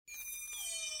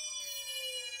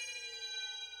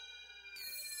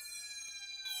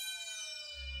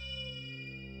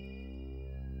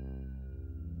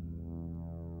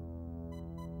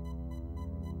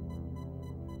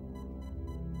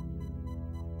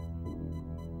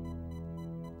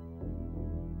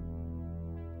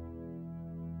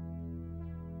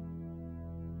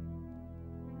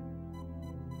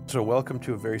So, welcome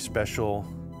to a very special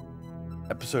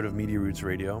episode of Media Roots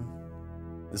Radio.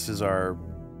 This is our,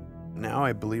 now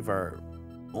I believe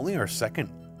only our second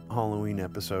Halloween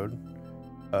episode.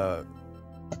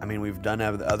 We've done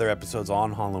other episodes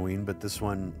on Halloween, but this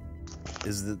one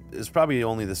is probably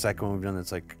only the second one we've done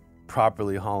that's like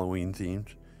properly Halloween themed.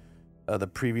 The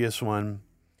previous one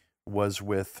was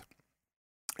with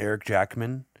Eric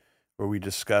Jackman, where we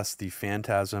discussed the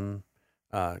Phantasm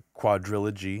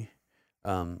quadrilogy.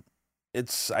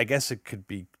 I guess it could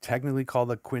be technically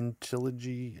called a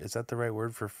quintilogy. Is that the right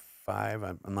word for five?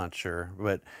 I'm not sure,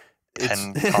 but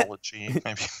Pentology,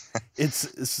 maybe.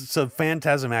 So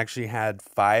Phantasm actually had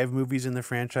 5 movies in the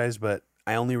franchise, but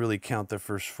I only really count the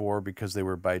first 4 because they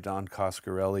were by Don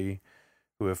Coscarelli,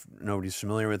 who, if nobody's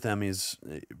familiar with him, is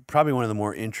probably one of the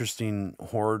more interesting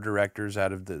horror directors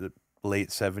out of the late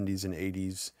 70s and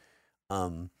 80s.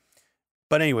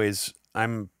 But anyways,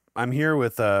 I'm here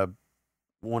with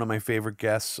one of my favorite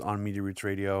guests on Media Roots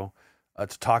Radio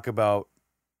to talk about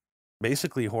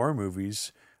basically horror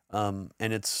movies. And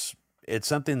it's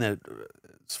something that,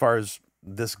 as far as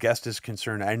this guest is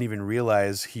concerned, I didn't even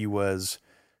realize he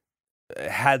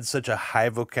had such a high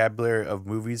vocabulary of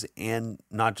movies, and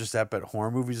not just that, but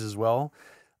horror movies as well.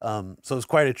 So it's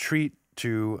quite a treat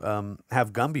to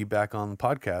have Gumby back on the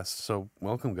podcast. So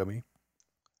welcome, Gumby.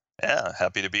 Yeah,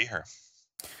 happy to be here.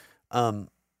 And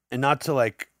not to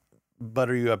like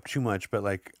butter you up too much, but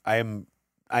like I am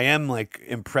like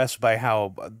impressed by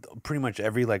how pretty much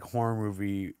every like horror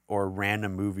movie or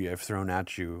random movie I've thrown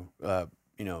at you,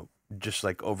 just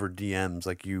like over DMs,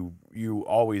 like you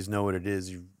always know what it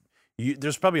is.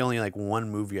 There's probably only like one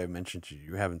movie I've mentioned to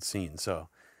you haven't seen. So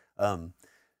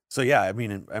yeah, I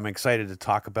mean, I'm excited to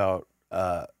talk about.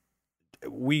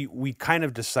 We kind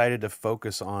of decided to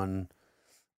focus on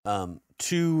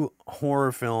 2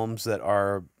 horror films that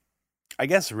are, I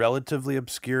guess, relatively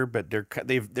obscure, but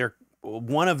they're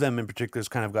one of them in particular has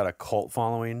kind of got a cult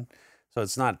following, so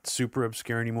it's not super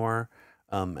obscure anymore.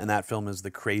 And that film is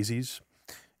The Crazies.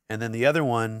 And then the other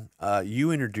one you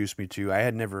introduced me to, I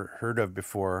had never heard of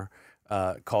before,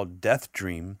 called Death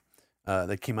Dream,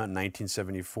 that came out in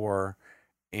 1974.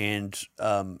 And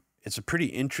it's a pretty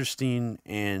interesting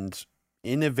and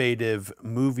innovative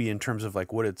movie in terms of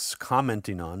like what it's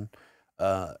commenting on.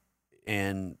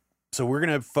 And so we're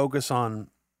going to focus on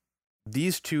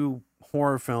these 2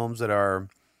 horror films that are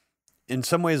in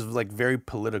some ways like very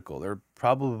political. They're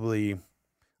probably,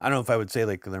 I don't know if I would say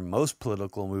like they're most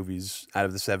political movies out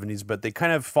of the 70s, but they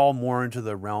kind of fall more into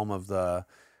the realm of the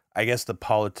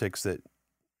politics that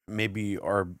maybe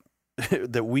are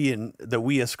that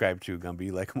we ascribe to,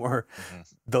 Gumby, like more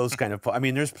those kind of, I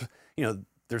mean, there's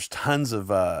tons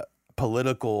of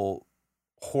political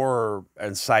horror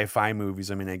and sci-fi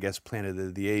movies. I mean, I guess Planet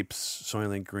of the Apes,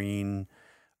 Soylent Green.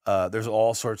 There's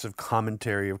all sorts of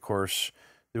commentary, of course,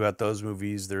 throughout those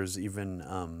movies. There's even,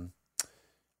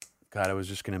 I was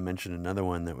just going to mention another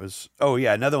one that was,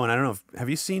 another one. I don't know. Have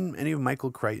you seen any of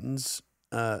Michael Crichton's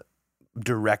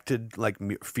directed like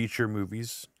feature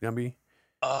movies, Gumby?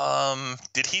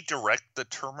 Did he direct The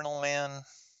Terminal Man?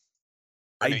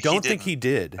 I don't think he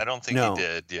did. I don't think he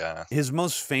did. Yeah. His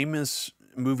most famous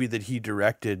movie that he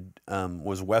directed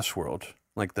was Westworld,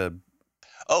 like the.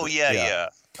 Oh yeah.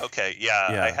 Okay,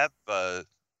 yeah. I have.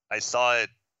 I saw it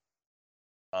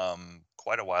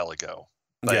quite a while ago.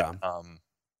 But,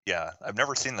 yeah. I've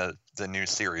never seen the new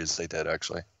series they did,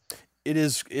 actually. It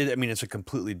is. I mean, it's a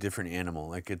completely different animal.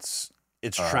 Like it's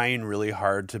trying really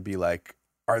hard to be like,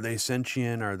 are they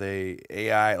sentient? Are they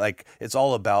AI? Like it's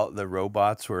all about the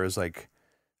robots. Whereas like,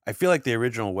 I feel like the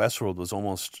original Westworld was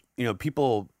almost,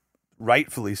 people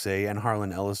rightfully say, and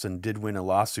Harlan Ellison did win a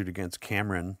lawsuit against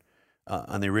Cameron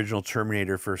on the original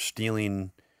Terminator for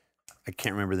stealing, I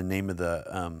can't remember the name of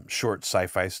the short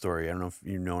sci-fi story. I don't know if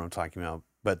you know what I'm talking about,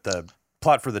 but the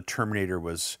plot for the Terminator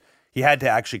was he had to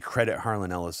actually credit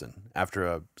Harlan Ellison after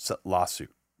a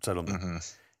lawsuit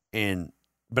settlement.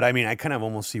 But I mean, I kind of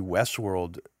almost see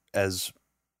Westworld as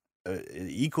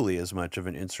equally as much of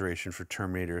an inspiration for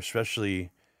Terminator, especially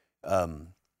the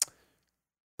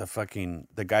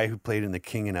guy who played in The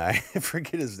King and I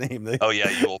forget his name.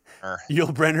 Yul Brynner.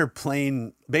 Yul Brynner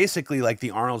playing basically like the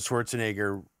Arnold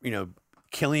Schwarzenegger,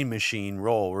 killing machine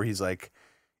role, where he's like,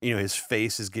 his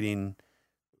face is getting,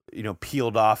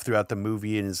 peeled off throughout the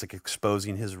movie and is like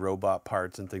exposing his robot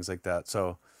parts and things like that.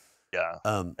 So yeah,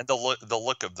 and the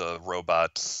look of the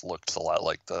robots looks a lot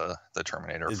like the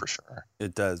Terminator for sure.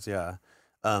 It does, yeah.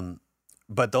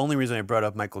 But the only reason I brought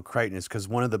up Michael Crichton is because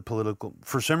one of the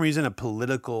for some reason, a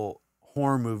political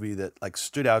horror movie that like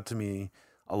stood out to me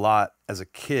a lot as a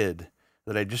kid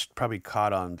that I just probably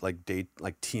caught on like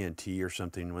TNT or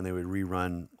something when they would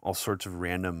rerun all sorts of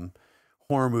random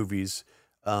horror movies.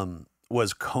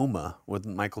 Was Coma with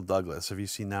Michael Douglas. Have you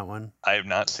seen that one? I have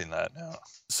not seen that. No.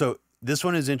 So this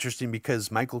one is interesting because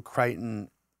Michael Crichton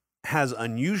has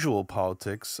unusual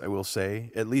politics, I will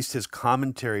say. At least his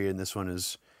commentary in this one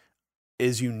is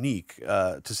unique,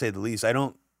 to say the least.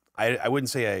 I wouldn't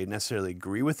say I necessarily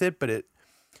agree with it, but it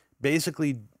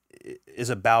basically is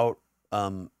about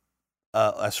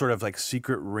a sort of like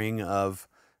secret ring of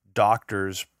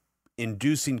doctors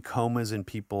inducing comas in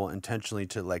people intentionally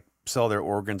to like sell their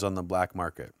organs on the black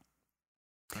market.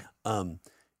 And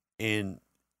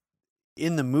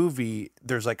in the movie,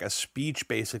 there's like a speech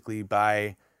basically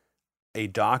by a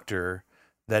doctor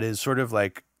that is sort of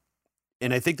like,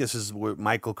 and I think this is what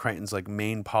Michael Crichton's like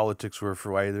main politics were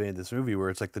for why they made this movie, where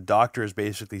it's like the doctor is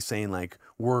basically saying like,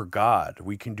 we're God,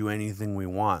 we can do anything we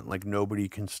want, like nobody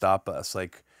can stop us,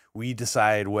 like we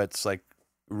decide what's like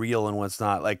real and what's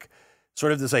not, like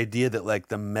sort of this idea that like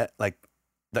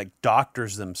like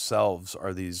doctors themselves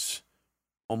are these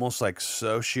almost like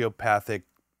sociopathic,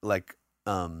 like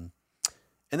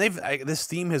and this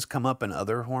theme has come up in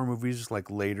other horror movies, like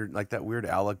later, like that weird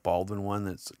Alec Baldwin one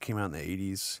that came out in the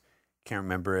 80s. Can't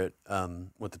remember it,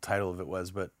 what the title of it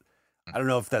was, but I don't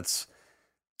know if that's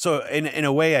so. In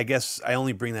a way, I guess I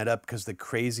only bring that up because The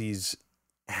Crazies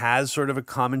has sort of a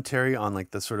commentary on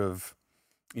like the sort of,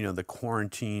 the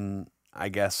quarantine, I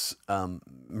guess,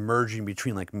 merging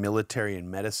between like military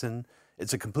and medicine.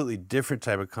 It's a completely different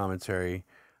type of commentary,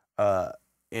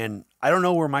 and I don't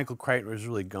know where Michael Crichton was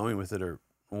really going with it or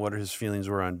what his feelings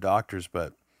were on doctors,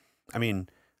 but I mean,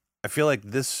 I feel like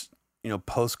this,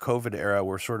 post-COVID era,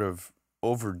 we're sort of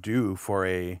overdue for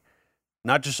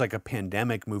not just like a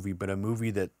pandemic movie, but a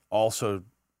movie that also,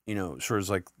 sort of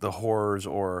like the horrors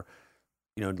or,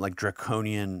 like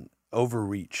draconian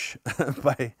overreach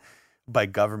by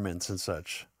governments and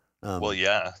such. Well,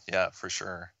 yeah, for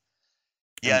sure.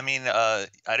 Yeah, I mean,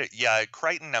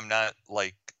 Crichton, I'm not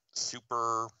like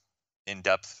super in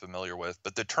depth familiar with,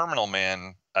 but The Terminal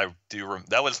Man, I do.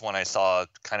 That was one I saw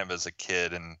kind of as a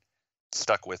kid and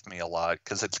stuck with me a lot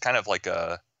because it's kind of like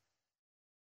a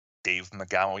Dave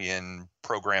McGowan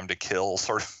Program to Kill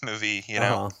sort of movie,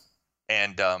 and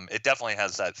it definitely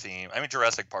has that theme. I mean,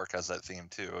 Jurassic Park has that theme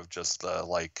too of just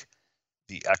like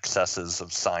the excesses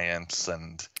of science,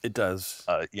 and it does.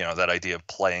 That idea of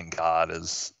playing God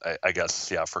is, I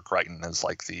guess, for Crichton is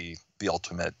like the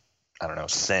ultimate, I don't know,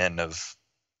 sin of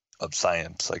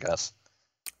science, I guess.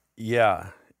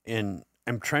 Yeah, and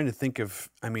I'm trying to think of.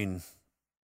 I mean,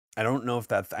 I don't know if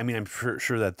that. I mean, I'm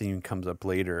sure that theme comes up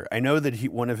later. I know that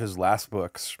one of his last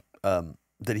books, that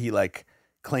he like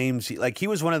claims he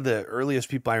was one of the earliest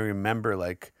people I remember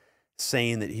like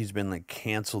saying that he's been like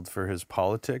canceled for his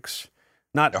politics.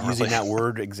 Not using that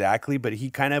word exactly, but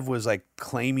he kind of was like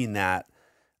claiming that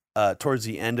towards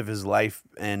the end of his life,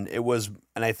 and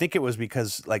I think it was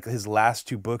because like his last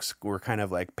two books were kind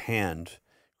of like panned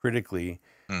critically,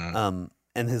 and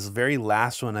his very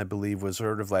last one, I believe, was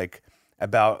sort of like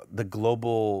about the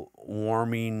global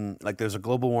warming. Like, there's a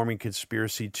global warming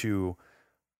conspiracy to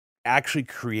actually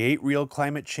create real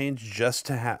climate change, just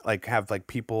to have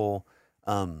people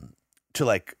to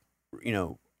like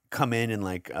come in and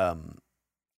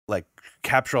like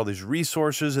capture all these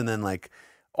resources, and then like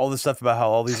all this stuff about how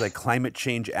all these like climate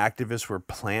change activists were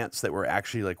plants that were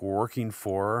actually like working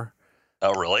for.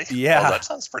 Oh, really? Yeah. Oh, that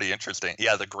sounds pretty interesting.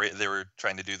 Yeah, they were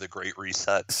trying to do the Great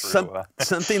Reset through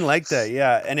something like that.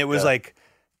 Yeah, and it was like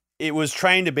it was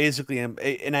trying to basically,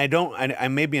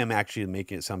 and maybe I'm actually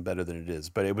making it sound better than it is,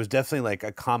 but it was definitely like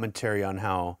a commentary on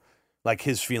how like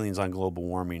his feelings on global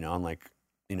warming on like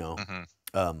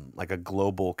like a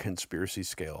global conspiracy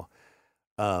scale.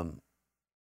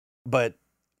 But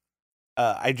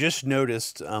I just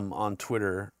noticed on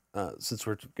Twitter, since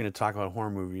we're going to talk about horror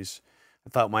movies, I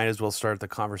thought might as well start the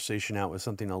conversation out with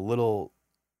something a little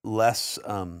less,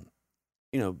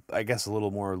 I guess a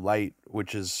little more light,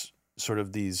 which is sort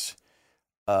of these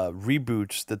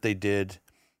reboots that they did.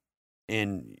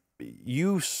 And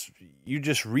you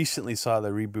just recently saw the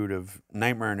reboot of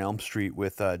Nightmare on Elm Street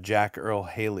with Jack Earl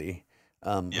Haley,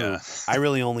 who I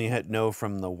really only know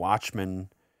from the Watchmen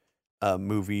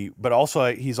movie, but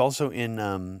also he's also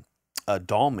in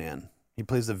Doll Man. He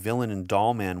plays the villain in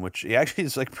Doll Man, which he actually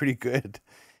is like pretty good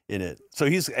in it. So I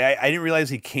didn't realize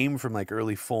he came from like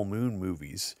early Full Moon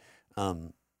movies.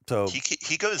 So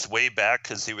he goes way back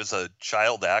because he was a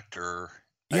child actor.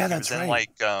 Yeah, that's right. He was in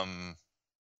like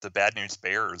the Bad News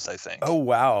Bears, I think. Oh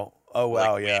wow!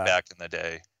 Like, yeah. Way back in the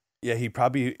day. Yeah, he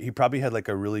probably had like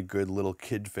a really good little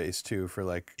kid face too, for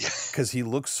like, because he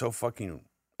looks so fucking.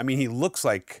 I mean, he looks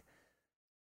like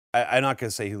I'm not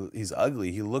gonna say he's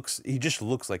ugly. He just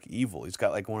looks like evil. He's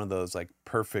got like one of those like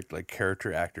perfect like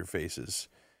character actor faces.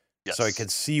 Yes. So I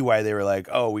could see why they were like,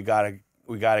 oh, we gotta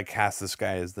cast this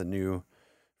guy as the new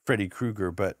Freddy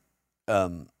Krueger. But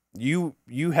you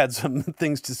had some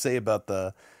things to say about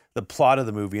the plot of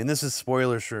the movie, and this is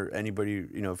spoilers for anybody.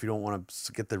 If you don't want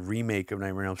to get the remake of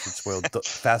Nightmare on Elm Street spoiled,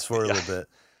 fast forward a little bit.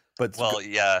 But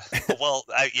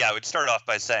I would start off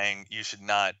by saying you should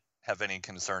not have any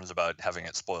concerns about having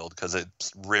it spoiled because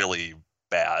it's really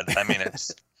bad. I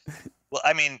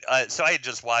mean, so I had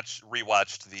just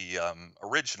rewatched the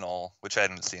original, which I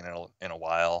hadn't seen in a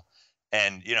while,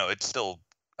 and I still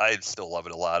love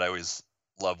it a lot. I always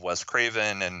love Wes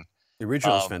Craven, and the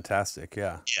original is fantastic.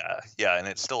 Yeah, and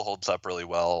it still holds up really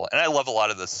well. And I love a lot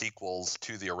of the sequels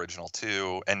to the original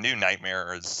too. And New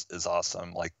Nightmare is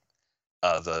awesome. Like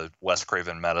the Wes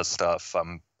Craven meta stuff,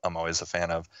 I'm always a fan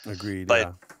of. Agreed.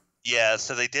 But yeah,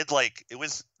 so they did it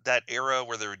was that era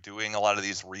where they were doing a lot of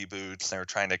these reboots. They were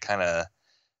trying to kind of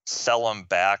sell them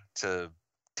back to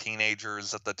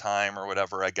teenagers at the time or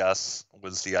whatever, I guess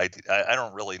was the idea. I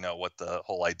don't really know what the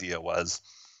whole idea was.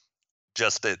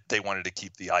 Just that they wanted to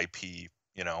keep the IP,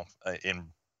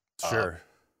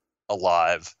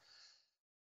 alive.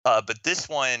 But this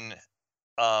one,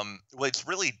 it's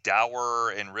really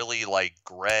dour and really like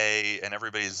gray, and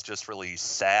everybody's just really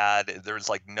sad. There's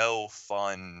like no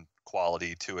fun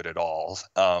quality to it at all.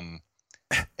 And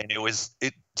it's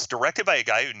directed by a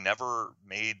guy who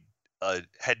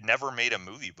had never made a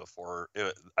movie before.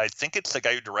 I think it's the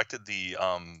guy who directed the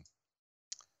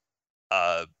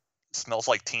Smells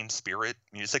Like Teen Spirit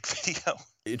music video.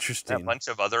 Interesting. And a bunch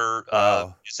of other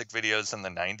music videos in the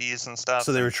 90s and stuff.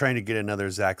 So they were trying to get another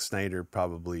Zack Snyder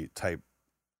probably type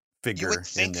figure. You would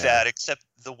think that, except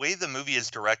the way the movie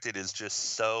is directed is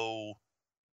just so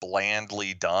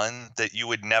blandly done that you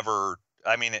would never,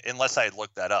 I mean, unless I had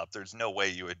looked that up, there's no way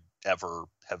you would ever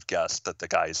have guessed that the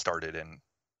guy started in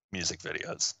music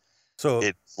videos. So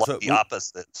it's like the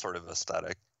opposite sort of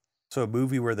aesthetic. So a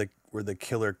movie where the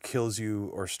killer kills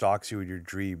you or stalks you in your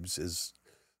dreams is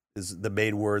the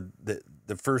main word, that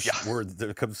the first word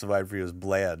that comes to mind for you is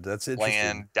bland. That's interesting.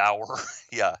 Bland, dour.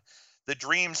 Yeah. The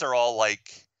dreams are all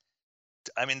like,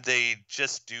 I mean, they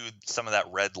just do some of that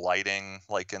red lighting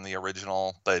like in the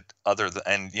original, but there's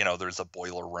a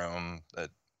boiler room that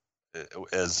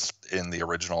is in the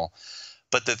original.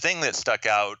 But the thing that stuck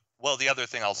out, well, the other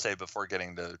thing I'll say before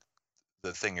getting to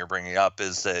the thing you're bringing up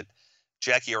is that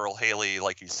Jackie Earle Haley,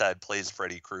 like you said, plays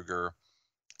Freddy Krueger,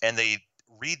 and they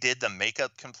redid the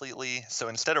makeup completely. So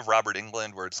instead of Robert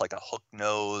Englund, where it's like a hook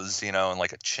nose, and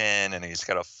like a chin, and he's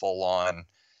got a full-on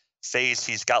face,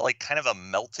 he's got like kind of a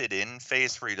melted-in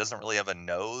face where he doesn't really have a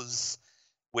nose,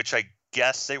 which I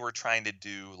guess they were trying to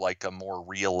do like a more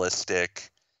realistic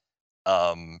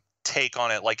take on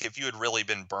it. Like if you had really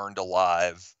been burned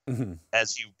alive,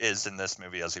 as he is in this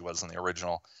movie, as he was in the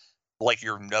original, like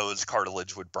your nose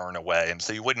cartilage would burn away, and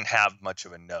so you wouldn't have much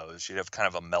of a nose. You'd have kind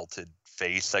of a melted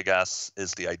face, I guess,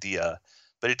 is the idea.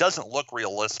 But it doesn't look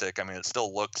realistic. I mean, it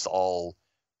still looks all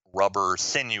rubber,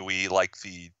 sinewy, like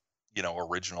the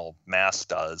original mask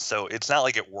does. So it's not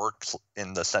like it works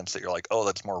in the sense that you're like, oh,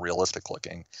 that's more realistic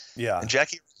looking. Yeah. And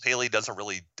Jackie Haley does a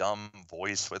really dumb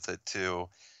voice with it too.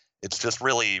 It's just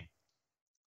really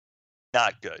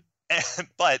not good.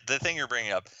 But the thing you're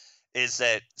bringing up is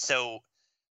that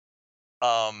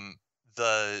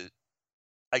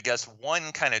I guess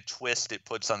one kind of twist it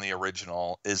puts on the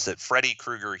original is that Freddy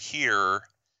Krueger here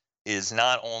had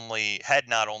not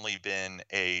only been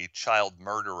a child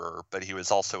murderer, but he was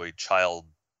also a child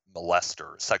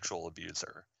molester, sexual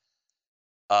abuser.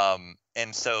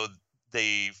 And so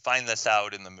they find this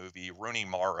out in the movie. Rooney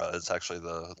Mara is actually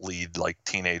the lead, like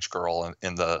teenage girl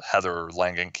in the Heather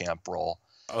Langenkamp role.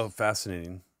 Oh,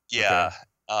 fascinating. Yeah.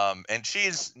 Okay. And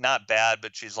she's not bad,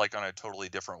 but she's like on a totally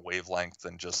different wavelength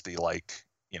than just the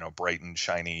bright and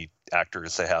shiny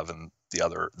actors they have in the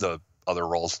other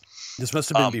roles. This must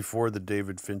have been before the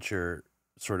David Fincher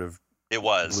sort of. It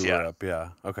was, blew her up. Yeah.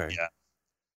 Okay. Yeah.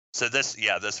 So this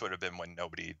would have been when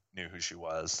nobody knew who she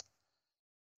was.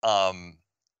 So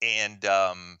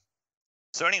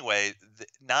anyway,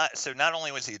 not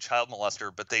only was he a child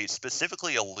molester, but they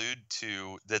specifically allude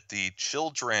to that the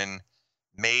children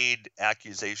made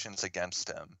accusations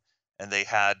against him, and they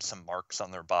had some marks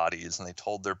on their bodies, and they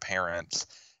told their parents,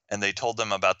 and they told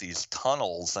them about these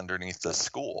tunnels underneath the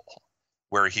school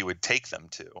where he would take them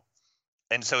to.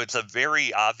 And so it's a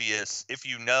very obvious, if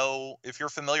you're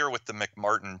familiar with the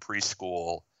McMartin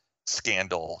preschool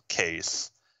scandal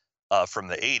case from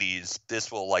the 80s, this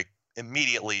will like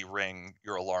immediately ring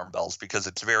your alarm bells because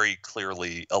it's very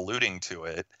clearly alluding to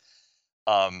it.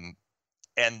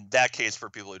 And that case, for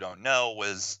people who don't know,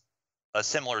 was a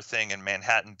similar thing in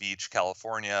Manhattan Beach,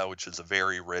 California, which is a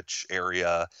very rich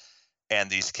area. And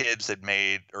these kids had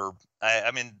made, or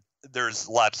I mean, there's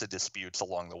lots of disputes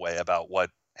along the way about what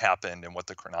happened and what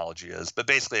the chronology is. But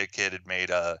basically, a kid had made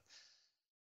an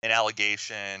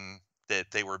allegation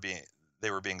that they were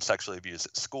being sexually abused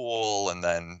at school, and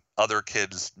then other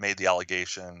kids made the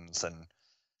allegations, and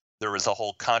there was a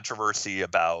whole controversy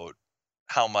about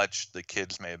how much the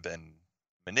kids may have been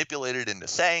manipulated into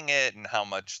saying it, and how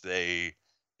much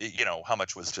how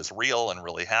much was just real and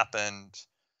really happened.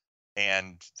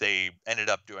 And they ended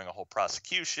up doing a whole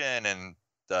prosecution, and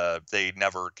they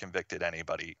never convicted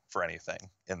anybody for anything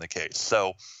in the case.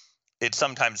 So it's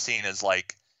sometimes seen as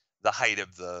like the height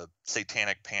of the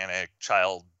satanic panic,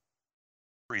 child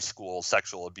preschool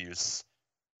sexual abuse,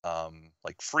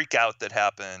 like freak out that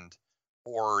happened.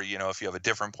 Or, if you have a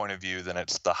different point of view, then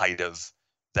it's the height of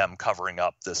them covering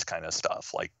up this kind of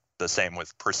stuff. Like the same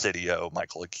with Presidio,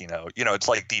 Michael Aquino. It's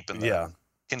like deep in the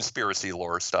conspiracy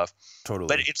lore stuff. Totally.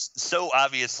 But it's so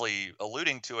obviously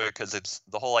alluding to it, because it's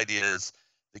the whole idea is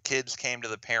the kids came to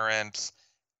the parents,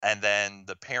 and then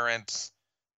the parents,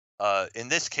 in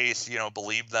this case,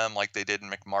 believed them like they did in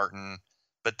McMartin.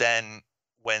 But then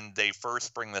when they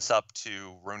first bring this up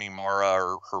to Rooney Mara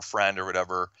or her friend or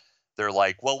whatever, they're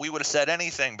like, well, we would have said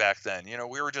anything back then.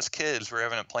 We were just kids. We were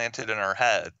having it planted in our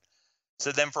head.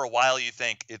 So then for a while you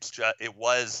think it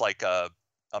was like a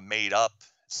made up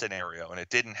scenario, and it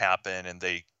didn't happen. And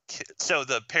so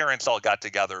the parents all got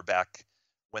together back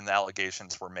when the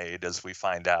allegations were made, as we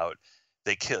find out.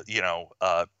 They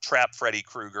trap Freddy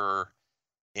Krueger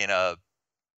in a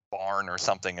barn or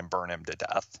something and burn him to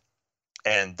death.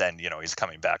 And then, he's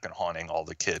coming back and haunting all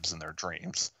the kids in their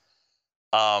dreams.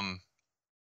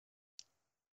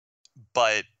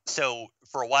 But so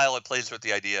for a while it plays with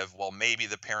the idea of, well, maybe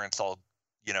the parents all,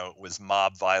 it was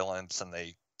mob violence and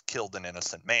they killed an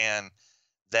innocent man.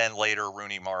 Then later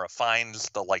Rooney Mara finds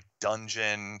the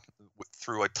dungeon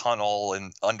through a tunnel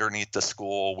and underneath the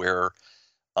school where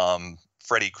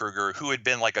Freddy Krueger, who had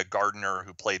been like a gardener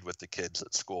who played with the kids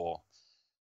at school,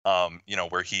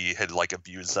 where he had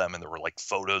abused them, and there were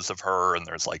photos of her, and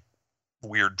there's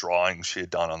weird drawings she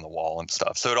had done on the wall and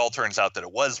stuff. So it all turns out that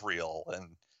it was real,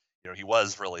 and he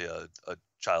was really a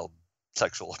child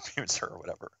sexual abuser or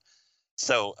whatever.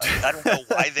 So I don't know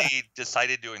why they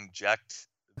decided to inject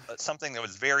something that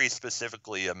was very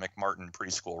specifically a McMartin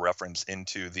preschool reference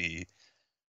into the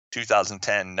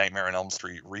 2010 Nightmare on Elm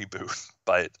Street reboot,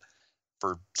 but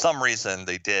for some reason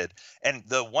they did. And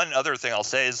the one other thing I'll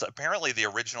say is apparently the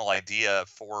original idea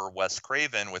for Wes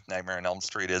Craven with Nightmare on Elm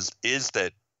Street is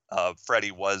that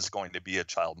Freddy was going to be a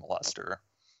child molester.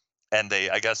 And they,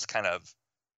 I guess, kind of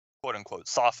quote unquote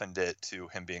softened it to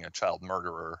him being a child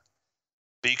murderer.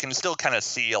 But you can still kind of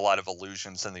see a lot of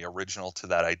allusions in the original to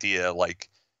that idea, like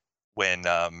when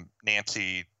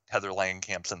Nancy Heather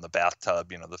Langenkamp's in the bathtub,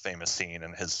 the famous scene,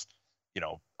 and his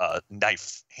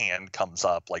knife hand comes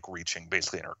up reaching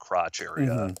basically in her crotch area.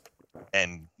 Mm-hmm.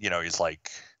 And he's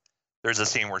like, there's a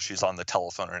scene where she's on the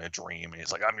telephone in a dream, and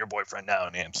he's like, I'm your boyfriend now,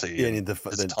 Nancy. Yeah, and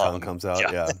the tongue comes out.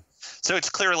 Yeah. So it's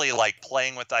clearly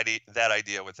playing with that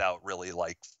idea without really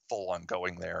full on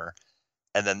going there.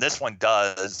 And then this one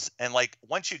does. And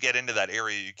once you get into that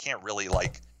area, you can't really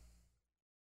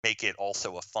make it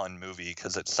also a fun movie,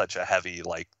 because it's such a heavy,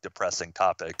 depressing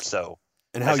topic. So,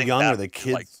 and how young are the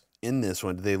kids in this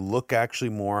one? Do they look actually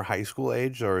more high school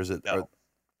age, or is it? No,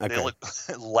 okay. They look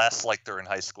less like they're in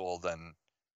high school than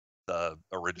the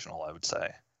original, I would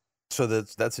say. So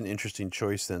that's an interesting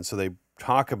choice then. So they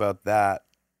talk about that.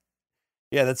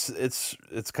 Yeah, it's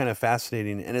kind of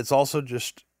fascinating, and it's also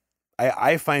just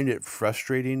I find it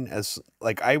frustrating as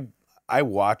I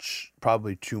watch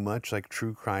probably too much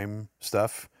true crime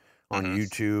stuff on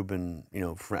YouTube, and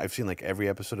I've seen every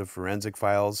episode of Forensic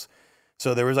Files.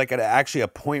 So there was actually a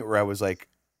point where I was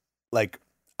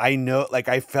I know,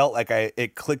 I felt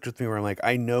it clicked with me where I'm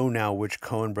I know now which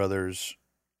Coen brothers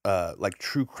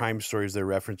true crime stories they're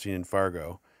referencing in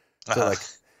Fargo. So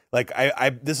I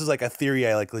this is a theory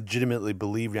I legitimately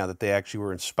believe now, that they actually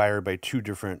were inspired by two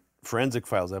different Forensic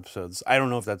Files episodes. I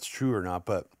don't know if that's true or not,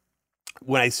 but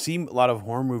when I see a lot of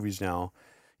horror movies now,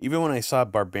 even when I saw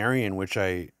Barbarian, which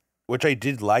I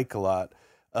did like a lot,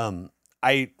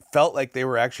 I felt like they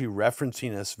were actually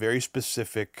referencing a very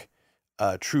specific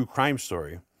true crime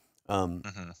story.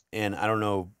 And I don't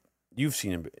know, you've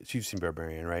seen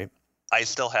Barbarian, right? I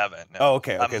still haven't. No. Oh,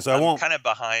 okay. So I'm kind of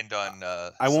behind on.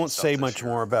 I won't say much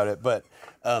more about it, but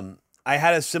I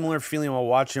had a similar feeling while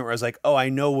watching it, where I was like, oh, I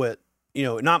know what.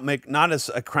 Not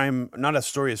as a crime, not a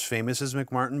story as famous as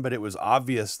McMartin, but it was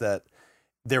obvious that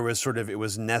there was sort of, it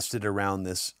was nested around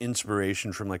this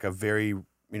inspiration from like a very,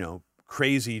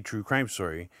 crazy true crime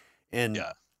story. And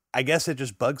I guess it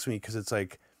just bugs me because it's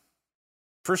like,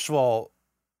 first of all,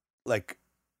 like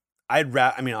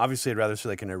obviously I'd rather see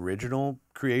like an original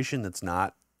creation that's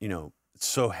not,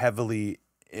 so heavily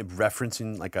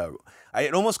referencing like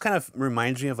it almost kind of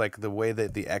reminds me of like the way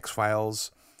that the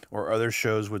X-Files or other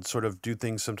shows would sort of do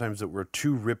things sometimes that were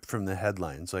too ripped from the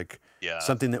headlines, like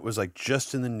something that was like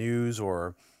just in the news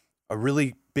or a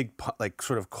really big like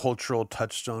sort of cultural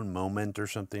touchstone moment or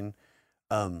something.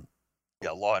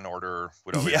 Law and Order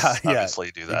would always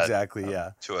obviously do that. Exactly,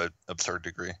 to an absurd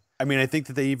degree. I mean, I think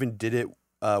that they even did it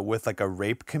with like a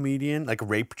rape comedian, like a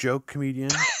rape joke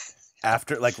comedian,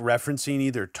 after like referencing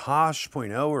either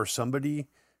Tosh.0 or somebody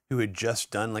who had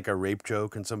just done like a rape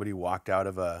joke and somebody walked out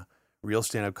of a real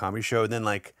stand-up comedy show. And then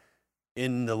like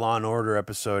in the Law and Order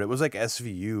episode, it was like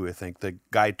SVU, I think, the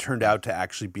guy turned out to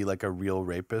actually be like a real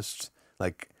rapist,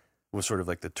 like was sort of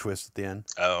like the twist at the end.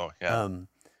 Oh, yeah.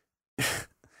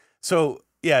 So,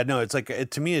 yeah, no, it's like,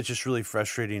 to me, it's just really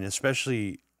frustrating,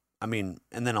 especially, I mean,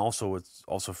 and then also what's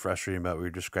also frustrating about what you're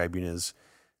describing is,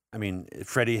 I mean,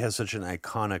 Freddy has such an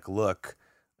iconic look.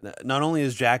 Not only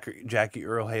is Jackie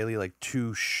Earle Haley like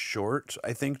too short,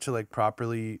 I think, to like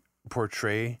properly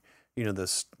portray,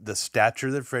 the stature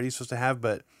that Freddy's supposed to have,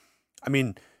 but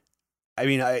the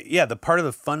part of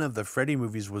the fun of the Freddy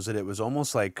movies was that it was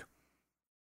almost like,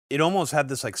 it almost had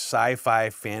this like sci-fi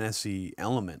fantasy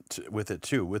element with it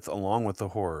too, along with the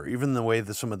horror. Even the way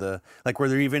that some of the, like, were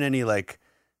there even any like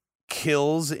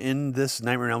kills in this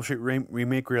Nightmare on Elm Street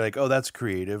remake where you're like, oh, that's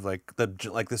creative, like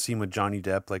the scene with Johnny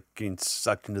Depp like getting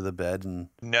sucked into the bed and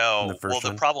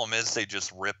the problem is they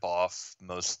just rip off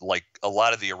like a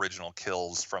lot of the original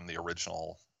kills from the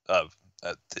original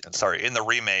in the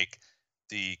remake.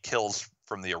 The kills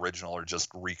from the original are just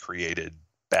recreated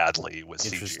badly with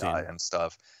CGI and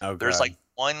stuff. There's like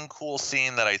one cool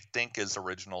scene that I think is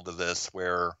original to this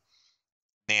where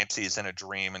Nancy's in a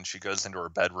dream and she goes into her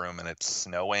bedroom and it's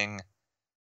snowing,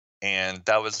 and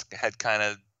that had kind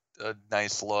of a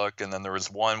nice look. And then there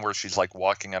was one where she's like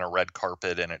walking on a red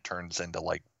carpet and it turns into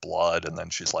like blood, and then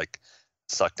she's like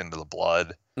sucked into the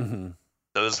blood. Mm-hmm.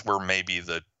 Those were maybe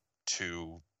the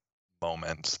two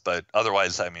moments, but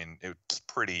otherwise, I mean, it's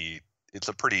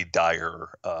a pretty dire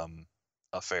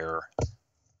affair,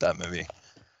 that movie.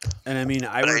 And I mean, go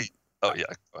ahead.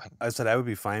 I said I would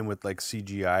be fine with like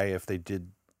CGI if they did,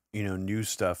 new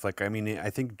stuff. Like, I mean, I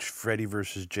think Freddy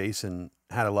versus Jason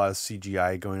had a lot of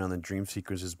CGI going on the dream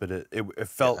sequences, but it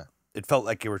felt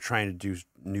like they were trying to do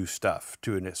new stuff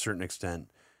to a certain extent.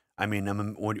 I mean,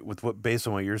 based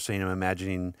on what you're saying, I'm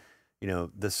imagining,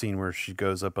 the scene where she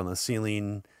goes up on the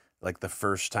ceiling, like the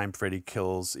first time Freddy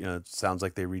kills, it sounds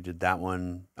like they redid that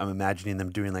one. I'm imagining them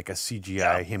doing like a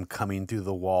CGI, him coming through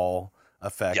the wall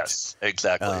effect. Yes,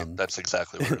 exactly. That's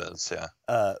exactly what it is. Yeah.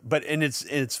 But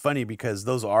it's funny because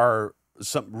those are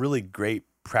some really great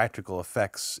practical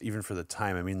effects, even for the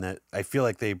time. I mean, that I feel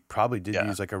like they probably did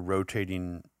use like a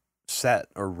rotating set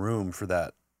or room for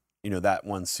that, that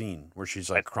one scene where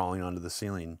she's like crawling onto the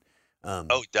ceiling.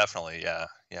 Oh, definitely. Yeah.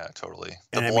 Yeah, totally.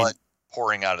 The blood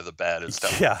pouring out of the bed is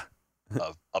definitely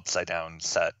a upside down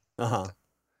set.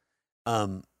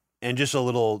 And just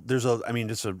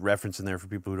just a reference in there for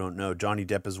people who don't know. Johnny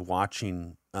Depp is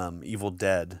watching Evil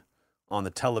Dead on the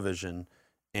television,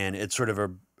 and it's sort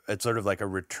of like a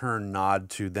return nod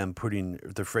to them putting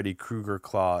the Freddy Krueger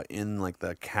claw in like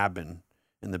the cabin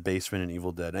in the basement in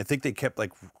Evil Dead. And I think they kept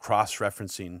like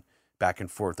cross-referencing back and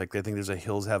forth. Like, I think there's a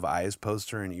Hills Have Eyes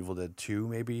poster in Evil Dead 2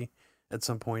 maybe at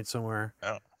some point somewhere.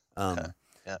 Oh, okay.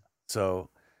 Yeah. So,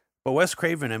 but Wes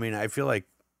Craven, I mean, I feel like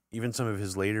even some of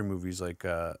his later movies, like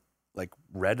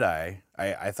Red Eye,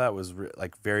 I thought was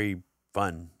like very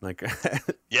fun. Like,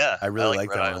 yeah, I really like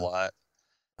that Red Eye one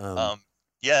a lot.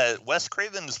 Yeah, Wes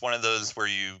Craven is one of those where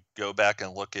you go back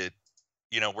and look at,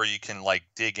 where you can like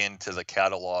dig into the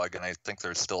catalog, and I think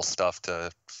there's still stuff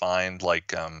to find,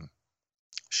 like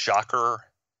Shocker.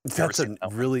 That's a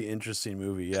really interesting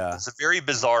movie. Yeah, it's a very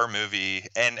bizarre movie,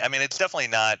 and I mean, it's definitely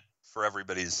not for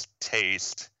everybody's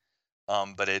taste.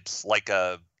 But it's like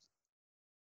a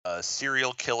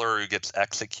serial killer who gets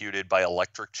executed by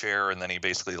electric chair, and then he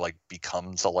basically like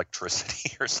becomes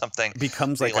electricity or something.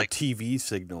 Becomes like a TV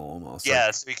signal almost.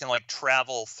 Yeah, so he can like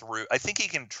travel through. I think he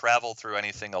can travel through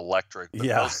anything electric. But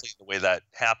mostly the way that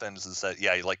happens is that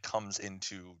he like comes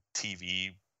into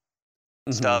TV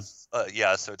stuff.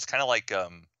 So it's kind of like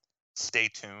Stay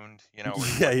Tuned,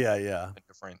 Yeah.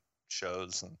 Different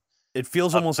shows, and it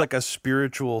feels almost like a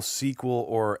spiritual sequel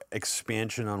or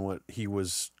expansion on what he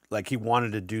was like he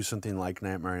wanted to do something like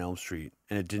Nightmare on Elm Street,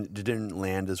 and it didn't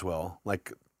land as well.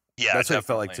 Like, yeah, that's definitely. what it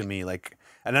felt like to me. Like,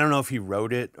 and I don't know if he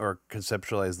wrote it or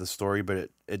conceptualized the story, but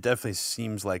it definitely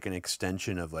seems like an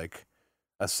extension of like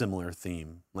a similar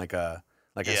theme, like a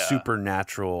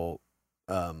supernatural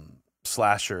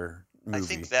slasher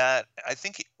movie. I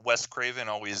think Wes Craven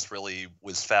always really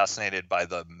was fascinated by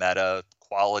the meta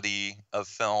quality of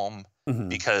film,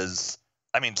 because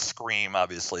I mean, Scream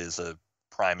obviously is a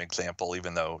prime example,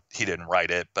 even though he didn't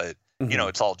write it, but you know,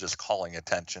 it's all just calling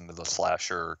attention to the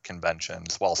slasher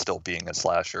conventions while still being a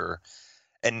slasher.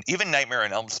 And even Nightmare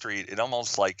on Elm Street, it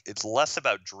almost like it's less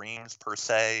about dreams per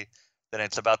se than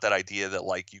it's about that idea that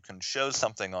like you can show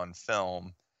something on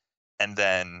film and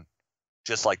then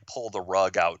just like pull the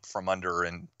rug out from under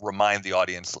and remind the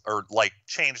audience, or like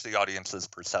change the audience's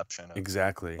perception of,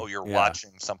 exactly. Oh, you're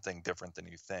watching something different than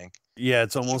you think. Yeah,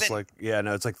 it's almost like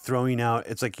it's like throwing out.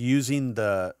 It's like using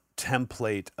the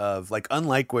template of like,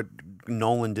 unlike what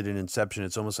Nolan did in Inception,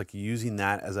 it's almost like using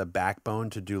that as a backbone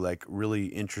to do like really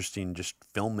interesting just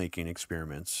filmmaking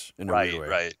experiments in a weird way.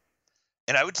 Right.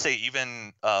 And I would say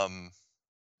even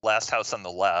Last House on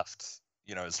the Left,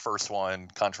 you know, his first one,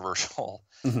 controversial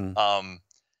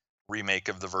remake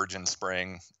of The Virgin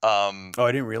Spring. Oh,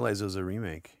 I didn't realize it was a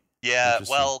remake. Yeah,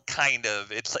 well, kind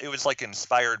of. It was like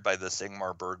inspired by this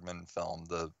Ingmar Bergman film,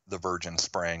 The Virgin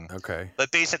Spring. Okay. But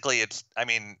basically I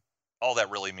mean, all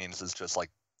that really means is just like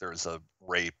there's a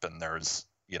rape and there's,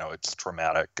 you know, it's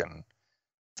traumatic, and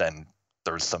then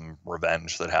there's some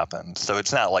revenge that happens. So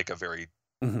it's not like a very,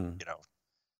 you know,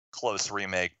 close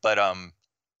remake. But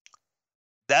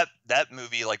that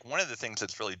movie, like, one of the things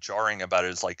that's really jarring about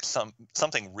it is like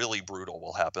something really brutal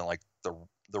will happen. Like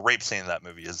the rape scene in that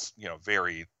movie is, you know,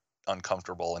 very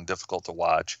uncomfortable and difficult to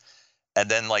watch. And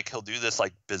then like he'll do this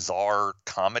like bizarre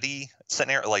comedy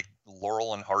scenario, like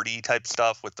Laurel and Hardy type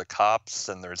stuff with the cops,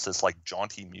 and there's this like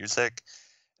jaunty music.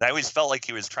 And I always felt like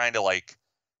he was trying to like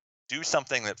do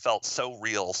something that felt so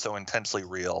real, so intensely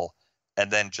real, and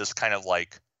then just kind of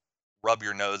like rub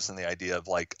your nose in the idea of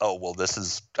like, oh, well,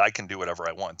 I can do whatever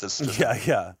I want. This is just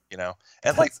you know.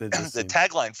 And like the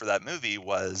tagline for that movie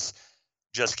was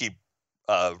just keep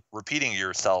repeating to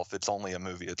yourself, it's only a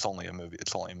movie, it's only a movie,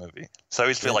 it's only a movie. So I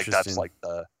always feel like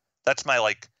that's my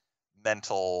like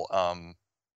mental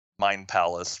mind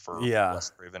palace for Wes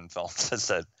Craven films, is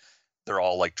that they're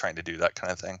all like trying to do that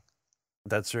kind of thing.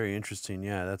 That's very interesting.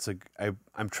 Yeah,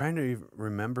 I'm trying to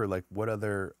remember like what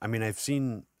other. I mean, I've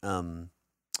seen the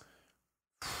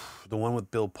one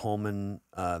with Bill Pullman.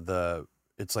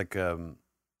 It's like The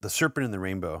Serpent in the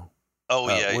Rainbow. Oh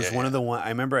yeah, was one of the one. I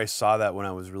remember I saw that when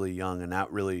I was really young, and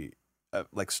that really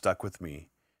like stuck with me.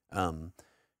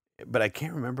 But I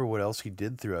can't remember what else he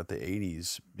did throughout the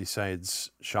 '80s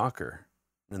besides Shocker.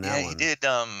 And that one. He did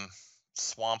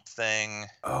Swamp Thing.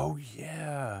 Oh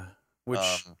yeah,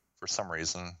 which. For some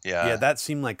reason, yeah, that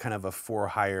seemed like kind of a for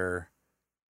hire,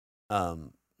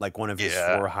 like one of his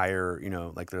for hire, you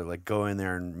know, like they're like, go in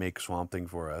there and make Swamp Thing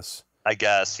for us. I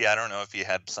guess, I don't know if he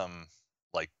had some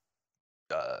like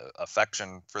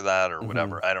affection for that or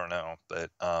whatever. I don't know,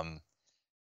 but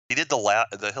he did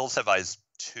the Hills Have Eyes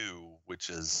 2,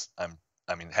 which is I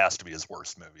mean, it has to be his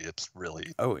worst movie. It's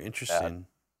really interesting. Bad.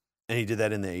 And he did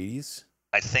that in the 80s?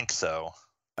 I think so.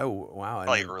 Oh wow,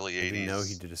 probably early 80s. I didn't know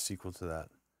he did a sequel to that.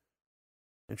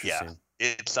 Interesting.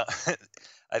 Yeah, it's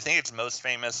I think it's most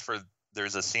famous for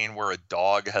there's a scene where a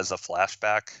dog has a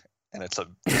flashback, and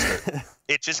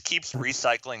it just keeps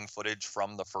recycling footage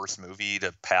from the first movie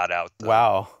to pad out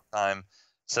the time.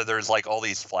 So there's like all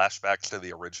these flashbacks to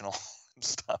the original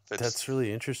stuff. That's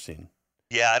really interesting.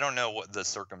 Yeah, I don't know what the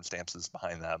circumstances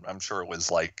behind that. I'm sure it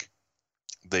was like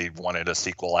they wanted a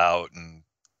sequel out and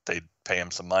they'd pay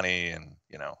him some money, and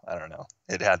you know, I don't know.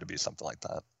 It had to be something like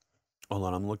that. Hold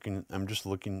on, I'm just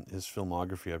looking his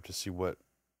filmography up to see what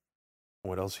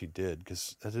else he did,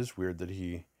 because that is weird that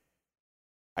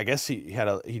I guess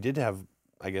he did have,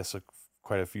 I guess,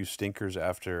 quite a few stinkers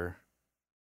after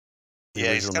the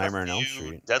original Nightmare on Elm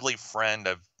Street. Deadly Friend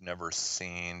I've never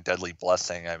seen. Deadly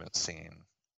Blessing I haven't seen.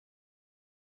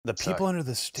 The People Under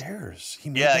the Stairs. He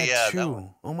made that too.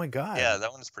 That oh my god. Yeah,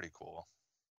 that one's pretty cool.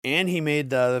 And he made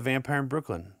the Vampire in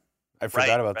Brooklyn. I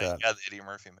forgot about that. Yeah, the Eddie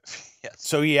Murphy movie. Yes.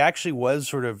 So he actually was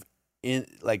sort of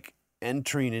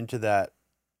entering into that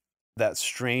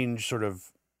strange sort of,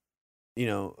 you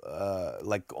know,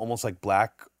 like almost like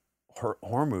black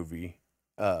horror movie.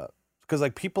 Because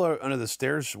like People Under the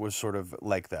Stairs was sort of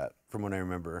like that, from what I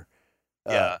remember.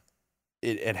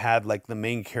 It had like the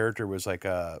main character was like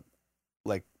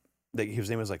his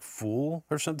name was like Fool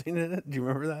or something in it. Do you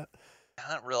remember that?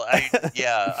 Not really.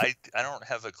 I don't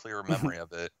have a clear memory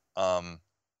of it.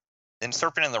 and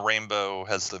Serpent in the Rainbow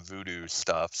has the voodoo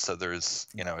stuff, so there's,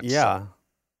 it's yeah,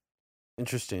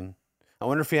 interesting. I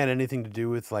wonder if he had anything to do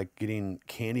with like getting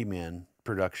Candyman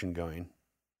production going,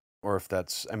 or if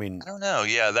that's, I mean, I don't know.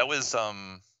 Yeah, that was a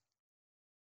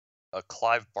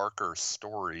Clive Barker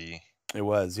story. It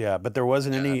was, yeah, but there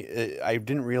wasn't any. I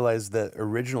didn't realize the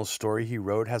original story he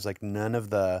wrote has like none of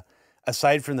the,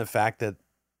 aside from the fact that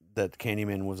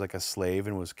Candyman was like a slave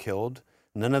and was killed.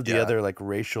 None of the other like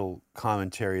racial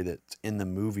commentary that's in the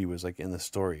movie was like in the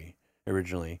story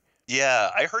originally. Yeah,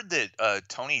 I heard that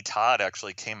Tony Todd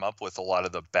actually came up with a lot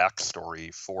of the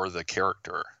backstory for the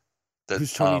character.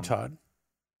 Who's Tony Todd?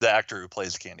 The actor who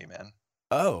plays Candyman.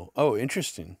 Oh,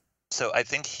 interesting. So I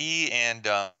think he and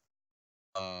the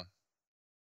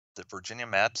Virginia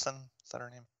Madsen, is that her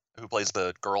name? Who plays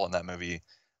the girl in that movie?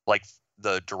 Like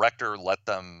the director let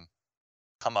them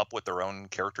come up with their own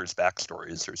characters'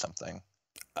 backstories or something,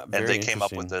 and they came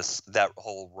up with that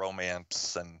whole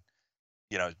romance, and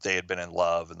they had been in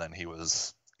love, and then he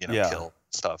was killed.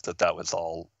 Stuff that was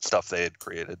all stuff they had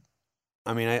created.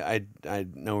 I mean, I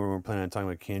know we were planning on talking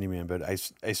about Candyman, but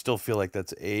I still feel like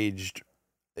that's aged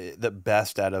the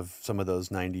best out of some of those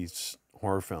 '90s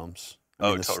horror films.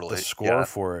 I mean, totally. The score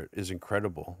for it is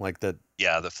incredible. Like that.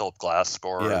 Yeah, the Philip Glass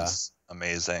score is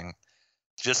amazing.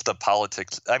 Just the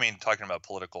politics. I mean, talking about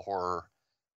political horror,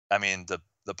 I mean the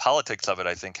politics of it,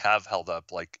 I think, have held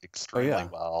up like extremely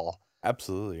well.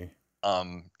 Absolutely.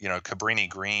 Cabrini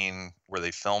Green, where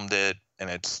they filmed it, and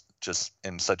it's just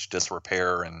in such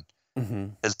disrepair and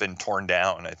has been torn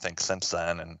down, I think, since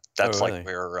then. And that's like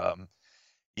where,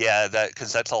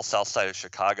 because that's all south side of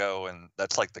Chicago, and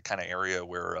that's like the kind of area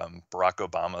where Barack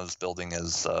Obama is building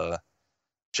his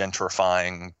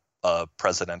gentrifying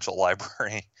presidential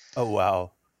library. Oh,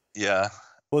 wow. Yeah.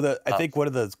 Well, I think one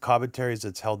of the commentaries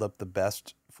that's held up the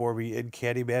best for me in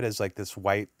Candyman is like this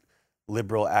white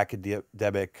liberal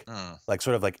academic, like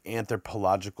sort of like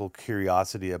anthropological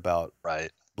curiosity about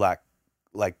black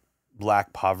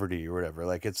poverty or whatever.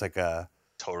 Like it's like a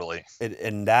totally.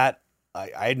 And that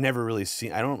I'd never really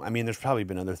seen. I mean, there's probably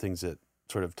been other things that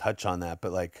sort of touch on that,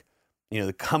 but like,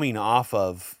 the coming off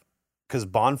of, because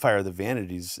Bonfire of the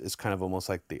Vanities is kind of almost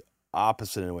like the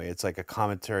opposite in a way. It's like a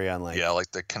commentary on like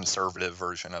the conservative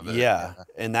version of it. Yeah,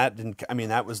 and that didn't. I mean,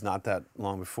 that was not that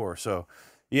long before. So,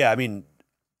 yeah, I mean,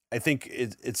 I think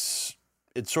it's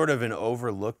sort of an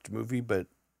overlooked movie, but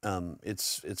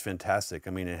it's fantastic.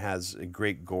 I mean, it has a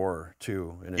great gore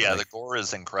too. And the gore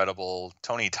is incredible.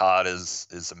 Tony Todd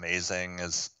is amazing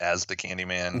as the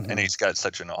Candyman, and he's got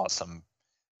such an awesome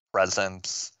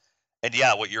presence. And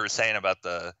what you were saying about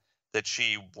that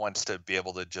she wants to be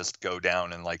able to just go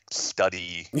down and like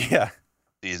study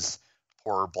these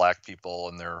poor black people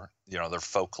and their their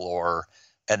folklore,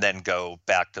 and then go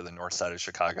back to the north side of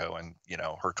Chicago and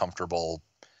her comfortable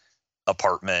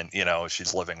apartment,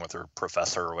 she's living with her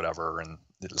professor or whatever, and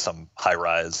some high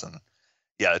rise, and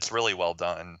it's really well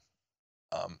done.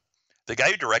 The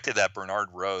guy who directed that, Bernard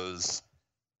Rose,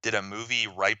 did a movie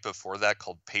right before that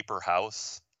called Paper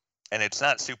House, and it's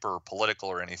not super political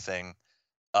or anything,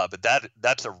 but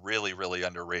that's a really, really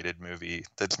underrated movie.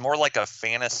 That's more like a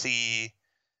fantasy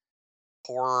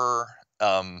horror,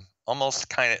 almost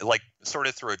kind of like sort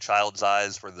of through a child's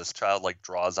eyes, where this child like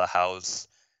draws a house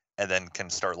and then can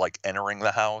start like entering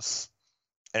the house.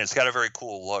 And it's got a very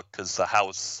cool look because the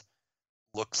house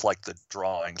looks like the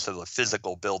drawing. So the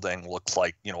physical building looks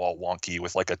like, all wonky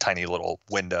with like a tiny little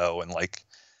window and like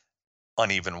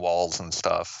uneven walls and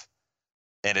stuff.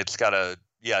 And it's got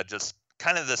just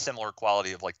kind of the similar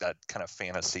quality of like that kind of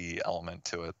fantasy element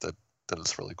to it that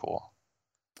is really cool.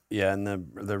 Yeah, and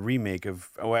the remake of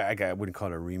I wouldn't call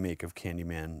it a remake of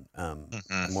Candyman,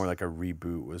 more like a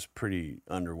reboot, was pretty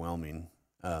underwhelming.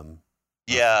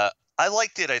 I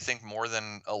liked it, I think, more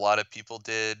than a lot of people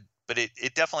did, but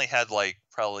it definitely had like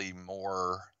probably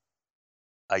more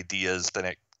ideas than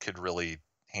it could really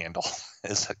handle.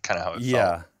 Is kind of how it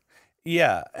felt.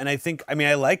 Yeah, and I think, I mean,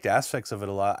 I liked aspects of it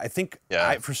a lot. I think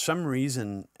for some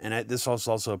reason, and this was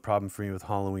also a problem for me with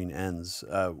Halloween Ends,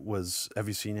 have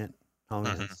you seen it?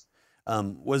 Halloween Ends?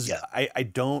 I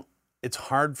don't, it's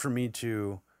hard for me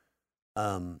to,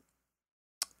 the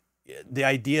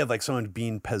idea of like someone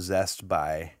being possessed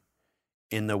by,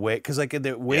 in the way, because like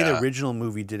the way the original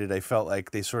movie did it, I felt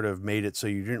like they sort of made it so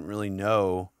you didn't really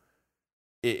know.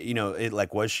 It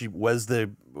like, was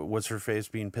her face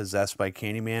being possessed by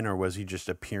Candyman, or was he just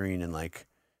appearing and like,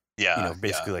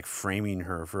 basically like framing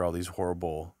her for all these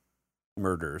horrible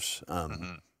murders,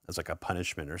 as like a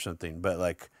punishment or something. But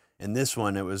like in this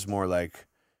one, it was more like,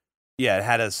 it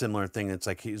had a similar thing. It's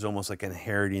like he's almost like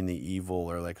inheriting the evil,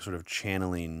 or like sort of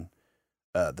channeling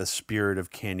the spirit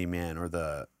of Candyman, or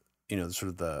the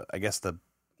sort of I guess the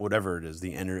whatever it is,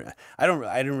 the enter. I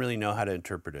didn't really know how to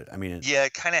interpret it. I mean,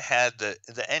 it kind of had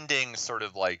the ending sort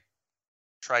of like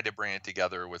tried to bring it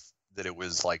together with that it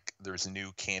was like there's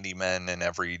new Candymen in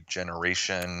every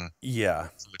generation. Yeah,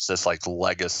 so it's this like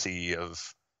legacy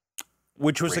of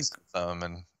which was racism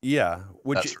and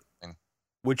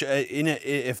which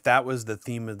if that was the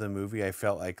theme of the movie, I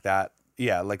felt like that.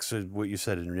 Yeah, like so what you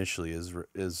said initially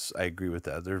is I agree with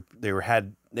that.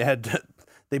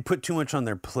 They put too much on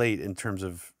their plate in terms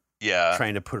of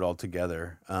trying to put it all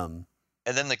together. And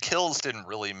then the kills didn't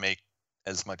really make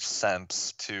as much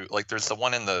sense to like. There's the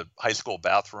one in the high school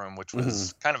bathroom, which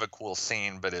was kind of a cool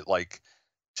scene, but it like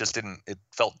just didn't. It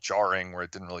felt jarring where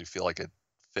it didn't really feel like it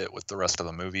fit with the rest of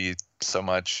the movie so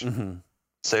much.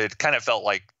 So it kind of felt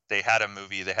like they had a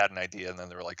movie, they had an idea, and then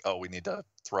they were like, "Oh, we need to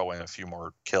throw in a few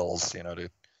more kills, to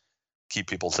keep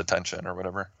people's attention or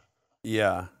whatever."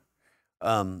 Yeah.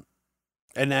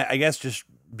 And I guess just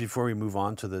before we move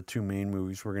on to the two main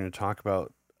movies we're going to talk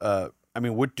about, I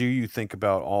mean, what do you think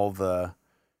about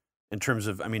in terms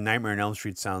of, I mean, Nightmare on Elm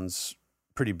Street sounds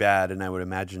pretty bad, and I would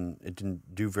imagine it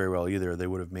didn't do very well either. They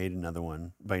would have made another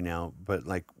one by now. But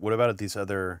like, what about these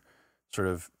other sort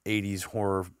of 80s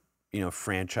horror,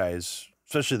 franchise,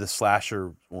 especially the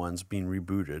slasher ones being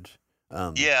rebooted?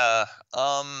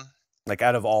 Like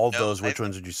out of all of those, which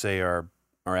ones would you say are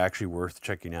actually worth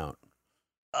checking out?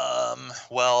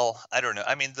 Well, I don't know.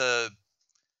 I mean, the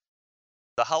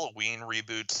Halloween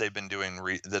reboots they've been doing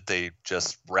that they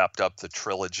just wrapped up the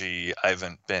trilogy, I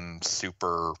haven't been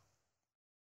super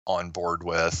on board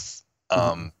with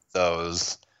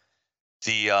those.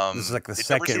 This is like the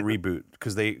second reboot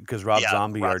because Rob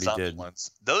Zombie already did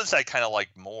ones. Those I kind of like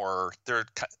more. They're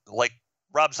like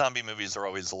Rob Zombie movies are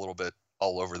always a little bit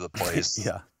all over the place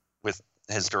with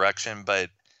his direction, but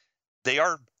they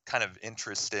are kind of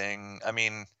interesting. I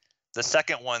mean, the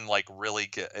second one, like, really,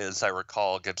 as I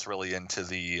recall, gets really into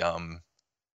the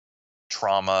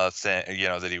trauma thing,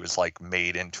 that he was, like,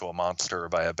 made into a monster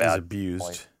by a bad...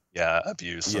 abused.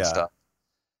 Abuse and stuff.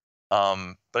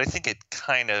 But I think it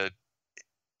kind of...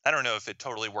 I don't know if it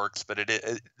totally works, but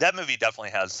that movie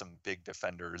definitely has some big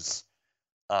defenders.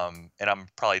 And I'm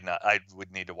probably not... I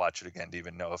would need to watch it again to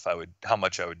even know how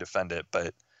much I would defend it,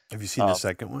 but... Have you seen the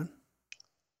second one?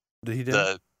 Did he do?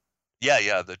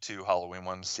 The two Halloween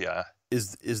ones, yeah.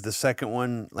 Is the second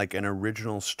one like an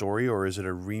original story, or is it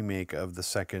a remake of the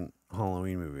second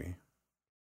Halloween movie?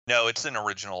 No, it's an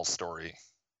original story.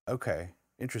 Okay,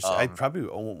 interesting. I probably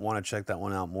want to check that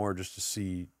one out more just to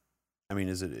see. I mean,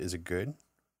 is it good?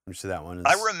 You say that one is...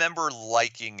 I remember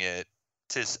liking it.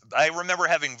 I remember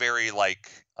having very like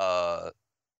up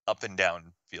and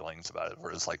down feelings about it,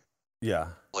 where it's like,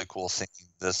 really cool seeing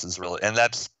this is really, and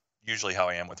that's usually how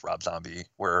I am with Rob Zombie,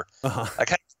 where I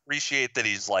kind of appreciate that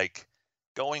he's like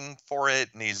going for it,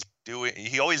 and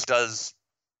he always does.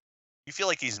 You feel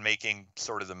like he's making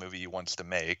sort of the movie he wants to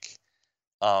make,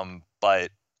 but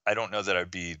I don't know that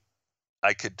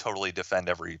I could totally defend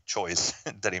every choice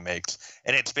that he makes.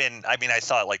 And it's been, I mean, I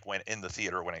saw it like when in the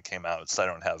theater when it came out, so I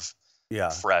don't have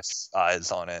fresh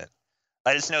eyes on it.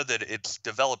 I just know that it's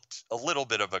developed a little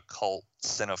bit of a cult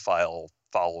cinephile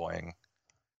following.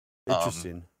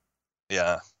 Interesting.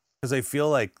 Because I feel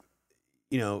like,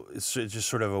 it's just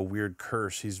sort of a weird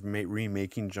curse. He's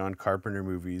remaking John Carpenter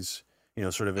movies,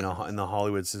 sort of in the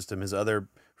Hollywood system. His other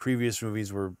previous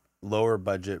movies were lower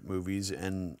budget movies,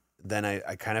 and then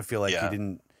I kind of feel like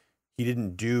he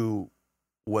didn't do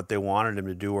what they wanted him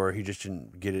to do, or he just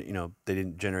didn't get it. They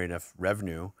didn't generate enough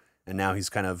revenue, and now he's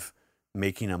kind of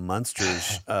making a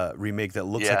Munsters remake that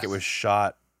looks like it was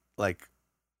shot like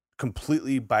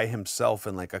completely by himself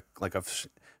and like a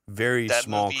very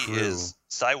small crew.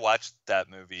 So I watched that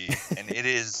movie, and it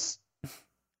is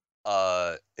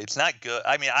it's not good.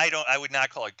 I mean, I would not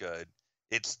call it good.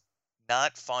 It's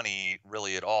not funny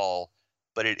really at all,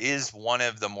 but it is one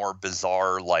of the more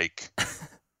bizarre, like,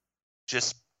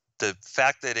 just the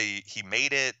fact that he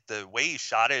made it, the way he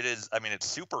shot it is, I mean, it's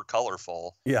super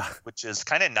colorful. Which is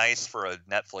kind of nice for a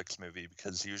Netflix movie,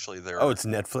 because usually they're... Oh, it's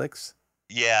Netflix?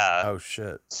 Yeah. Oh,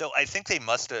 shit. So I think he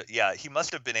must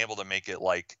have been able to make it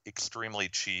like extremely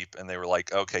cheap, and they were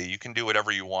like, okay, you can do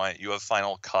whatever you want. You have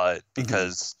Final Cut,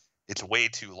 because it's way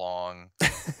too long.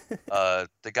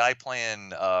 The guy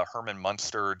playing Herman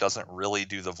Munster doesn't really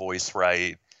do the voice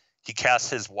right. He casts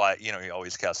his wife, he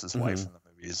always casts his wife in the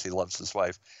movies. He loves his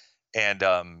wife.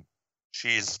 And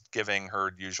she's giving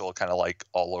her usual kind of like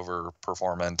all over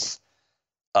performance.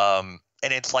 And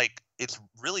it's like, it's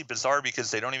really bizarre because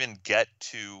they don't even get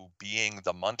to being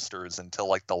the Munsters until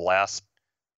like the last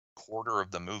quarter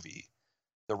of the movie.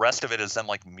 the rest of it is them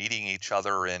like meeting each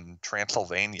other in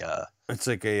Transylvania. It's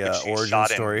like a origin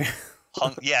story.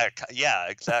 Yeah,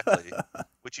 exactly.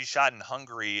 Which he shot in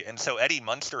Hungary, and so Eddie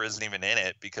Munster isn't even in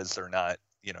it because they're not,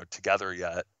 together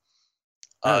yet.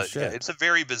 Oh shit! Yeah, it's a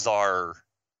very bizarre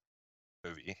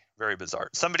movie. Very bizarre.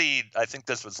 Somebody, I think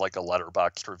this was like a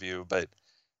Letterboxd review, but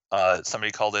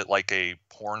somebody called it like a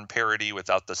porn parody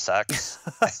without the sex,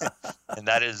 and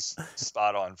that is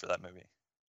spot on for that movie.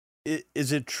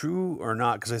 Is it true or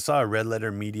not? Because I saw a Red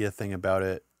Letter Media thing about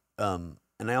it, and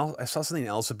I saw something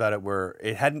else about it where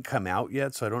it hadn't come out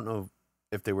yet, so I don't know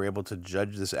if they were able to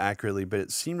judge this accurately. But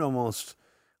it seemed almost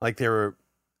like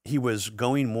he was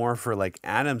going more for like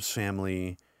Addams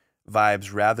Family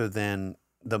vibes rather than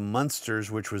the Munsters,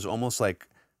 which was almost like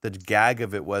the gag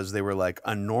of it was they were like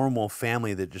a normal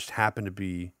family that just happened to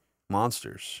be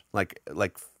monsters, like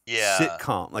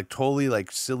sitcom, like totally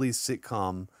like silly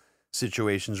sitcom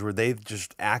situations where they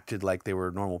just acted like they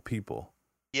were normal people.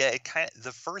 Yeah,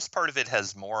 the first part of it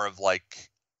has more of like,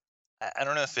 I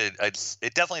don't know if it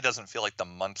definitely doesn't feel like the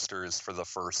Munsters for the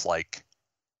first like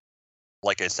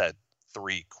I said,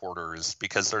 3/4,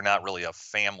 because they're not really a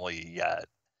family yet.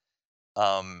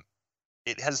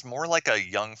 It has more like a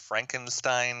Young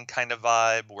Frankenstein kind of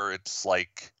vibe where it's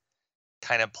like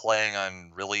kind of playing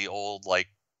on really old like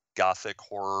gothic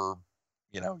horror,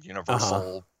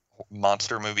 Universal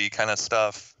monster movie kind of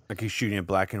stuff. Like he's shooting it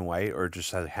black and white, or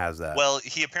just has that? Well,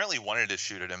 he apparently wanted to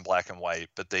shoot it in black and white,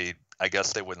 but I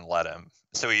guess they wouldn't let him.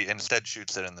 So he instead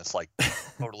shoots it in this like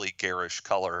totally garish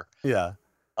color. Yeah.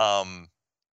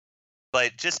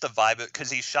 But just the vibe,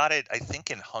 because he shot it, I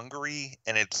think, in Hungary,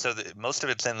 and most of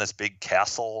it's in this big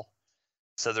castle.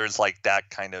 So there's like that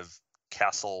kind of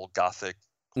castle gothic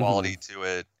quality to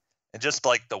it. And just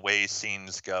like the way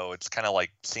scenes go, it's kind of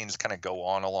like scenes kind of go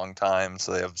on a long time.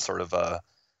 So they have sort of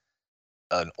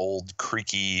an old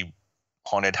creaky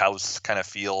haunted house kind of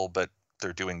feel, but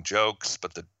they're doing jokes,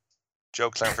 but the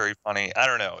jokes aren't very funny. I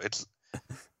don't know.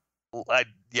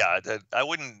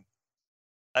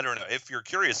 I don't know. If you're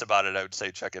curious about it, I would say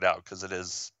check it out, because it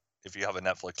is, if you have a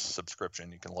Netflix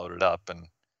subscription, you can load it up and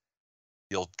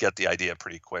you'll get the idea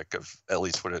pretty quick of at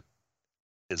least what it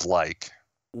is like.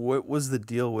 What was the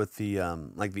deal with the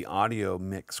like the audio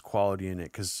mix quality in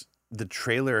it? Because the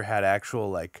trailer had actual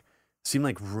like seemed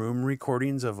like room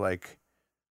recordings of like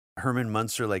Herman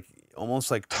Munster like almost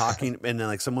like talking, and then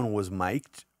like someone was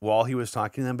mic'd while he was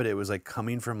talking to them, but it was like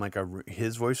coming from like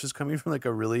his voice was coming from like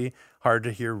a really hard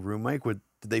to hear room mic. Did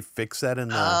they fix that in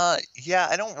the? Yeah,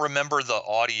 I don't remember the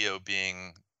audio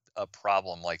being a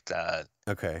problem like that.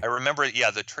 Okay. I remember,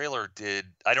 the trailer did.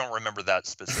 I don't remember that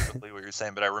specifically what you're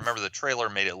saying, but I remember the trailer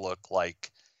made it look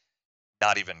like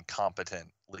not even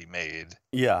competently made.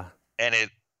 Yeah. And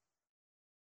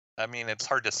it's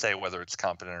hard to say whether it's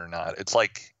competent or not. It's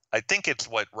like, I think it's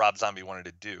what Rob Zombie wanted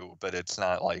to do, but it's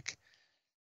not like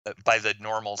by the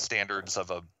normal standards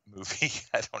of a movie.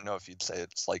 I don't know if you'd say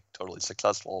it's like totally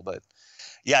successful, but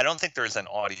yeah, I don't think there's an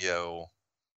audio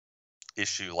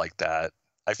issue like that.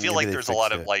 I feel like there's a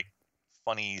lot of like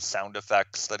funny sound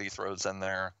effects that he throws in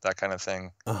there, that kind of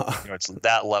thing. It's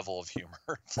that level of humor.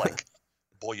 It's like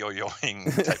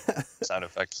boyoyoing type sound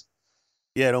effects.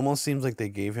 Yeah, it almost seems like they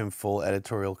gave him full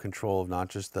editorial control of not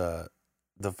just the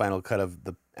final cut of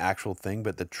the actual thing,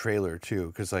 but the trailer too.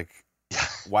 Because like,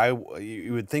 why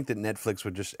you would think that Netflix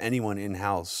would just anyone in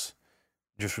house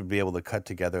just would be able to cut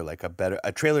together like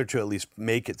a trailer to at least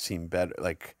make it seem better,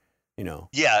 like.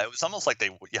 Yeah, it was almost like they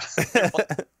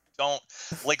don't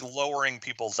like lowering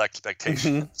people's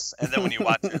expectations, and then when you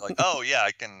watch it, you're like, oh yeah, I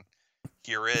can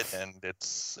hear it and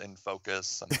it's in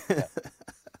focus. And, yeah.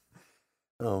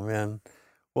 Oh man,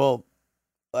 well,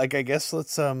 like I guess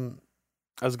let's I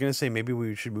was gonna say maybe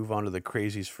we should move on to the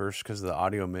crazies first because of the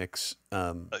audio mix.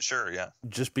 Sure, yeah.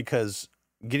 Just because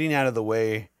getting out of the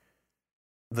way,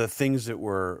 the things that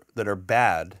are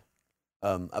bad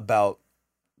about.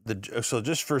 So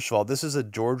just first of all, this is a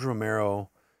George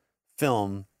Romero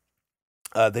film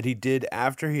that he did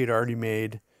after he had already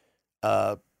made,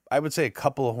 I would say, a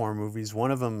couple of horror movies. One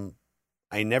of them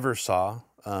I never saw.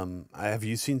 Have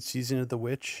you seen Season of the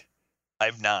Witch?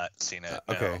 I've not seen it.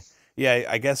 No. Okay. Yeah,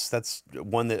 I guess that's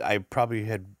one that I probably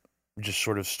had just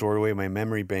sort of stored away in my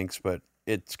memory banks, but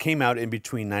it came out in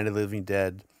between Night of the Living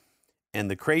Dead and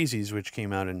The Crazies, which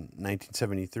came out in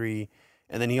 1973.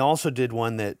 And then he also did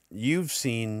one that you've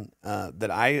seen that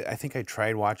I think I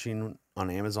tried watching on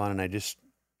Amazon, and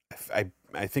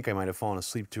I think I might have fallen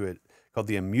asleep to it, called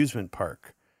The Amusement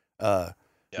Park,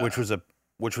 which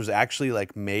was actually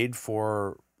like made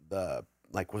for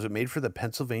was it made for the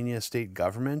Pennsylvania state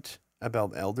government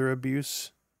about elder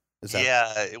abuse?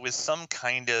 Yeah, it was some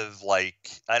kind of like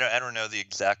I don't know the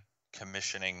exact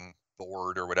commissioning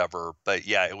board or whatever, but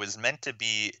yeah, it was meant to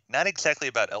be not exactly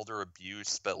about elder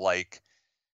abuse, but like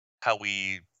how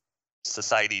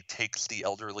society takes the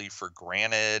elderly for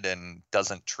granted and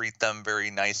doesn't treat them very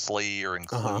nicely or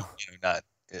include, not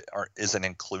or isn't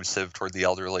inclusive toward the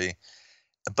elderly.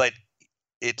 But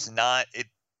it's not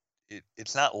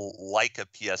it's not like a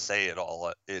PSA at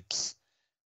all. It's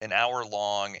an hour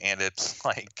long, and it's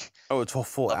like it's a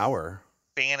full hour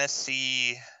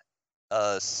fantasy,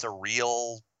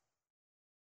 surreal.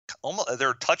 Almost there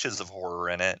are touches of horror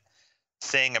in it.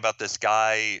 Thing about this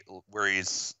guy where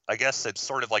he's, I guess it's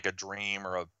sort of like a dream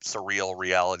or a surreal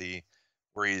reality,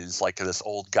 where he's like this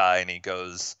old guy and he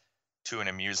goes to an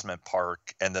amusement park,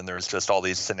 and then there's just all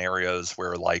these scenarios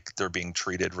where like they're being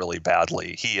treated really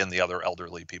badly, he and the other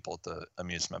elderly people at the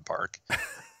amusement park.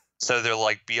 So they'll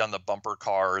like be on the bumper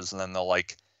cars, and then they'll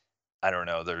like, I don't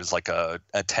know, there's like a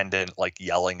attendant like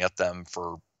yelling at them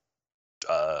for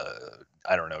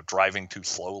I don't know, driving too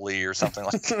slowly or something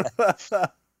like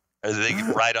that. Or they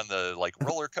ride on the like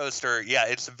roller coaster. Yeah,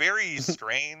 it's very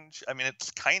strange. I mean, it's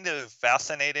kind of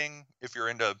fascinating if you're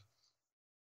into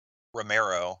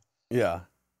Romero. Yeah.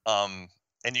 And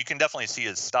you can definitely see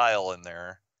his style in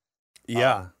there.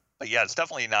 Yeah. But yeah, it's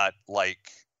definitely not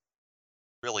like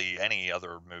really any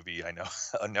other movie I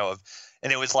know of.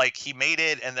 And it was like he made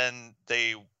it, and then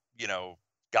they,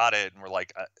 got it, and were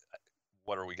like,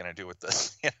 what are we going to do with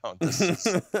this? This is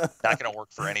not going to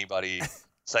work for anybody.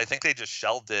 So I think they just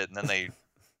shelved it, and then they,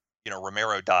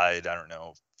 Romero died, I don't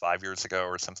know, 5 years ago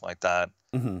or something like that.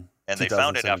 Mm-hmm. And they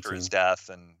found it after his death,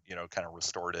 and, kind of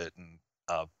restored it and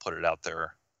put it out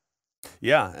there.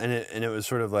 Yeah. And it was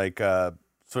sort of like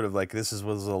this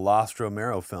was a lost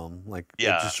Romero film. Like,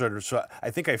 yeah. It just sort of, so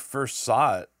I think I first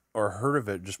saw it or heard of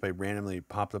it just by randomly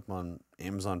popped up on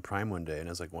Amazon Prime one day. And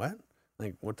I was like, what?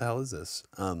 Like, what the hell is this?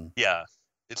 Yeah.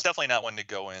 It's definitely not one to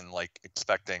go in like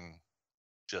expecting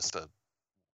just a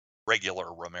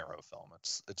regular Romero film.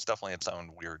 It's definitely its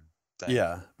own weird thing.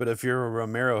 Yeah, but if you're a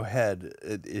Romero head,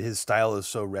 his style is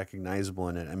so recognizable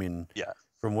in it. I mean, yeah.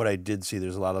 From what I did see,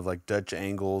 there's a lot of like Dutch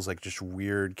angles, like just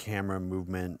weird camera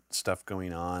movement stuff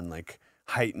going on, like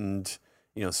heightened,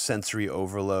 sensory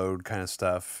overload kind of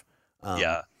stuff.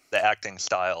 Yeah, the acting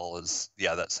style is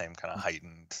that same kind of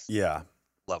heightened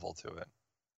level to it.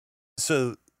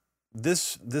 So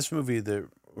this movie that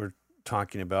we're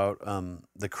talking about,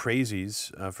 The Crazies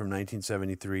from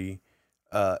 1973.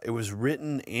 It was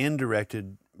written and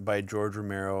directed by George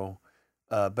Romero,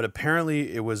 but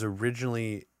apparently it was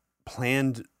originally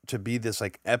planned to be this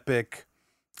like epic,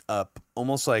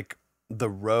 almost like The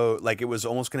Road. Like it was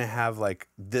almost going to have like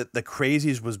the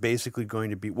Crazies was basically going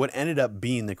to be what ended up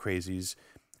being The Crazies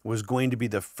was going to be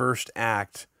the first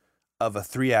act of a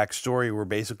 3-act story, where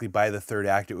basically by the third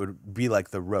act it would be like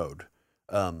The Road.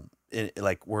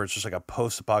 Like where it's just like a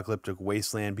post-apocalyptic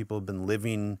wasteland. People have been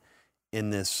living in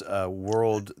this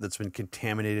world that's been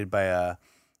contaminated by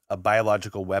a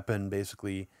biological weapon,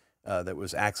 basically, that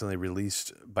was accidentally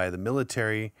released by the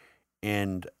military.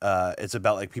 And it's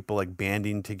about like people like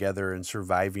banding together and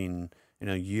surviving,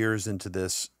 years into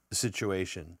this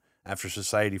situation after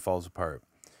society falls apart.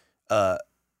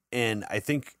 And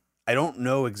I don't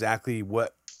know exactly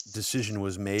what decision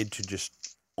was made to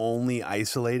just only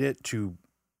isolate it to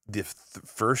the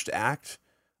first act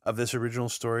of this original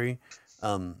story.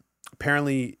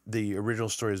 Apparently, the original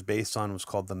story is based on was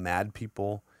called The Mad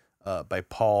People by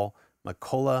Paul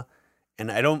McCullough.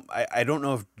 And I don't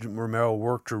know if Romero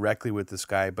worked directly with this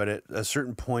guy, but at a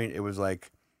certain point, it was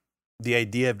like the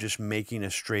idea of just making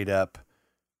a straight up,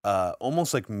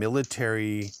 almost like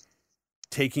military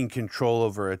taking control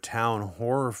over a town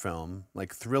horror film,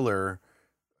 like thriller,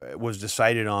 was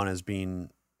decided on as being,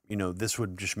 this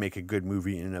would just make a good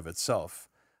movie in and of itself.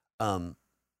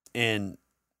 And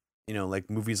like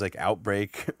movies like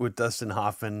Outbreak with Dustin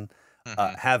Hoffman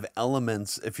have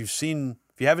elements. If you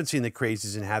haven't seen The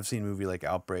Crazies and have seen a movie like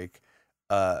Outbreak,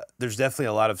 there's definitely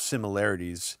a lot of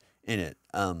similarities in it.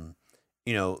 Some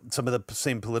of the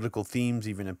same political themes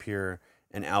even appear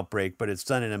in Outbreak, but it's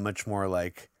done in a much more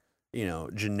like,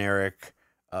 generic,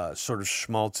 sort of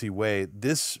schmaltzy way.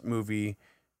 This movie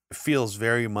feels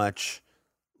very much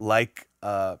like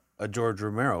a George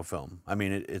Romero film. I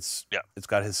mean, it's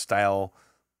got his style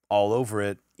all over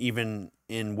it, even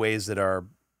in ways that are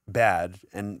bad.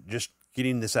 And just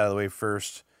getting this out of the way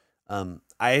first,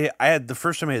 I had the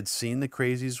first time I had seen The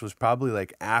Crazies was probably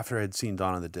like after I had seen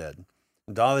Dawn of the Dead.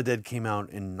 Dawn of the Dead came out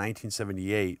in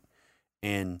 1978,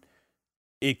 and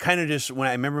it kind of just, when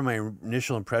I remember my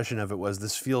initial impression of it was,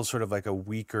 this feels sort of like a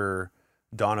weaker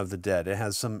Dawn of the Dead. It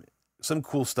has some some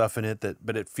cool stuff in it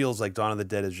but it feels like Dawn of the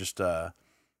Dead is just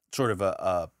sort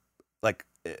of like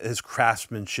his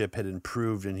craftsmanship had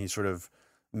improved and he sort of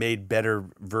made better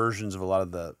versions of a lot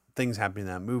of the things happening in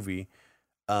that movie.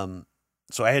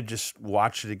 So I had just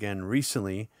watched it again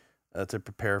recently to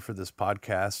prepare for this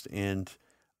podcast, and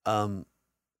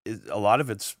a lot of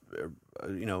it's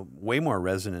way more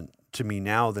resonant to me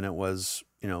now than it was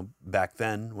back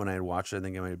then when I had watched it. I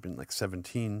think I might have been like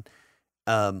 17.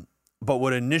 But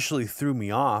what initially threw me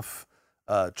off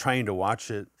trying to watch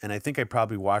it, and I think I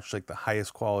probably watched like the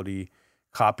highest quality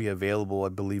copy available. I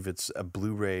believe it's a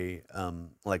Blu-ray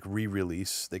like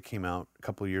re-release that came out a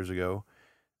couple of years ago.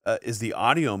 Is the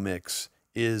audio mix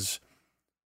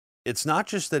it's not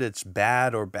just that it's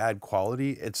bad or bad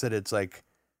quality, it's that it's like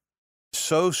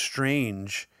so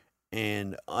strange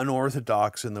and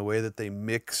unorthodox in the way that they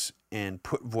mix and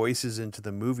put voices into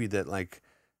the movie that like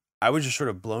I was just sort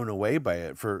of blown away by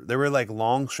it. There were like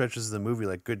long stretches of the movie,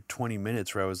 like good 20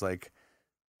 minutes where I was like,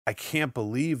 I can't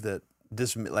believe that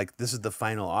this is the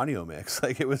final audio mix.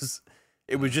 Like it was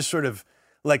just sort of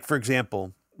like, for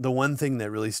example, the one thing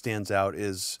that really stands out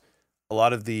is a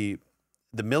lot of the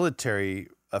military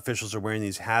officials are wearing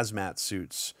these hazmat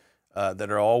suits that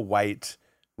are all white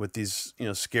with these,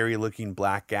 scary looking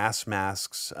black gas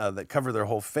masks that cover their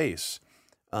whole face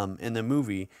in the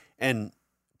movie. And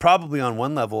probably on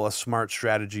one level, a smart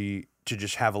strategy to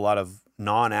just have a lot of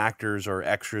non-actors or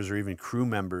extras or even crew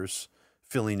members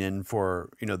filling in for,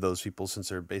 those people since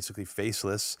they're basically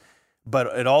faceless. But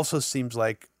it also seems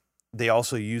like they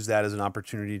also use that as an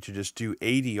opportunity to just do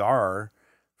ADR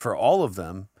for all of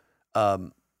them,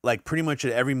 like pretty much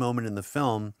at every moment in the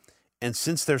film. And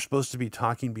since they're supposed to be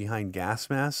talking behind gas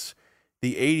masks,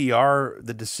 the ADR,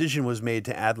 the decision was made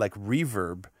to add like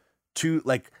reverb to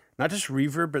like, not just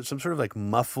reverb, but some sort of like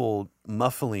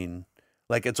muffling.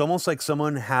 Like it's almost like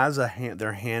someone has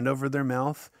their hand over their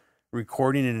mouth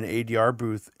recording in an ADR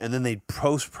booth, and then they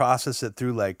process it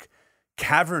through like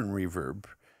cavern reverb.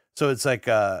 So it's like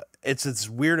it's this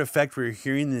weird effect where you're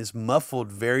hearing this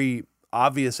muffled, very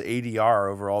obvious ADR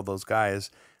over all those guys.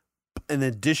 In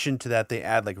addition to that, they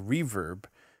add like reverb,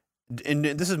 and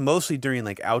this is mostly during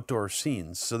like outdoor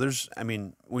scenes. So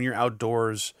when you're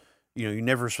outdoors, you're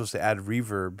never supposed to add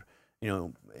reverb.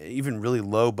 Even really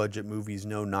low budget movies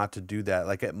know not to do that.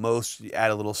 Like at most, you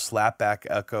add a little slapback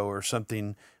echo or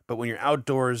something. But when you're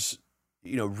outdoors,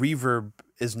 reverb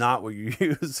is not what you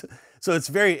use. So it's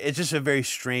just a very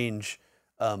strange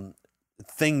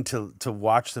thing to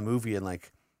watch the movie and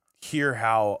like hear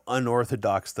how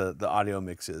unorthodox the audio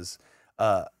mix is.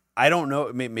 I don't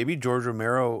know. Maybe George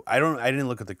Romero. I didn't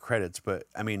look at the credits, but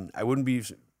I wouldn't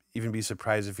even be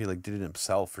surprised if he like did it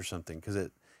himself or something, because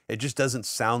it just doesn't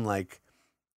sound like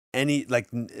any like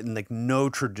no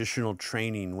traditional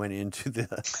training went into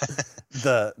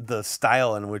the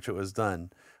style in which it was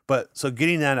done. But so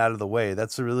getting that out of the way,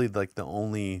 that's really like the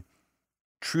only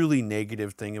truly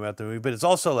negative thing about the movie. But it's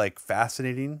also like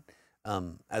fascinating.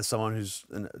 As someone who's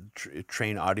a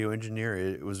trained audio engineer,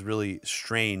 it was really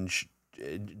strange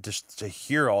just to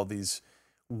hear all these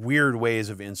weird ways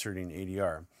of inserting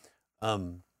ADR.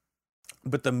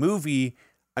 But the movie,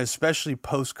 especially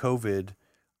post-COVID,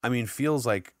 feels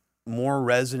like more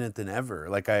resonant than ever.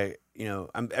 Like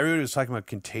everybody was talking about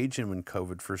Contagion when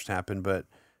COVID first happened, but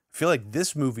I feel like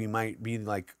this movie might be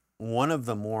like one of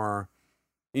the more,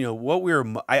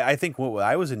 I think what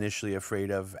I was initially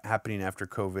afraid of happening after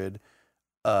COVID,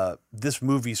 this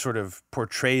movie sort of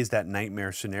portrays that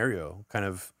nightmare scenario kind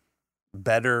of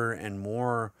better and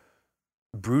more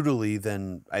brutally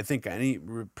than I think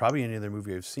probably any other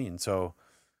movie I've seen. So,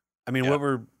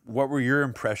 yeah. What were your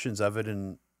impressions of it,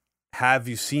 and have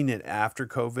you seen it after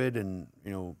COVID? And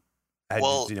had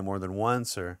you seen it more than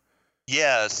once, or?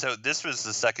 Yeah, so this was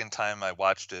the second time I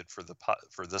watched it for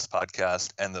this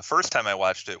podcast, and the first time I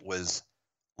watched it was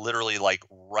literally like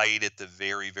right at the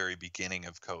very, very beginning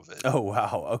of COVID. Oh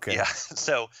wow! Okay. Yeah.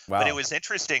 So, wow. But it was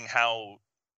interesting how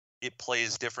it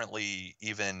plays differently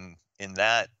even in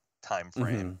that time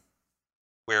frame,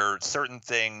 where certain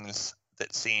things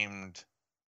that seemed,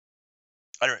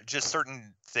 just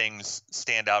certain things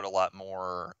stand out a lot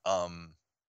more.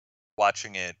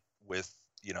 Watching it with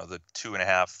the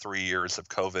 2.5, 3 years of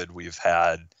COVID we've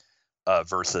had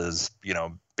versus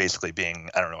basically being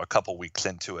a couple weeks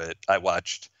into it. I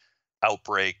watched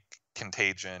Outbreak,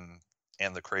 Contagion,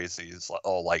 and The Crazies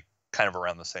all like kind of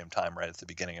around the same time, right at the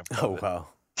beginning of COVID. Oh wow.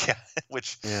 Yeah,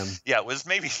 which was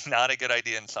maybe not a good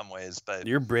idea in some ways, but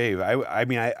you're brave.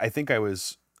 I think I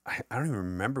was. I don't even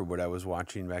remember what I was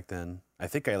watching back then. I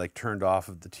think I like turned off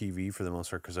of the TV for the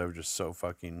most part because I was just so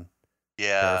fucking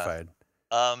terrified.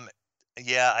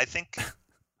 Yeah, I think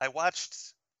I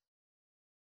watched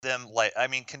them, like, I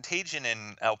mean, Contagion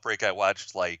and Outbreak I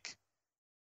watched, like,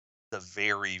 the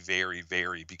very, very,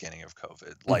 very beginning of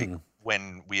COVID, like,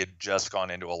 when we had just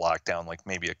gone into a lockdown, like,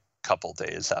 maybe a couple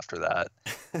days after that.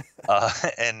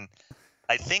 And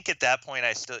I think at that point,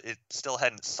 it still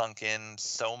hadn't sunk in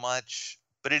so much,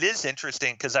 but it is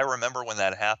interesting because I remember when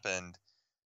that happened,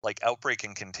 like Outbreak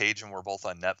and Contagion were both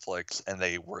on Netflix, and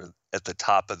they were at the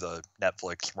top of the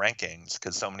Netflix rankings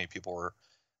because so many people were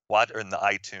in the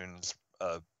iTunes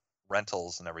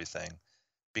rentals and everything,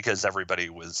 because everybody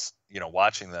was,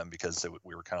 watching them because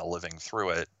we were kind of living through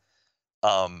it.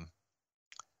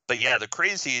 But yeah, the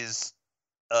crazies,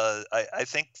 I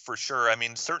think for sure. I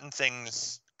mean, certain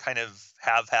things kind of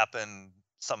have happened,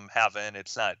 some haven't.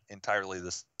 It's not entirely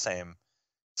the same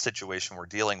situation we're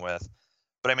dealing with.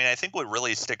 But I mean, I think what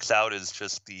really sticks out is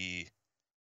just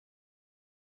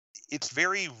it's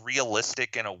very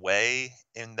realistic in a way,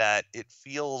 in that it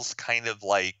feels kind of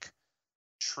like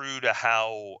true to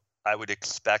how I would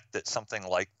expect that something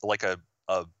like a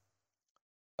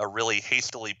really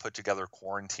hastily put together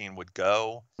quarantine would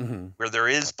go, where there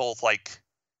is both like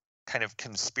kind of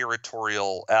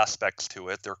conspiratorial aspects to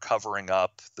it. They're covering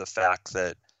up the fact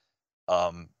that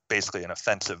basically an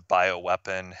offensive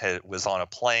bioweapon was on a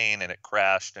plane and it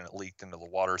crashed and it leaked into the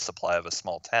water supply of a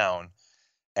small town,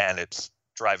 and it's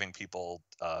driving people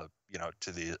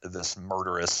to this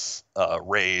murderous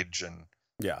rage and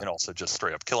also just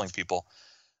straight up killing people.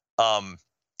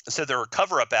 So there are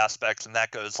cover-up aspects, and that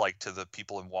goes like to the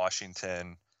people in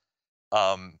Washington.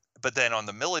 But then on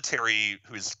the military,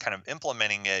 who's kind of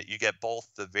implementing it, you get both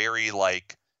the very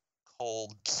like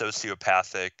cold,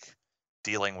 sociopathic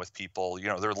dealing with people.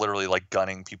 They're literally like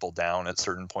gunning people down at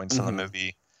certain points in the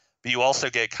movie. But you also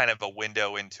get kind of a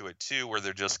window into it too, where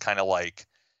they're just kind of like,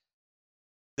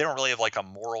 they don't really have like a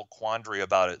moral quandary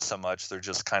about it so much. They're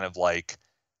just kind of like,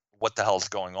 what the hell's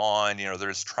going on? They're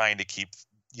just trying to keep,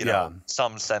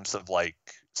 some sense of like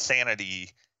sanity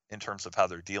in terms of how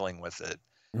they're dealing with it.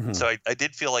 So I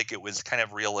did feel like it was kind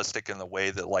of realistic in the way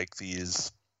that like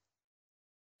these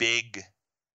big,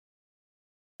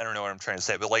 I don't know what I'm trying to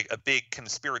say, but like a big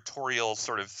conspiratorial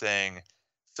sort of thing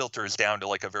filters down to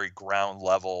like a very ground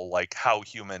level, like how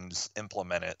humans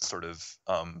implement it sort of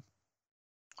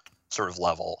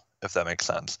level, if that makes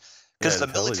sense. Because the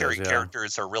military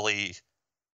characters are really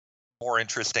more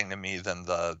interesting to me than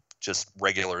the just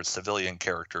regular civilian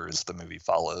characters the movie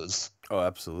follows. Oh,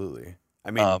 absolutely. I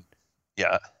mean,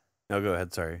 yeah. No, go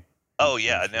ahead. Sorry. Oh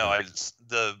yeah, no.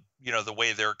 The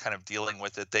way they're kind of dealing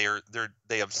with it,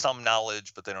 they have some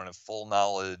knowledge, but they don't have full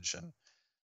knowledge, and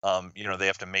they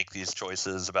have to make these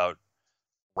choices about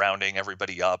rounding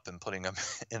everybody up and putting them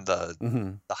in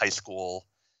the high school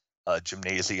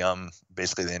gymnasium,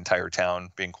 basically the entire town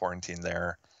being quarantined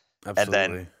there. Absolutely. And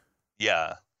then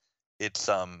it's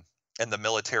and the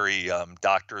military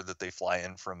doctor that they fly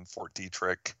in from Fort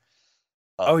Detrick.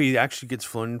 He actually gets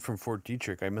flown in from Fort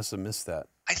Detrick. I must have missed that.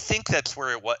 I think that's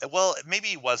where it was. Well, maybe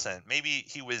he wasn't. Maybe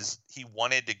he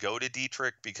wanted to go to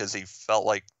Detrick because he felt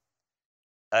like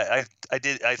I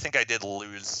think I did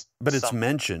lose. But it's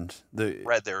mentioned.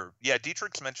 Read there. Yeah,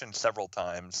 Detrick's mentioned several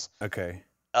times. Okay.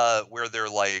 Where they're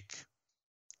like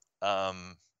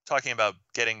talking about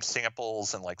getting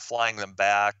samples and like flying them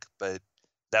back, but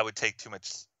that would take too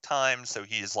much time. So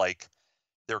he's like,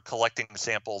 they're collecting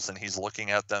samples and he's looking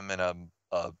at them in a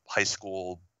high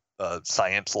school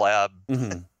science lab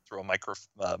through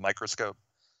a microscope.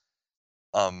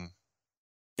 And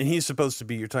he's supposed to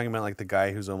be, you're talking about like the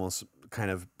guy who's almost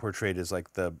kind of portrayed as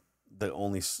like the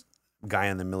only guy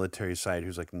on the military side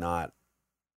who's like not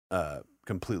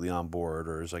completely on board,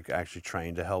 or is like actually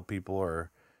trying to help people,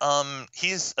 or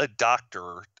he's a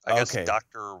doctor, I guess.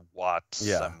 Dr. Watts.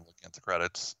 Yeah, I'm looking at the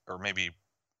credits, or maybe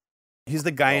he's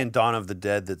the guy in Dawn of the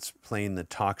Dead that's playing the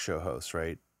talk show host,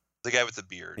 right? The guy with the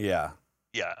beard. Yeah.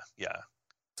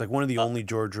 It's like one of the only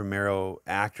George Romero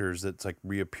actors that's like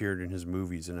reappeared in his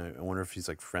movies, and I wonder if he's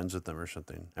like friends with them or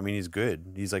something. I mean, he's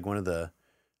good. He's like one of the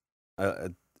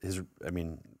he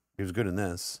was good in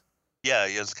this. Yeah,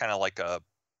 he is kind of like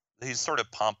he's sort of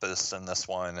pompous in this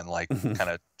one, and like kind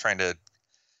of trying to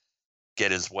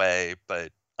get his way,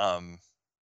 but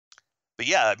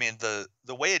yeah, I mean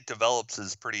the way it develops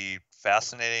is pretty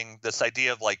fascinating. This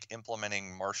idea of like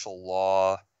implementing martial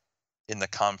law in the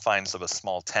confines of a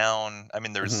small town. I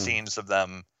mean, there's scenes of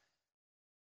them.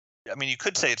 I mean, you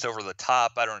could say it's over the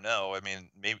top. I don't know. I mean,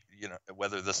 maybe,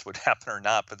 whether this would happen or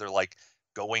not, but they're like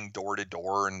going door to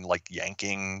door and like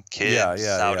yanking kids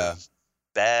out of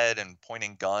bed and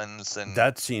pointing guns, and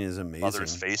that scene is amazing.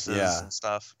 Mothers' faces and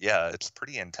stuff. Yeah, it's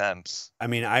pretty intense. I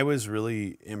mean, I was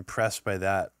really impressed by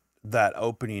that that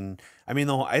opening. I mean,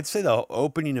 I'd say the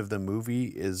opening of the movie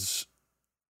is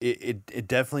it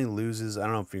definitely loses. I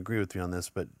don't know if you agree with me on this,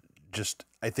 but just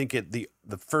I think the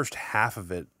first half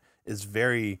of it is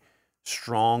very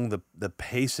strong. The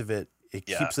pace of it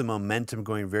keeps the momentum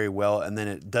going very well, and then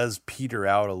it does peter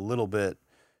out a little bit.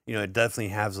 It definitely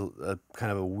has a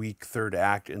kind of a weak third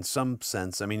act in some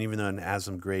sense. I mean, even though it has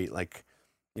some great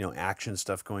action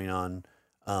stuff going on,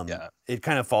 it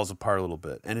kind of falls apart a little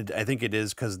bit. And I think it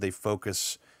is because they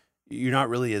focus. You're not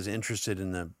really as interested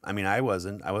in the. I mean, I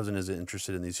wasn't as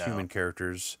interested in these human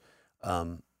characters,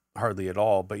 hardly at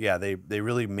all. But yeah, they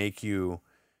really make you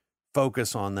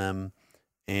focus on them.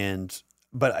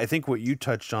 But I think what you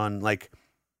touched on, like,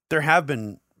 there have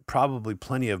been probably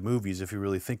plenty of movies, if you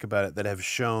really think about it, that have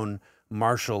shown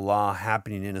martial law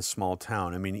happening in a small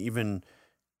town. I mean, even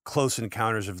Close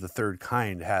Encounters of the Third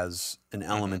Kind has an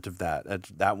element of that.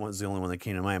 That one's the only one that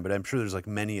came to mind, but I'm sure there's like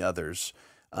many others,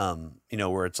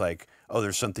 where it's like, oh,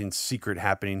 there's something secret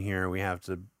happening here. We have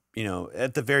to,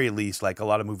 at the very least, like a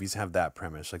lot of movies have that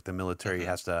premise. Like the military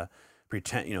has to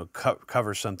pretend,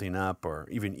 cover something up, or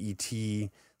even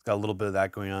E.T. It's got a little bit of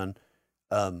that going on.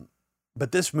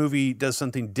 But this movie does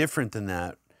something different than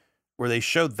that, where they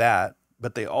showed that,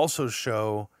 but they also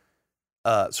show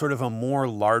sort of a more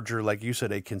larger, like you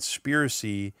said, a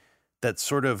conspiracy that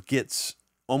sort of gets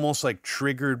almost like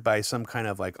triggered by some kind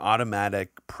of like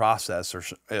automatic process or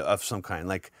of some kind.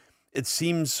 Like, it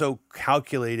seems so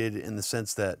calculated in the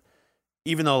sense that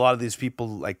even though a lot of these people,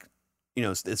 like,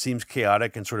 it seems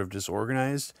chaotic and sort of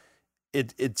disorganized,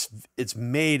 it's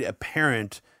made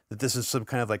apparent that this is some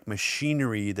kind of like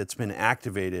machinery that's been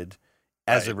activated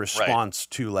as a response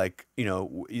to, like,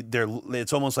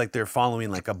 it's almost like they're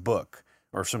following like a book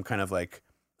or some kind of like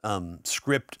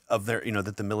script of their,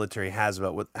 that the military has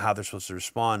about how they're supposed to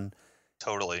respond.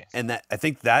 Totally. And I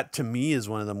think that to me is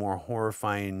one of the more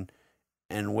horrifying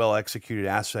and well executed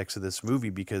aspects of this movie,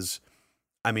 because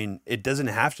I mean, it doesn't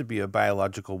have to be a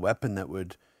biological weapon that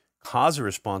would cause a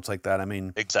response like that. I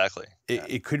mean, exactly.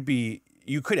 It could be,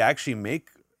 you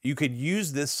could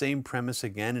use this same premise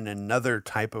again in another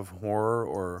type of horror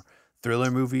or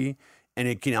thriller movie, and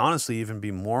it can honestly even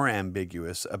be more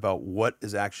ambiguous about what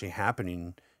is actually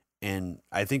happening. And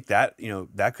I think that,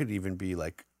 that could even be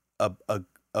like a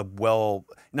well,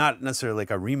 not necessarily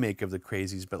like a remake of The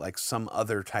Crazies, but like some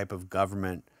other type of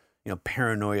government,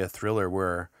 paranoia thriller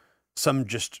where some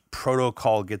just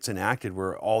protocol gets enacted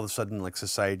where all of a sudden like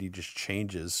society just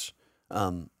changes.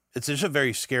 It's just a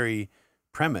very scary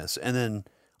premise. And then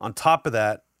on top of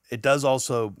that, it does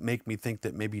also make me think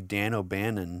that maybe Dan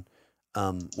O'Bannon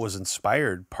was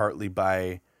inspired partly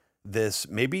by this,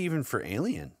 maybe even for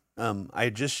Alien. I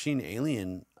had just seen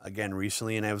Alien again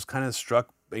recently, and I was kind of struck,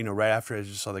 right after I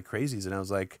just saw The Crazies, and I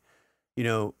was like,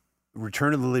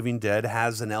 Return of the Living Dead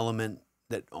has an element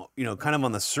that, kind of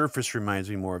on the surface reminds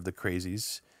me more of The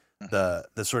Crazies. The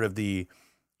sort of the,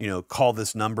 call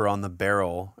this number on the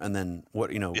barrel, and then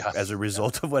what, as a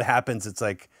result of what happens, it's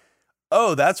like,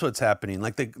 oh, that's what's happening.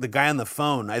 Like the guy on the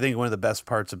phone, I think one of the best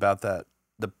parts about that,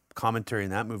 the commentary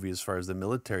in that movie as far as the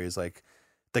military, is like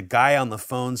the guy on the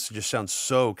phones just sounds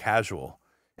so casual.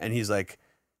 And he's like,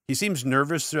 he seems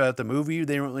nervous throughout the movie.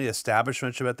 They don't really establish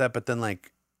much about that, but then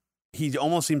like, he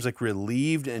almost seems like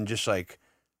relieved and just like,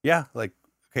 yeah, like,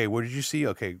 okay, what did you see?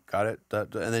 Okay, got it.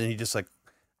 And then he just like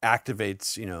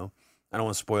activates, I don't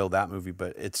want to spoil that movie,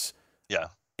 but it's,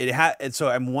 and so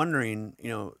I'm wondering,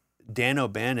 Dan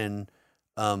O'Bannon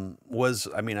was,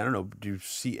 I mean, I don't know, do you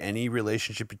see any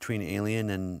relationship between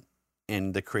Alien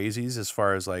and The Crazies as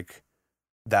far as like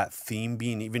that theme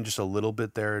being even just a little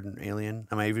bit there in Alien?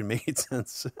 Am I even making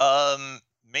sense? I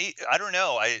don't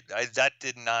know. I that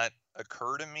did not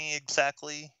occur to me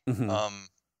exactly.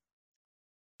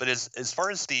 But as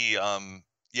far as the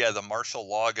the martial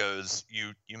law goes,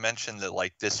 you mentioned that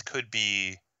like this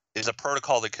is a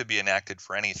protocol that could be enacted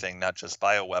for anything, not just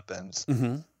bioweapons.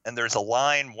 And there's a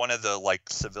line one of the like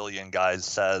civilian guys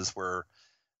says where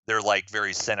they're like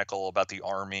very cynical about the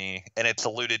army, and it's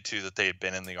alluded to that they had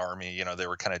been in the army. They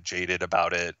were kind of jaded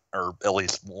about it, or at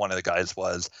least one of the guys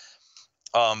was.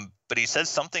 But he says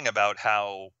something about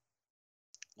how,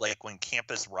 like, when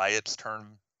campus riots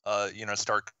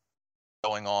start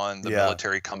going on, the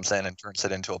military comes in and turns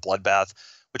it into a bloodbath,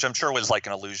 which I'm sure was like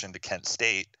an allusion to Kent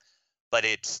State. But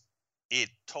it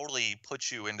totally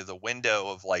puts you into the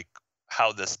window of like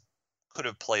how this could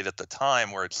have played at the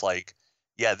time, where it's like,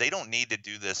 yeah, they don't need to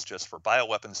do this just for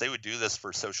bioweapons. They would do this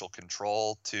for social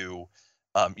control to,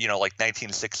 like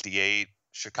 1968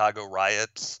 Chicago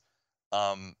riots,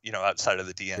 outside of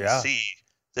the DNC. Yeah.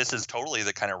 This is totally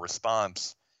the kind of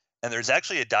response. And there's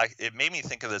actually it made me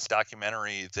think of this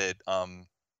documentary that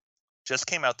just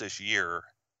came out this year.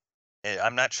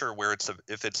 I'm not sure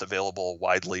if it's available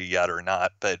widely yet or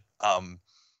not, but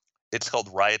it's called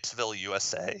Riotsville,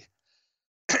 USA,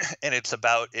 and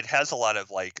it has a lot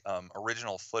of like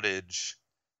original footage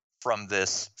from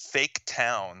this fake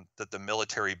town that the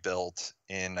military built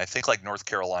in, I think, like North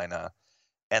Carolina.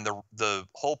 And the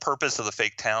whole purpose of the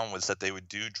fake town was that they would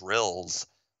do drills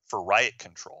for riot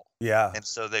control. Yeah. And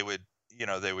so they would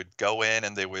go in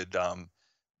and they would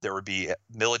there would be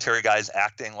military guys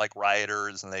acting like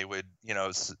rioters, and they would,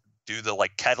 do the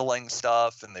like kettling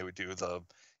stuff, and they would do the,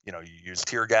 you use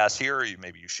tear gas here,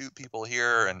 maybe you shoot people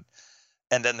here,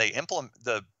 and then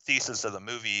the thesis of the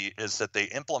movie is that they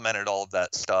implemented all of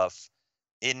that stuff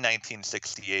in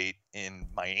 1968 in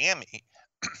Miami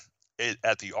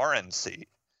at the RNC,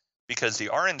 because the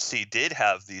RNC did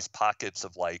have these pockets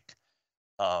of like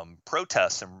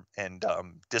protests and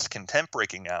discontent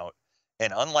breaking out.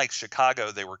 And unlike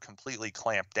Chicago, they were completely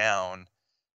clamped down,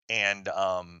 and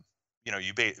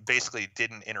you basically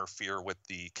didn't interfere with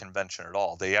the convention at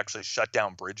all. They actually shut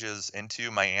down bridges into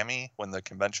Miami when the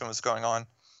convention was going on,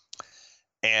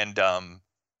 and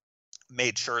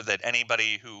made sure that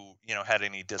anybody who had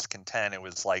any discontent, it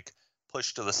was like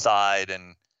pushed to the side,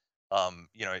 and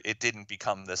it didn't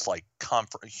become this like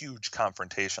huge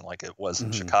confrontation like it was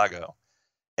in Chicago.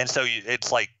 And so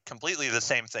it's like completely the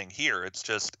same thing here. It's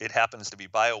just it happens to be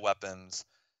bioweapons,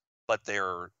 but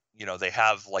they're they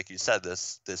have, like you said,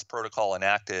 this protocol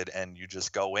enacted, and you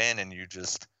just go in and you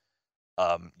just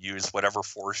use whatever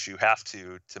force you have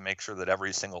to make sure that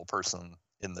every single person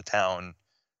in the town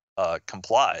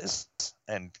complies,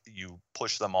 and you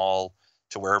push them all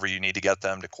to wherever you need to get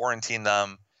them to quarantine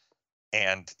them.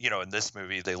 And in this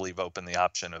movie, they leave open the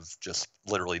option of just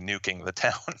literally nuking the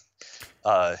town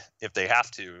if they have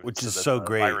to, which is so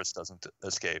great. The virus doesn't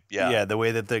escape. Yeah, the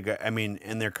way that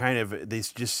and they're kind of, they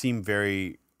just seem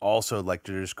very, also like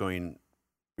they're just going,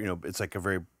 it's like a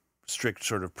very strict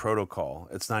sort of protocol.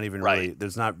 It's not even really,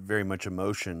 there's not very much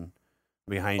emotion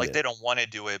behind it. Like they don't want to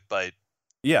do it, but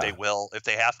they will if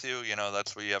they have to.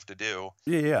 That's what you have to do.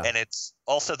 Yeah. And it's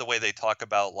also the way they talk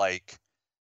about like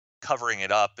covering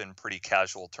it up in pretty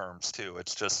casual terms too.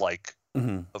 It's just like,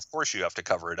 of course you have to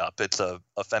cover it up. It's a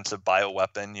offensive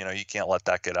bioweapon. You can't let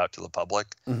that get out to the public.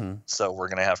 So we're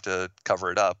going to have to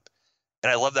cover it up.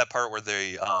 And I love that part where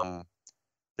they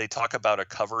talk about a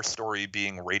cover story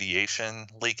being radiation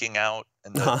leaking out,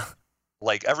 and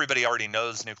like everybody already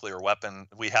knows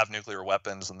we have nuclear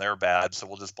weapons and they're bad, so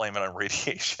we'll just blame it on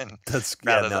radiation.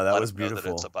 That was beautiful.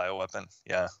 That it's a bioweapon.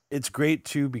 Yeah. It's great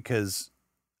too because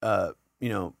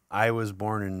I was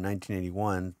born in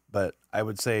 1981, but I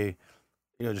would say,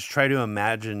 just try to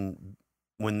imagine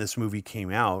when this movie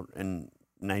came out in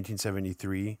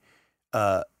 1973.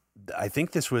 I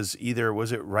think this was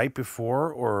was it right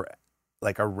before or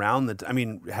like around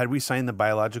had we signed the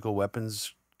Biological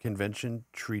Weapons Convention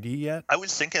Treaty yet? I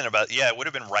was thinking about, it would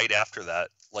have been right after that,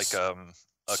 like a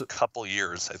couple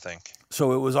years, I think.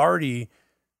 So it was already,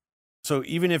 so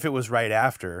even if it was right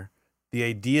after, the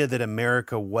idea that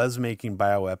America was making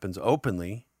bioweapons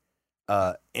openly,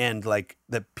 and like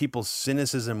that people's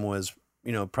cynicism was,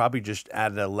 probably just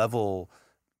at a level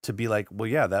to be like, well,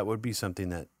 yeah, that would be something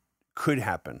that could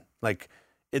happen. Like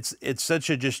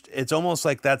it's almost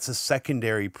like that's a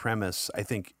secondary premise, I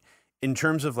think, in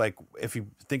terms of like, if you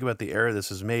think about the era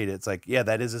this is made, it's like, yeah,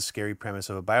 that is a scary premise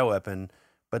of a bioweapon,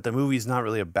 but the movie's not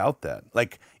really about that.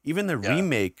 Like even the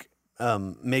remake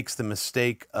makes the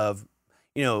mistake of,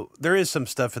 there is some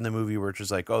stuff in the movie where it's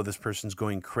just like, oh, this person's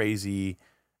going crazy,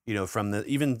 from the,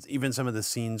 even some of the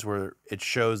scenes where it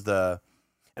shows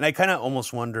and I kind of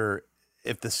almost wonder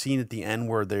if the scene at the end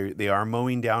where they are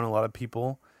mowing down a lot of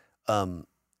people,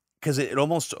 because it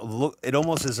almost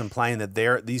is implying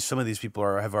that some of these people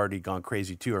have already gone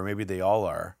crazy too, or maybe they all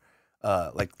are,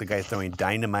 like the guy throwing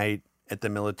dynamite at the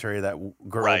military, that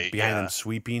girl behind them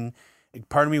sweeping.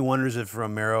 Part of me wonders if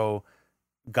Romero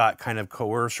got kind of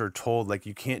coerced or told, like,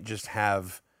 you can't just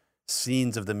have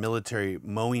scenes of the military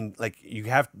mowing, like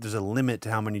there's a limit to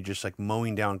how many just like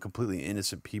mowing down completely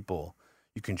innocent people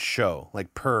you can show,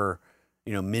 like per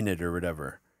minute or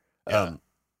whatever.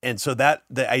 And so that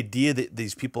the idea that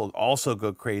these people also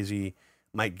go crazy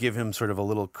might give him sort of a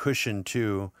little cushion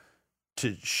to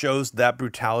shows that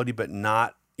brutality, but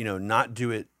not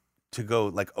do it to go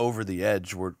like over the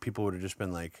edge where people would have just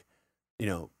been like,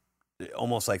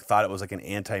 almost like thought it was like an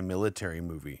anti-military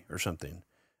movie or something.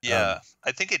 Yeah,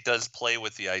 I think it does play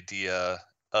with the idea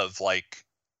of like,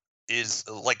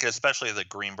 especially the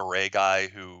Green Beret guy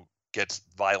who gets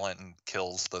violent and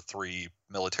kills the 3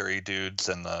 military dudes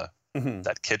in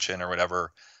that kitchen or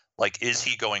whatever. Like, is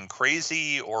he going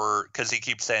crazy, or because he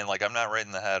keeps saying like I'm not right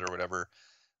in the head or whatever,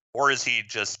 or is he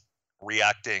just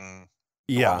reacting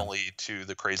normally to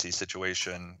the crazy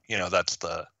situation? That's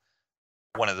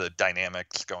one of the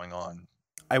dynamics going on.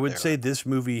 I would say this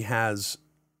movie has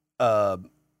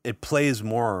it plays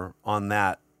more on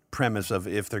that premise of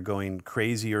if they're going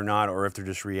crazy or not, or if they're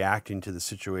just reacting to the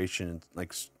situation,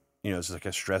 like it's like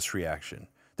a stress reaction.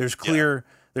 There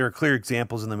are clear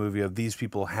examples in the movie of these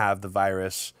people have the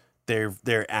virus.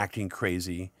 They're acting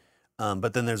crazy,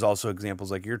 but then there's also examples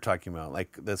like you're talking about,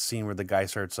 like the scene where the guy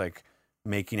starts like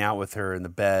making out with her in the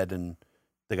bed, and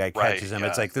the guy catches him. Yeah.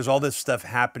 It's like there's all this stuff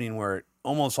happening where it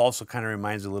almost also kind of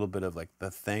reminds a little bit of like The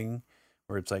Thing,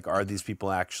 where it's like, are these people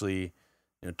actually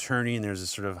turning? There's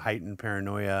this sort of heightened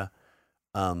paranoia,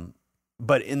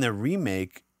 but in the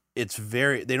remake,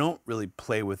 they don't really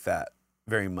play with that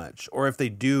very much, or if they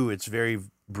do, it's very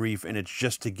brief, and it's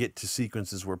just to get to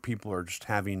sequences where people are just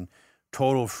having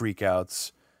total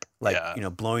freakouts, like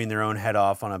blowing their own head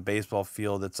off on a baseball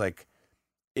field. It's like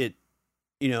and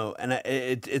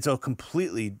it's a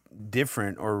completely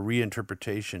different or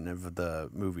reinterpretation of the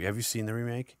movie. Have you seen the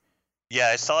remake? Yeah,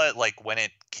 I saw it like when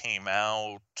it came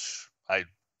out. I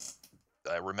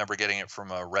remember getting it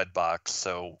from a Redbox,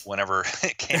 so whenever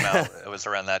it came out, it was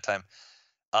around that time.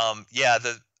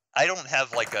 I don't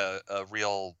have like a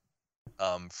real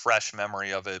fresh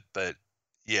memory of it, but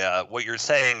yeah, what you're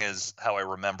saying is how I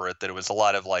remember it, that it was a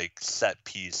lot of like set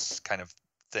piece kind of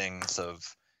things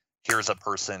of here's a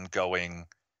person going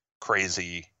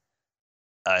crazy,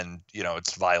 and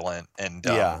it's violent, and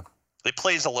it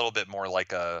plays a little bit more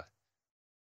like a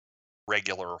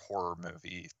regular horror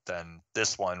movie than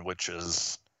this one, which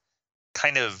is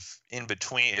kind of in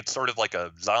between. It's sort of like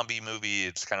a zombie movie,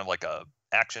 it's kind of like a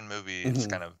action movie. It's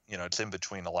kind of it's in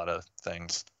between a lot of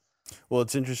things. Well,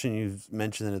 it's interesting you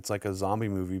mentioned that it's like a zombie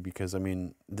movie, because I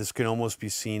mean, this can almost be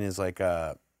seen as like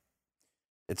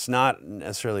it's not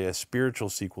necessarily a spiritual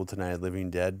sequel to Night of the Living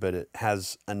Dead, but it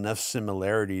has enough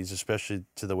similarities, especially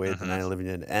to the way that the Night of the Living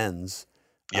Dead ends,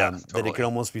 totally, that it could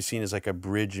almost be seen as like a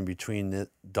bridge in between Night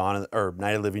of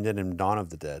the Living Dead and Dawn of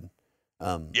the Dead.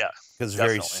 Because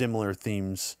very similar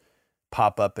themes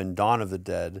pop up in Dawn of the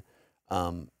Dead,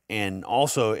 and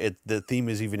also the theme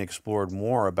is even explored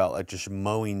more about like just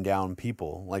mowing down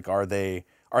people. Like, are they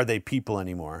people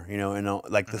anymore? And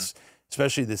like this,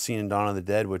 especially the scene in Dawn of the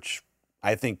Dead, which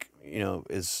I think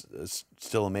is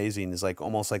still amazing, is like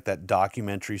almost like that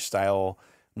documentary style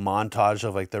montage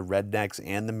of like the rednecks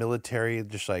and the military,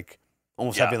 just like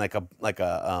almost having like a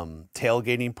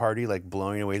tailgating party, like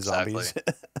blowing away zombies.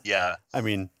 Yeah, I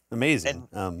mean, amazing.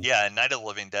 And, Night of the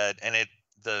Living Dead, and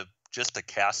the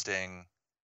casting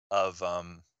of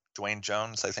Dwayne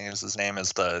Jones, I think is his name,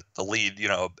 is the lead.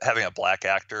 Having a black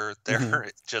actor there,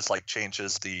 it just like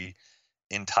changes the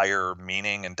entire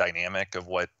meaning and dynamic of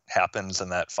what happens in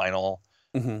that final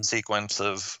sequence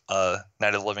of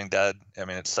Night of the Living Dead. I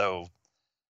mean, it's so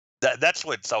that's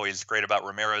what's always great about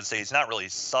Romero, is that he's not really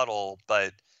subtle,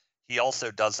 but he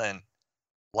also doesn't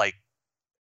like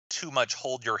too much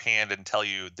hold your hand and tell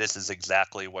you this is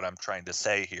exactly what I'm trying to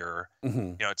say here.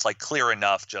 It's like clear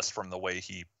enough just from the way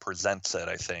he presents it,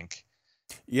 I think.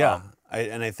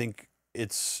 I think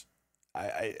it's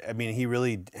I mean, he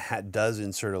really does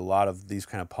insert a lot of these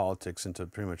kind of politics into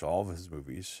pretty much all of his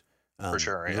movies. For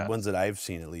sure, the ones that I've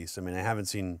seen, at least. I mean, I haven't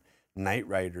seen Night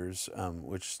Riders,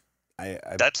 which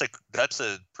that's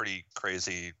a pretty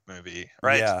crazy movie,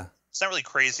 right? Yeah, it's not really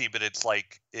crazy, but it's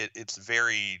like it's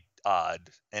very odd,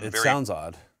 and it sounds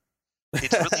odd.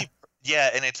 It's really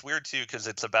and it's weird too, because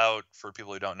it's about, for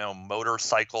people who don't know,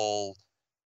 motorcycle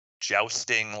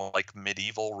jousting, like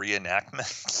medieval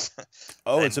reenactments.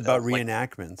 It's about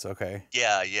reenactments. Okay.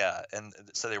 Yeah, and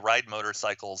so they ride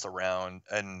motorcycles around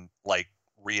and like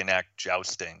reenact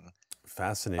jousting.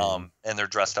 Fascinating. And they're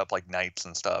dressed up like knights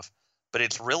and stuff. But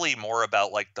it's really more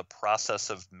about like the process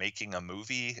of making a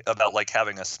movie, about like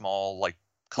having a small like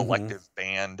collective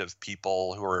band of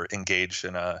people who are engaged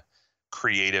in a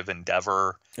creative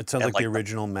endeavor. It sounds like the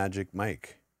original Magic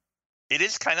Mike. It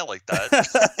is kind of like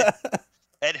that.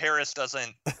 Ed Harris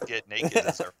doesn't get naked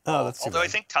as their fault. Although I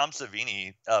think Tom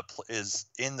Savini is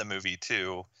in the movie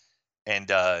too, and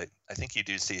I think you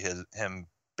do see him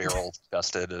barrel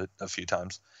dusted a few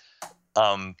times.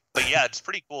 But yeah, it's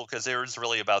pretty cool, because it was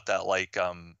really about that, like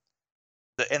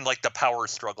the power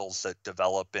struggles that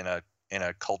develop in a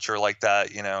culture like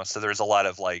that, So there's a lot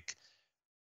of like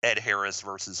Ed Harris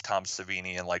versus Tom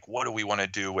Savini, and like, what do we want to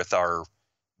do with our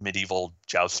medieval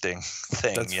jousting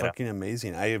thing? That's fucking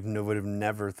amazing. I would have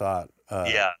never thought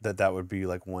that would be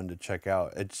like one to check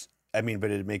out. I mean,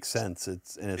 but it makes sense. It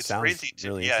sounds crazy too.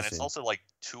 really yeah, interesting. And it's also like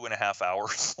 2.5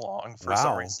 hours long for Wow.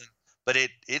 some reason. But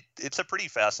it's a pretty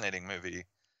fascinating movie.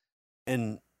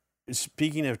 And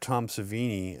speaking of Tom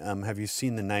Savini, have you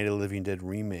seen the Night of the Living Dead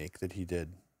remake that he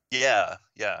did? Yeah.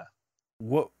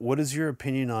 What is your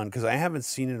opinion on? Because I haven't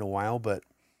seen it in a while, but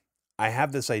I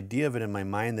have this idea of it in my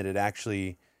mind that it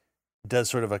actually does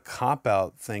sort of a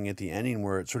cop-out thing at the ending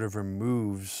where it sort of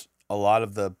removes a lot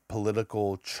of the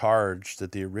political charge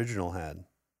that the original had.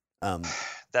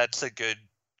 That's a good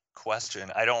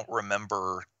question. I don't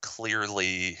remember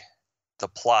clearly the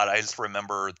plot. I just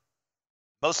remember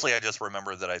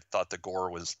that I thought the gore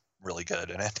was really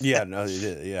good in it. Yeah, no, it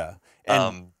is, yeah.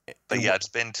 But yeah, it's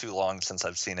been too long since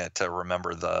I've seen it to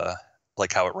remember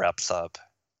how it wraps up.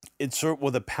 It's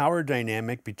the power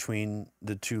dynamic between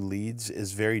the two leads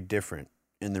is very different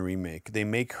in the remake. They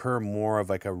make her more of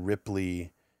like a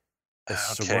Ripley,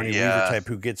 Sigourney Weaver type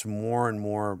who gets more and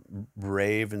more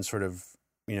brave and sort of,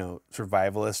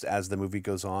 survivalist as the movie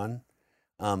goes on.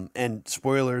 And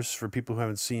spoilers for people who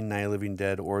haven't seen Night of the Living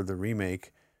Dead or the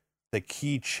remake, the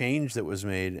key change that was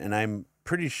made, and I'm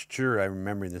pretty sure I'm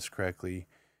remembering this correctly,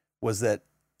 was that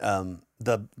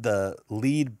the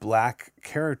lead black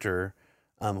character,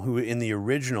 who in the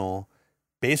original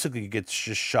basically gets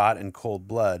just shot in cold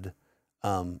blood,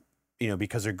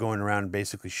 because they're going around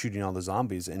basically shooting all the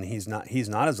zombies, and he's not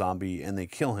a zombie, and they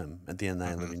kill him at the end of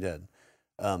Night of the Living Dead.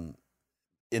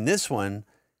 In this one,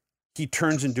 he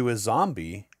turns into a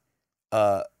zombie,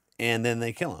 and then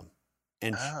they kill him.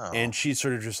 And she's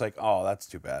sort of just like, oh, that's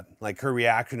too bad. Like her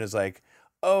reaction is like,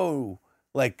 oh,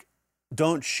 like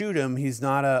don't shoot him. He's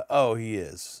not he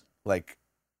is, like,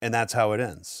 and that's how it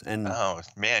ends. And oh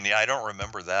man, yeah, I don't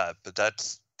remember that, but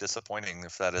that's disappointing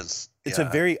if that is. It's a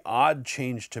very odd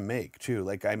change to make too.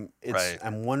 Like I'm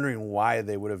wondering why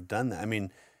they would have done that. I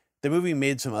mean, the movie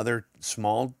made some other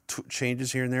small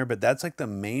changes here and there, but that's like the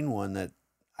main one that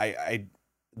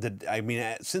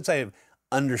since I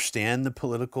understand the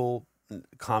political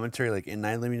commentary, like in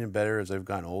Night of the Living Dead better as I've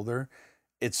gotten older,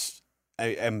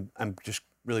 I'm just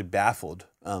really baffled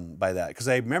by that, because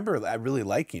I remember really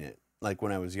liking it, like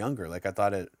when I was younger. Like I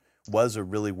thought it was a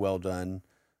really well done,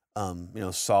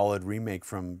 solid remake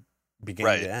from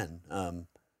beginning to end.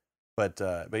 But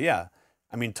yeah,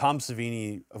 I mean, Tom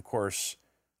Savini, of course,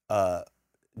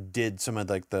 did some of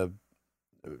like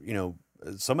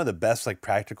some of the best like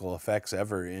practical effects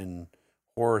ever in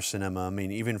horror cinema. I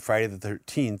mean, even Friday the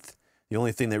 13th, the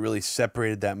only thing that really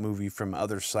separated that movie from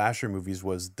other slasher movies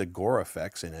was the gore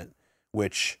effects in it,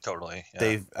 which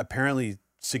they've apparently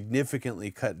significantly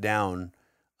cut down,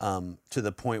 to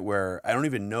the point where I don't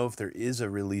even know if there is a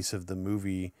release of the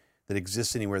movie that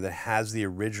exists anywhere that has the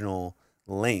original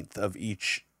length of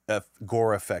each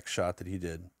gore effect shot that he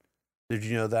did. Did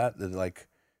you know that? That like,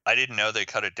 I didn't know they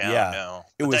cut it down. Yeah, no.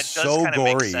 It was so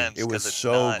gory. It was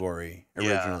so gory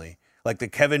originally. Yeah. Like the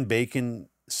Kevin Bacon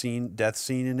death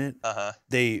scene in it.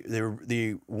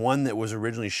 The one that was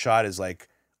originally shot is like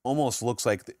almost looks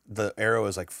like the arrow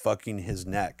is like fucking his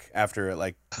neck after it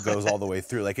like goes all the way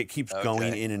through. Like it keeps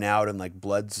going in and out, and like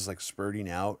blood's just like spurting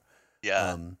out.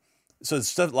 Yeah. So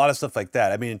it's a lot of stuff like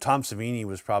that. I mean, Tom Savini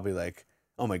was probably like,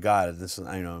 oh my God, this is, it's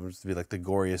going to be like the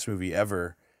goriest movie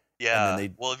ever. Yeah.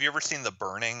 Well, have you ever seen The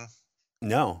Burning?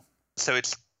 No. So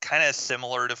it's kind of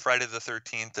similar to Friday the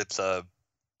 13th. It's a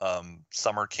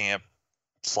summer camp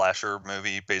slasher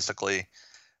movie, basically.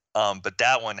 But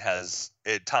that one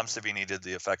Tom Savini did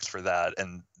the effects for that,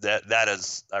 and that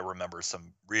is, I remember,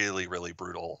 some really, really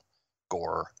brutal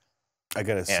gore. I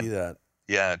gotta see that.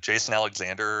 Yeah, Jason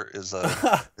Alexander is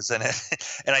in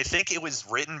it, and I think it was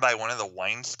written by one of the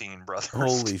Weinstein brothers.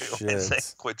 Holy shit! I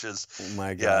think, which is, oh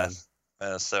my God.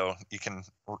 Yeah, so you can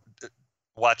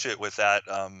watch it with that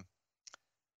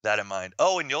that in mind.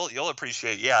 Oh, and you'll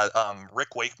appreciate. Yeah,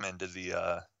 Rick Wakeman did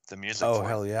the music. Oh,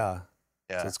 hell yeah!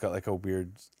 Yeah, so it's got like a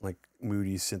weird, like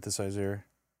moody synthesizer.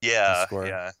 Yeah, score.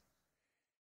 Yeah.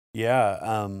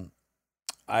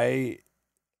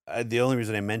 The only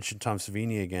reason I mentioned Tom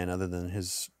Savini again, other than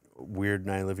his weird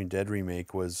Night of the Living Dead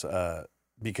remake, was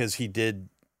because he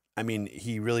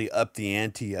really upped the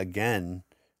ante again,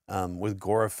 with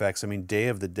gore effects. I mean, Day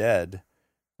of the Dead,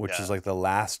 which is like the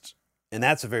last, and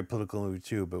that's a very political movie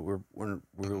too, but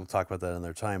we'll talk about that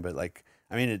another time. But like,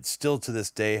 I mean, it still to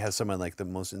this day has some of like the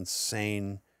most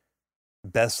insane,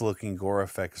 best looking gore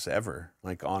effects ever,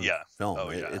 like on film.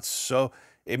 Oh, yeah. It's so,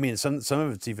 I mean, some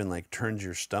of it's even like turns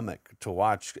your stomach to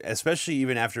watch, especially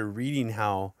even after reading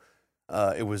how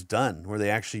it was done, where they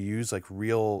actually used like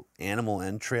real animal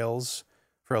entrails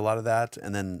for a lot of that,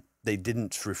 and then they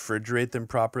didn't refrigerate them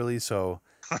properly, so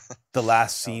the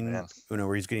last scene,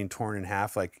 where he's getting torn in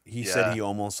half, like he said he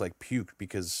almost like puked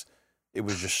because it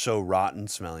was just so rotten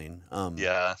smelling.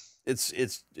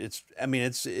 It's I mean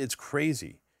it's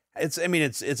crazy. It's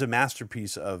a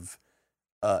masterpiece of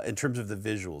in terms of the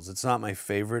visuals. It's not my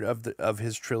favorite of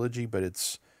his trilogy, but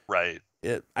it's right.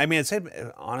 I mean,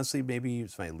 honestly, maybe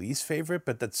it's my least favorite,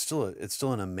 but it's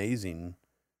still an amazing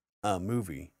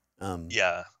movie.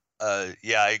 Yeah, I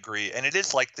agree, and it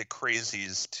is like the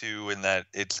Crazies too, in that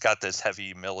it's got this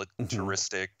heavy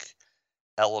militaristic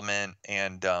element,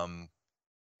 and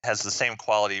has the same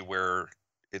quality where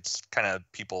it's kind of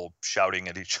people shouting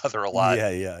at each other a lot.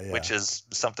 Yeah. Which is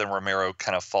something Romero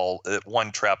kind of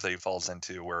one trap that he falls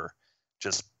into, where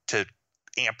just to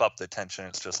amp up the tension,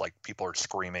 it's just like people are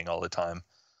screaming all the time.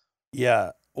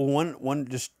 Yeah. Well, one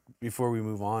just before we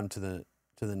move on to the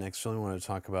next film, I want to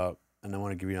talk about, and I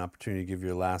want to give you an opportunity to give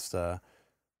your last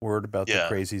word about the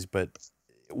Crazies. But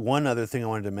one other thing I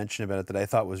wanted to mention about it that I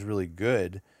thought was really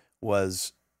good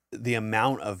was the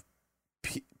amount of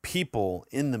people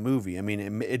in the movie. I mean,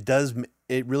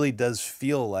 it really does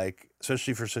feel like,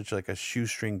 especially for such like a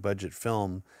shoestring budget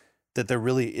film, that there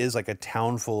really is like a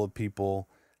town full of people.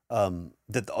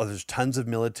 There's tons of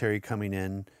military coming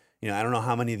in. I don't know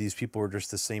how many of these people were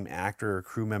just the same actor or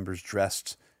crew members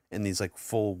dressed in these like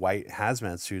full white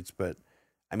hazmat suits, but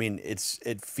I mean, it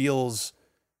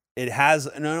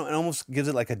almost gives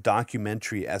it like a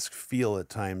documentary-esque feel at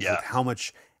times with how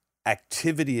much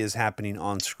activity is happening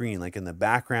on screen, like in the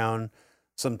background.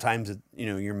 Sometimes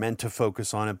you're meant to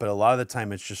focus on it, but a lot of the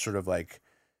time it's just sort of like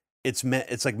it's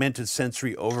meant to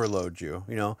sensory overload you.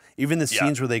 Even the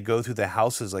scenes where they go through the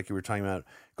houses, like you were talking about,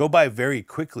 go by very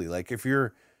quickly. Like if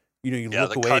you're you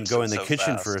look away and go in the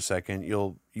kitchen for a second,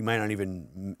 you might not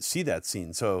even see that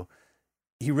scene. So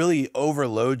he really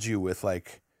overloads you with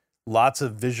like lots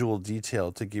of visual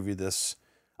detail to give you this.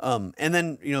 And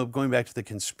then, going back to the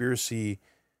conspiracy,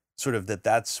 sort of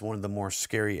that's one of the more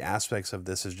scary aspects of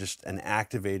this, is just an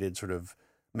activated sort of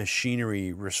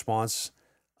machinery response,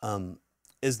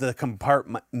 is the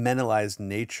compartmentalized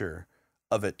nature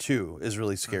of it too is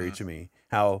really scary to me.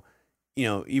 How,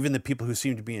 even the people who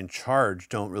seem to be in charge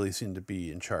don't really seem to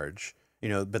be in charge,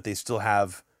 but they still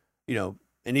have, and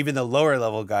even the lower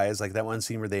level guys, like that one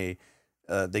scene where they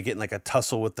get in like a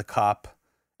tussle with the cop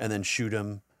and then shoot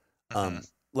him.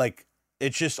 Like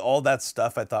it's just all that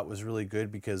stuff I thought was really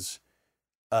good because,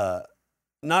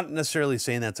 not necessarily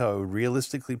saying that's how it would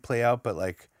realistically play out, but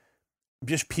like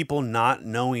just people not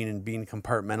knowing and being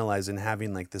compartmentalized and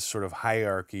having like this sort of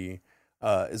hierarchy,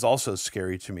 is also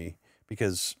scary to me,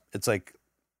 because it's like,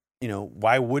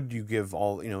 why would you give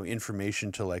all,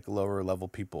 information to like lower level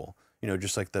people,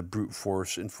 just like the brute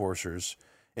force enforcers.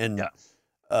 And,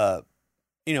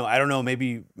 I don't know,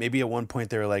 maybe at one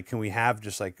point they were like, can we have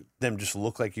just like them just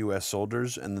look like US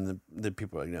soldiers? And then the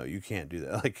people are like, no, you can't do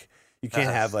that. Like you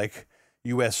can't have like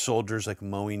US soldiers like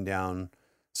mowing down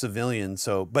civilians.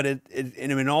 So, but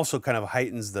it also kind of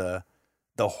heightens the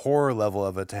horror level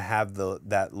of it to have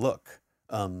that look.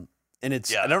 And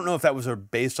it's, I don't know if that was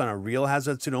based on a real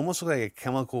hazmat suit. It almost looked like a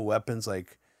chemical weapons,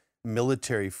 like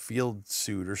military field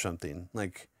suit or something.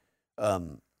 Like,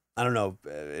 I don't know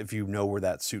if you know where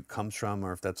that suit comes from,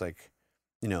 or if that's like,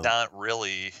 Not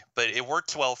really, but it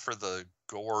works well for the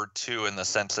gore too, in the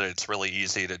sense that it's really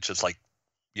easy to just like,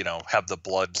 have the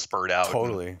blood spurt out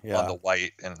on the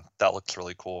white, and that looks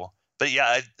really cool. But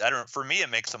yeah, I don't. For me, it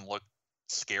makes them look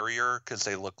scarier because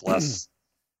they look less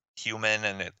human,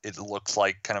 and it looks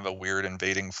like kind of a weird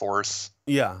invading force.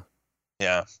 Yeah.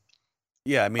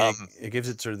 I mean, it gives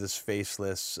it sort of this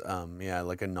faceless,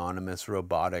 like anonymous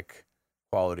robotic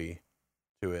quality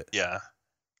to it.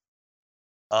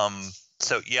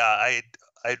 So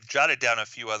I jotted down a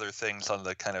few other things on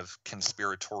the kind of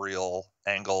conspiratorial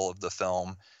angle of the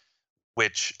film,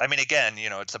 which, I mean, again,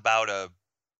 it's about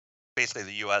basically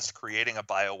the U.S. creating a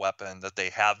bioweapon that they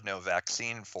have no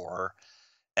vaccine for.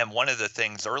 And one of the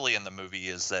things early in the movie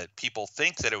is that people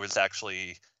think that it was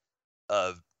actually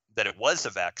that it was a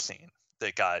vaccine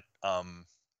that got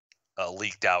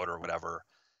leaked out or whatever.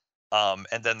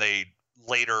 And then they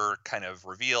later kind of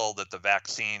reveal that the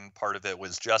vaccine part of it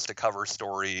was just a cover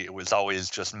story. It was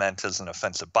always just meant as an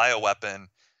offensive bioweapon,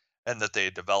 and that they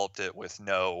had developed it with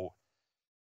no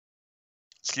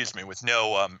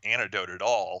antidote at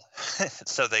all.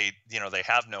 So they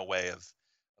have no way of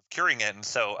curing it. And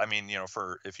so, I mean,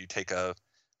 if you take a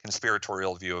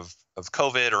conspiratorial view of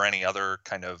COVID or any other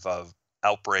kind of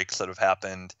outbreaks that have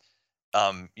happened,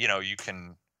 you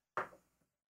can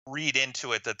read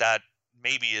into it that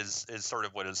maybe is sort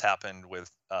of what has happened with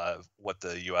what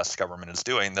the U.S. government is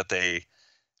doing, that they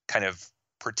kind of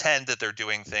pretend that they're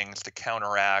doing things to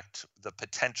counteract the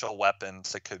potential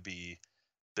weapons that could be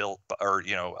built or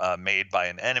made by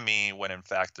an enemy, when in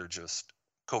fact they're just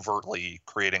covertly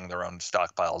creating their own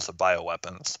stockpiles of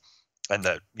bioweapons, and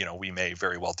that we may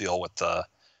very well deal with the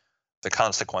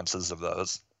consequences of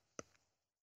those.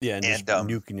 Yeah, and just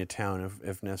nuking a town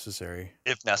if necessary.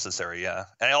 If necessary, yeah.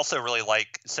 And I also really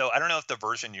so I don't know if the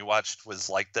version you watched was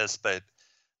like this, but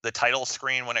the title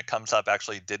screen when it comes up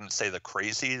actually didn't say the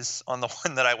Crazies on the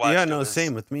one that I watched. Yeah, no,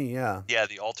 same with me, yeah. Yeah,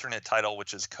 the alternate title,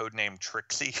 which is codename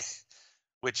Trixie,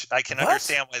 which I can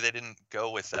understand why they didn't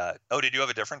go with that. Oh, did you have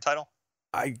a different title?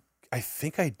 I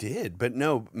think I did, but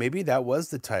no, maybe that was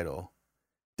the title.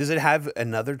 Does it have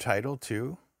another title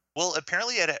too? Well,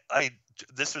 apparently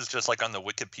this was just like on the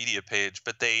Wikipedia page,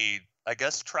 but they, I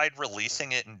guess, tried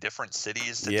releasing it in different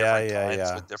cities to different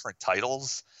times with different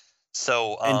titles.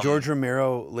 So, and George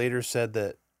Romero later said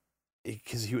that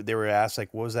because they were asked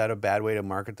like, was that a bad way to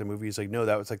market the movie? He's like, no,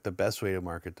 that was like the best way to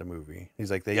market the movie.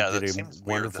 He's like, they did a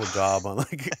wonderful job on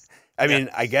like, I mean,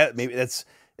 I get maybe is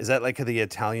that like the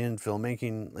Italian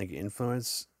filmmaking like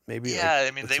influence maybe? Yeah,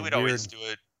 like, I mean, they would always do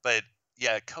it, but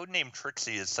yeah, Codename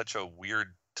Trixie is such a weird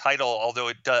title, although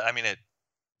it does. I mean,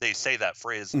 they say that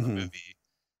phrase in the movie,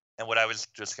 and what I was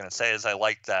just gonna say is I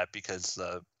like that because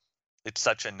it's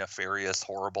such a nefarious,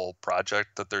 horrible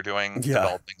project that they're doing,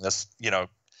 developing this,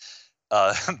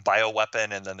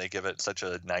 bioweapon, and then they give it such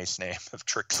a nice name of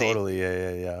Trixie. Totally,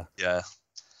 yeah.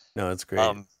 No, it's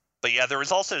great. But yeah, there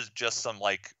was also just some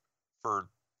like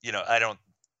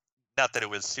not that it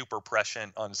was super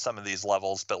prescient on some of these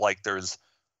levels, but like there's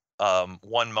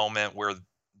one moment where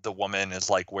the woman is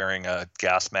like wearing a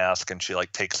gas mask and she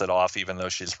like takes it off even though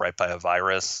she's right by a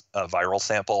viral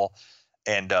sample,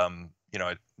 and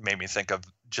it made me think of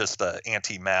just the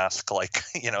anti-mask like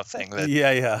thing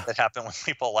that that happened when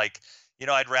people like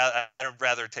I'd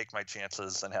rather take my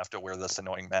chances than have to wear this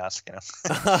annoying mask.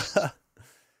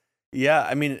 Yeah,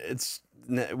 I mean, it's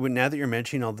now that you're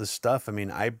mentioning all this stuff. I mean,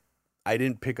 I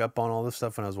didn't pick up on all this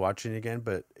stuff when I was watching it again,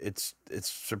 but it's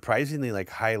surprisingly like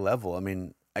high level. I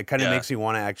mean, it kind of makes me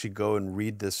want to actually go and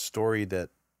read this story that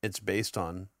it's based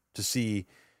on to see,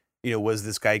 was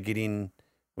this guy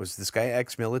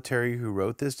ex-military who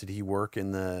wrote this? Did he work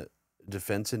in the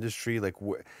defense industry? Like,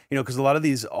 because a lot of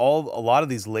these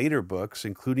later books,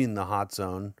 including The Hot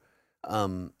Zone,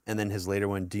 and then his later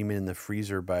one, Demon in the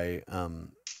Freezer by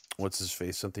what's his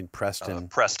face? Something Preston.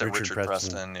 Richard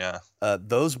Preston, yeah.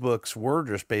 Those books were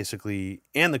just basically,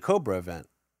 and the Cobra event.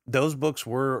 Those books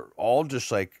were all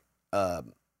just like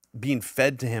being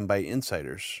fed to him by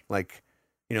insiders, like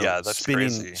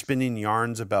spinning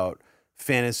yarns about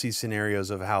fantasy scenarios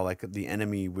of how like the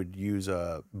enemy would use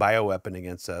a bioweapon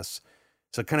against us.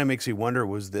 So it kind of makes me wonder: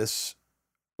 was this,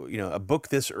 a book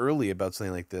this early about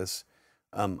something like this?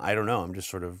 I don't know. I'm just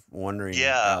sort of wondering.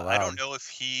 Yeah, I don't know if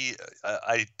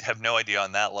I have no idea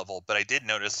on that level, but I did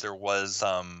notice there was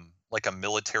like a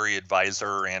military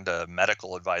advisor and a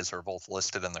medical advisor both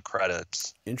listed in the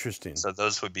credits. Interesting. So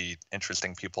those would be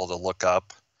interesting people to look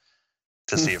up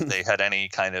to see if they had any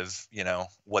kind of,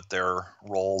 what their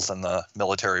roles in the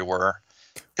military were.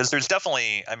 Because there's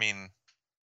definitely, I mean,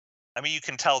 you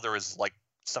can tell there was like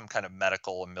some kind of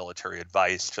medical and military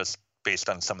advice just based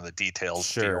on some of the details.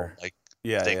 Sure. Like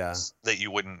things that you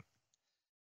wouldn't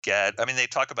get. I mean, they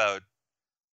talk about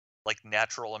like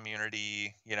natural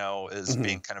immunity, as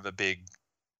being kind of a big,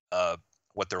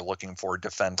 what they're looking for,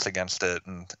 defense against it,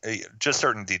 and just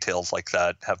certain details like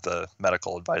that have the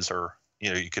medical advisor.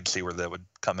 You could see where they would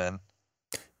come in.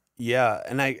 Yeah,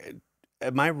 and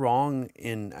am I wrong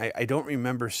in I don't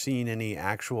remember seeing any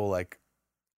actual like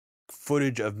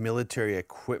footage of military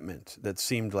equipment that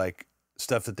seemed like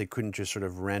stuff that they couldn't just sort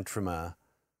of rent from a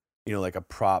like a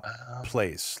prop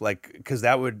place, like, because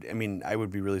that would, I would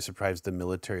be really surprised the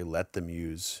military let them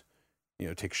use,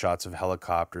 take shots of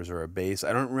helicopters or a base.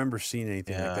 I don't remember seeing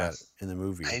anything like that in the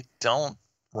movie. I don't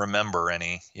remember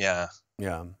any. Yeah.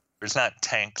 There's not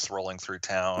tanks rolling through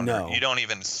town. No, you don't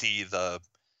even see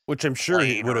which I'm sure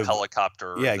he would have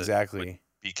helicopter. Yeah, exactly. Would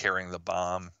be carrying the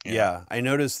bomb. Yeah, I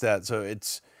noticed that. So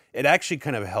it actually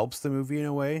kind of helps the movie in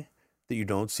a way that you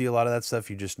don't see a lot of that stuff.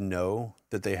 You just know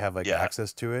that they have like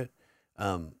access to it.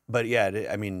 But yeah,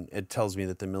 it tells me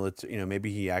that the military,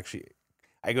 maybe he actually,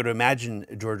 I go to imagine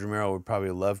George Romero would probably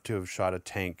love to have shot a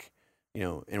tank,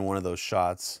 in one of those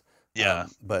shots. Yeah.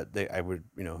 But I would,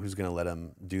 who's going to let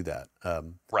him do that?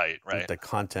 Right. The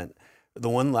content. The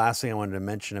one last thing I wanted to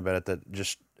mention about it, that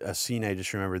just a scene I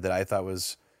just remembered that I thought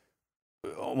was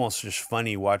almost just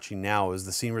funny watching now, is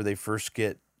the scene where they first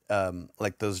get,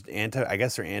 like those I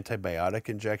guess they're antibiotic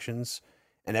injections,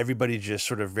 and everybody just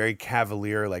sort of very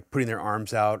cavalier, like putting their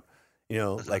arms out, You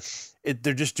know, like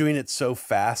they're just doing it so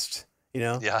fast. You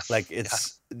know, Yeah, like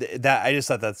it's that. I just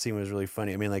thought that scene was really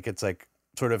funny. I mean, like it's like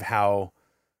sort of how,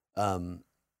 I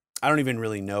don't even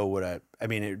really know what I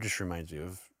mean. It just reminds me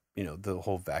of, you know, the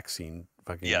whole vaccine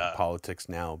fucking politics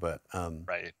now. But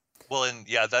right. Well, and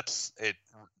that's it.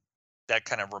 That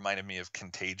kind of reminded me of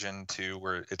Contagion too,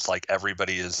 where it's like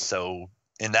everybody is so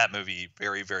in that movie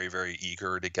very, very, very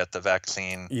eager to get the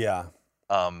vaccine. Yeah.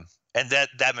 And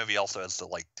that movie also has the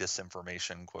like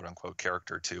disinformation quote unquote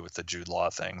character too with the Jude Law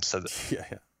thing. So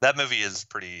that movie is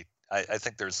pretty. I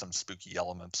think there's some spooky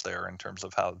elements there in terms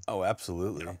of how. Oh,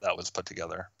 absolutely. That was put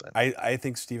together. But I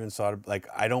think Steven Soderbergh. Like,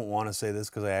 I don't want to say this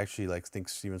because I actually like think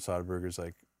Steven Soderbergh is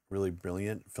like really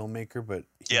brilliant filmmaker, but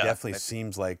he definitely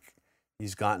seems like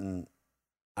he's gotten,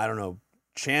 I don't know,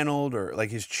 channeled, or like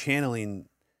he's channeling.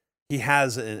 He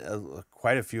has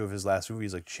quite a few of his last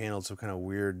movies like channeled some kind of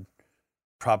weird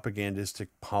propagandistic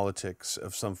politics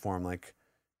of some form. Like,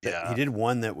 he did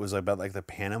one that was about like the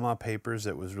Panama Papers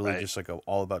that was really just like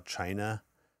all about China.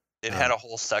 It had a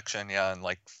whole section, and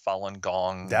like Falun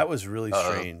Gong. That was really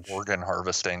strange. Organ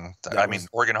harvesting.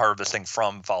 Organ harvesting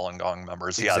from Falun Gong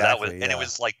members. Exactly, that was, and it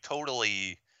was like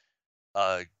totally,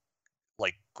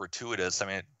 like gratuitous. I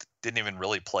mean, it didn't even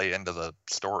really play into the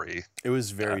story. It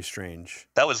was very strange.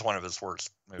 That was one of his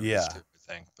worst movies, too,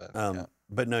 I think.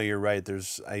 But no, you're right.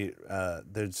 I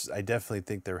definitely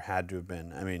think there had to have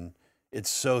been. I mean, it's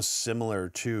so similar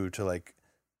to like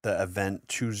the Event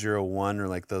 201 or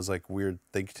like those like weird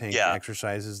think tank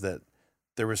exercises, that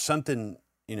there was something,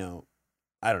 you know,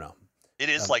 I don't know. It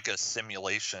is like a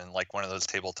simulation, like one of those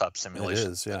tabletop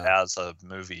simulations as a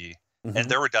movie. Mm-hmm. And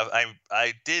there were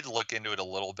I did look into it a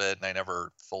little bit, and I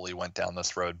never fully went down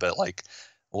this road, but like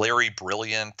Larry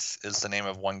Brilliant is the name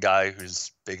of one guy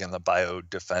who's big in the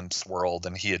biodefense world,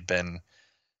 and he had been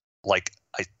like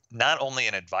not only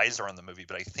an advisor on the movie,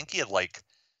 but I think he had like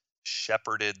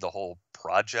shepherded the whole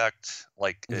project.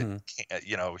 Like,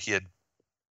 you know, he had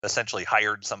essentially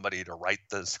hired somebody to write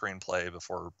the screenplay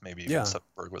before maybe even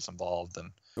Soderbergh was involved.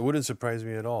 And it wouldn't surprise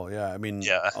me at all. Yeah, I mean,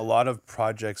 a lot of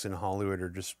projects in Hollywood are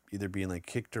just either being like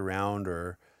kicked around,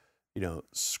 or, you know,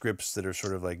 scripts that are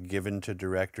sort of like given to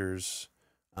directors.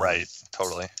 Right,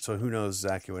 totally. So who knows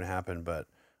exactly what happened, but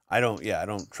I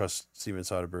don't trust Steven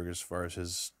Soderbergh as far as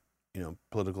his, you know,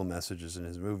 political messages in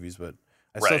his movies, but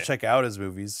I still check out his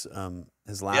movies.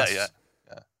 His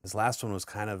last one was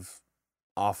kind of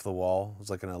off the wall. It was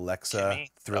like an Alexa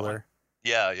thriller.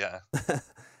 Yeah.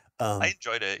 I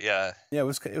enjoyed it. Yeah, it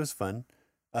was fun.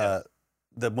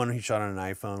 The one he shot on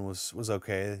an iPhone was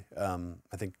okay.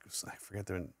 I think I forget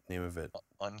the name of it.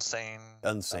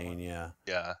 Unsane.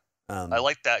 Yeah. I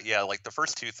like that. Yeah, like the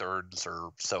first 2/3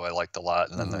 or so I liked a lot,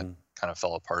 and then that kind of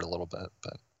fell apart a little bit.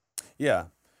 But yeah,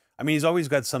 I mean, he's always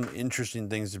got some interesting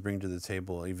things to bring to the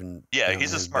table. Even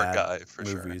he's a smart guy for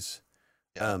movies.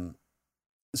 Sure. Yeah.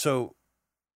 So,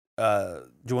 do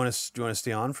you want to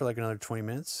stay on for like another 20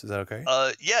 minutes? Is that okay?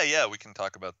 Yeah, we can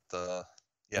talk about the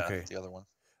other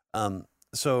one.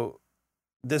 So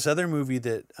this other movie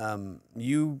that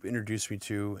you introduced me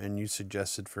to and you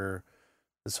suggested for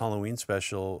this Halloween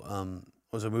special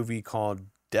was a movie called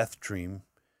Death Dream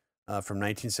from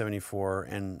 1974,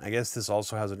 and I guess this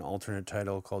also has an alternate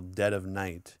title called Dead of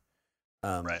Night.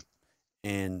 Right.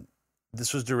 And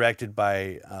this was directed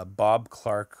by Bob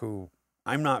Clark, who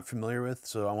I'm not familiar with,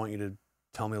 so I want you to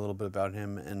tell me a little bit about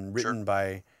him, and written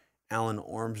by Alan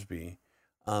Ormsby.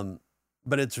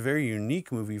 But it's a very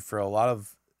unique movie for a lot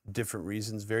of different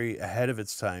reasons, very ahead of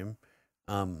its time.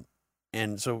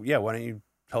 And so, why don't you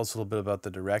tell us a little bit about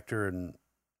the director and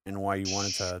why you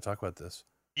wanted to talk about this?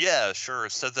 Yeah, sure.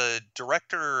 So the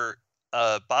director,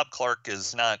 Bob Clark,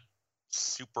 is not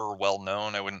super well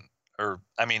known.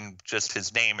 Just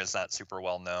his name is not super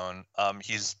well known.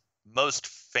 He's most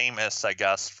famous, I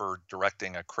guess, for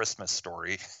directing A Christmas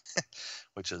Story,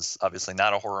 which is obviously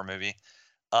not a horror movie.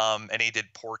 And he did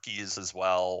Porky's as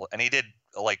well. And he did,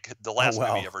 like, the last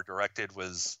movie he ever directed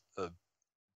was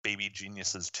Baby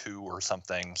Geniuses 2 or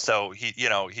something. So he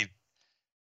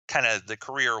kind of, the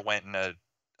career went in a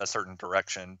certain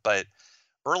direction. But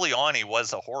early on, he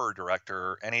was a horror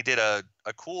director, and he did a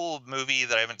cool movie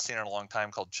that I haven't seen in a long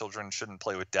time called Children Shouldn't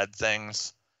Play with Dead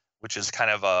Things, which is kind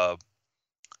of a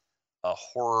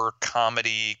horror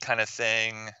comedy kind of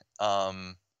thing.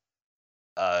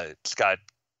 It's got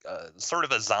sort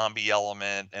of a zombie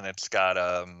element, and it's got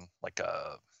like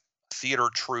a theater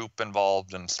troupe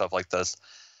involved and stuff like this.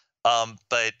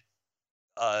 But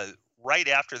right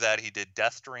after that, he did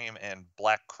Death Dream and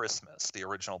Black Christmas, the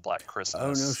original Black Christmas.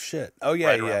 Oh, no shit. Oh,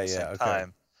 yeah, okay.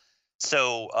 Time.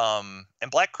 So, and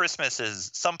Black Christmas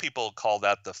is, some people call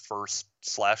that the first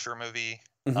slasher movie.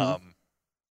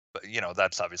 but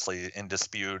that's obviously in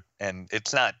dispute, and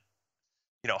it's not.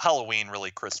 Halloween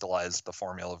really crystallized the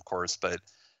formula, of course, but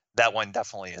that one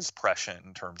definitely is prescient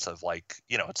in terms of like,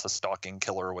 it's a stalking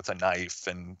killer with a knife,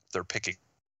 and they're picking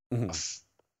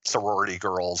sorority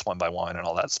girls one by one and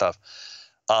all that stuff.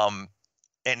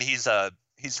 And he's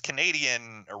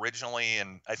Canadian originally,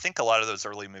 and I think a lot of those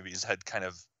early movies had kind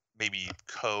of maybe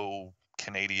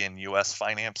Canadian US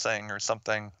financing or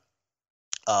something.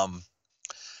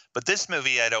 But this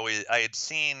movie I had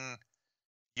seen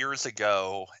years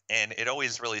ago, and it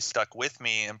always really stuck with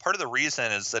me. And part of the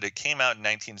reason is that it came out in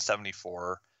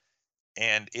 1974,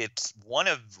 and it's one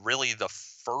of really the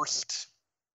first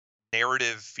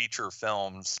narrative feature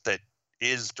films that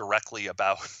is directly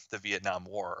about the Vietnam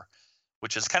War,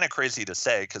 which is kind of crazy to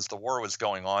say because the war was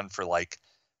going on for like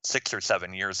 6 or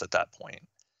 7 years at that point.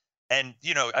 And,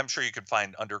 I'm sure you could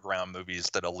find underground movies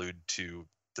that allude to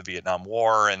the Vietnam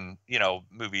War, and,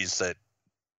 movies that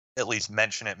at least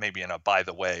mention it maybe in a by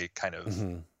the way kind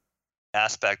of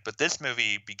aspect. But this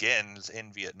movie begins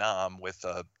in Vietnam with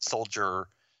a soldier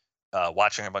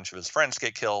watching a bunch of his friends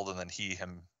get killed, and then he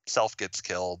himself gets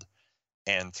killed.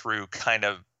 And through kind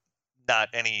of not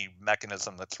any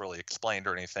mechanism that's really explained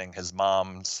or anything, his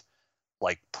mom's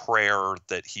like prayer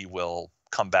that he will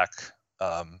come back,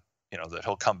 that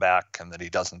he'll come back and that he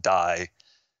doesn't die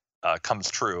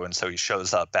comes true. And so he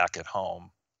shows up back at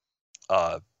home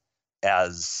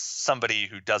as somebody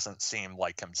who doesn't seem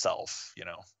like himself,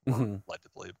 led to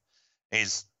believe.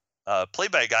 He's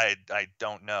played by a guy I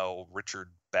don't know, Richard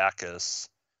Backus,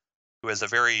 who has a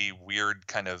very weird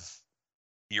kind of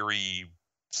eerie,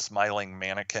 smiling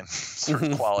mannequin sort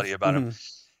of quality about him.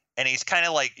 And he's kind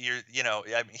of like, I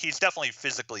mean, he's definitely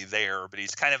physically there, but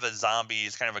he's kind of a zombie.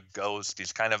 He's kind of a ghost.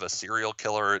 He's kind of a serial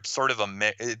killer. It's sort of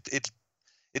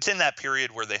it's in that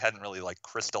period where they hadn't really like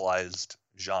crystallized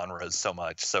genres so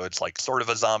much. So it's like sort of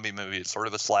a zombie movie. It's sort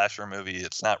of a slasher movie.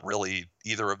 It's not really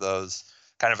either of those,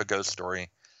 kind of a ghost story.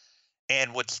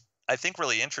 And what's I think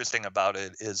really interesting about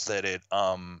it is that it,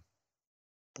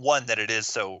 one, that it is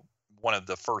so one of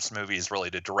the first movies really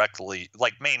to directly,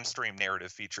 like mainstream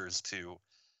narrative features to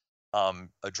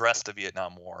address the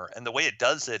Vietnam War. And the way it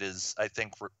does it is, I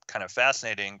think, kind of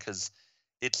fascinating because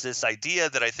it's this idea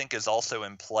that I think is also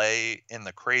in play in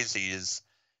The Crazies,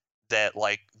 that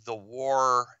like the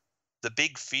war, the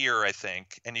big fear, I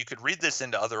think, and you could read this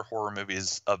into other horror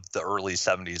movies of the early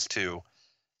 70s too.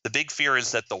 The big fear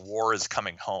is that the war is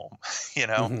coming home,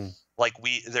 like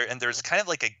there's kind of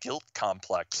like a guilt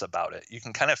complex about it. You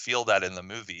can kind of feel that in the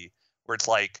movie where it's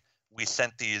like, we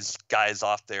sent these guys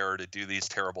off there to do these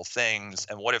terrible things,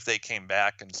 and what if they came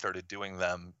back and started doing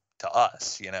them to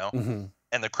us,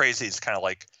 And The Crazy is kind of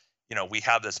like, we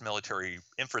have this military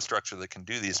infrastructure that can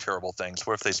do these terrible things.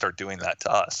 What if they start doing that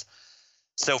to us?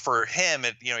 So for him,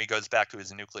 he goes back to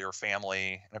his nuclear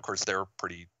family, and of course they're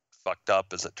pretty fucked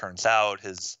up as it turns out.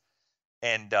 There's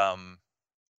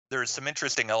some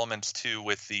interesting elements too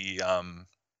with the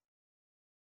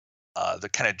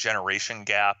kind of generation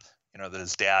gap. That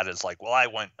his dad is like, well,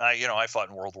 I fought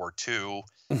in World War II,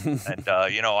 and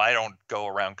I don't go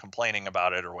around complaining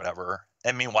about it or whatever.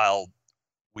 And meanwhile,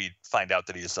 we find out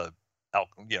that he's a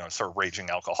sort of raging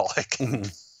alcoholic,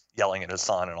 yelling at his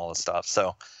son and all this stuff.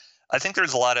 So I think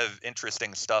there's a lot of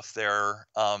interesting stuff there.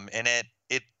 And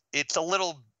it's a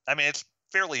little, I mean, it's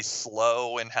fairly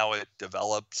slow in how it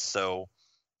develops. So,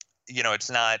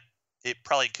 it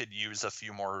probably could use a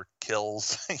few more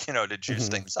kills, to juice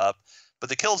things up. But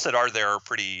the kills that are there are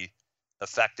pretty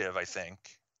effective, I think.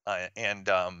 I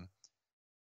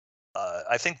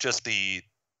think just the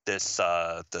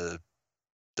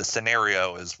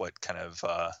scenario is what kind of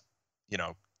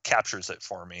captures it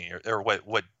for me, or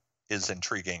what is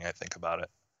intriguing, I think, about it.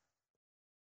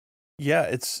 Yeah,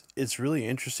 it's really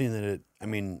interesting that it, I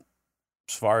mean,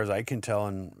 as far as I can tell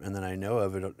and then I know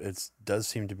of it, it does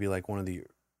seem to be like one of the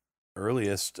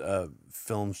earliest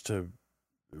films to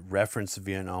reference the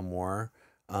Vietnam War.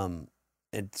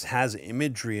 It has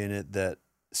imagery in it that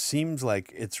seems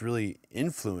like it's really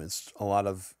influenced a lot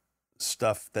of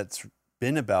stuff that's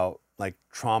been about like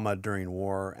trauma during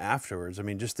war afterwards. I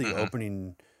mean, just the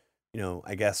opening,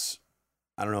 I guess,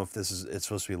 I don't know if it's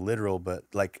supposed to be literal, but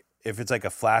like if it's like a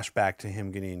flashback to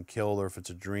him getting killed or if it's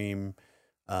a dream,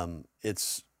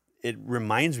 it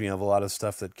reminds me of a lot of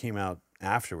stuff that came out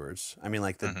afterwards. I mean,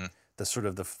 like the sort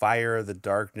of the fire, the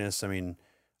darkness. I mean,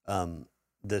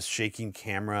 the shaking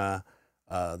camera,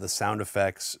 the sound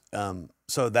effects.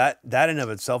 So that in of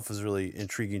itself is really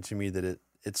intriguing to me, that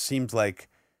it seems like,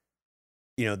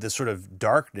 this sort of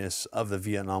darkness of the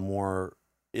Vietnam War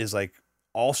is like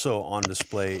also on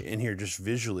display in here, just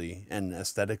visually and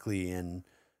aesthetically and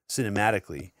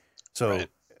cinematically. So,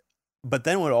 But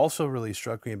then what also really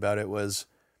struck me about it was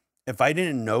if I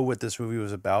didn't know what this movie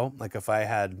was about, like if I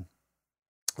had,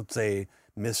 let's say,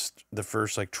 missed the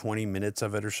first like 20 minutes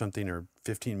of it or something, or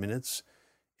 15 minutes,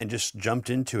 and just jumped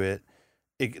into it,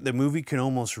 the movie can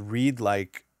almost read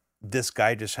like this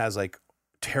guy just has like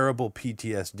terrible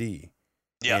PTSD.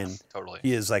 Yeah, and totally.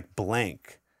 He is like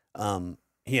blank.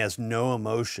 He has no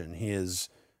emotion. He is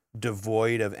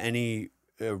devoid of any,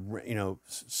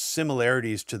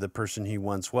 similarities to the person he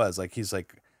once was. Like he's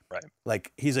like, right.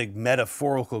 Like he's a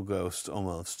metaphorical ghost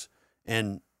almost.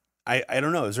 And I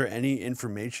don't know. Is there any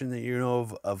information that you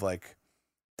know of like,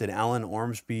 did Alan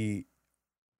Ormsby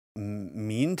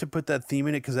mean to put that theme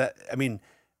in it? Because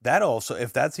that also,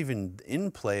 if that's even in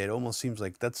play, it almost seems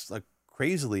like that's like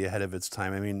crazily ahead of its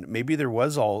time. I mean, maybe there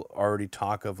was already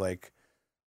talk of like,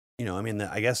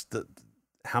 I guess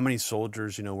how many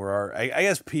soldiers, I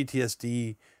guess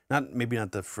PTSD,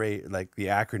 not the phrase, like the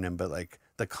acronym, but like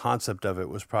the concept of it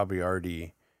was probably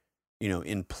already,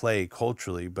 in play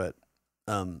culturally, but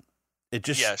it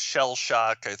just. Yeah, shell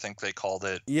shock, I think they called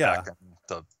it back in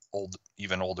the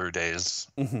even older days.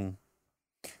 Mm-hmm.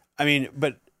 I mean,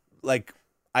 but like,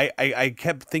 I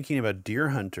kept thinking about Deer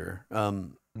Hunter,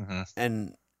 mm-hmm.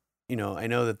 and I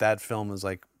know that film is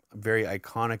like very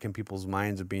iconic in people's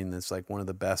minds of being this like one of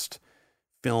the best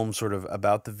films sort of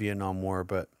about the Vietnam War,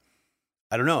 but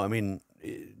I don't know. I mean,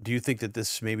 do you think that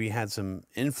this maybe had some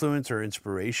influence or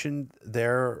inspiration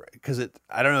there? Because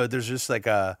I don't know. There's just like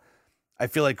I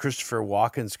feel like Christopher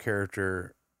Walken's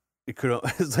character,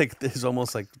 it's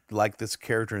almost like this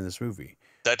character in this movie.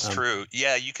 That's true.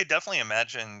 Yeah, you could definitely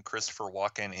imagine Christopher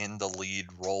Walken in the lead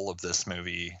role of this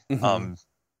movie, mm-hmm.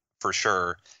 For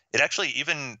sure. It actually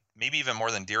maybe even more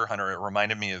than Deer Hunter, it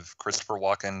reminded me of Christopher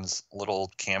Walken's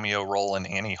little cameo role in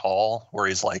Annie Hall, where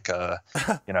he's like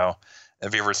have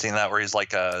you ever seen that? Where he's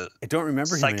like a I don't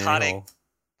remember psychotic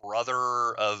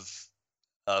brother of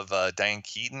Diane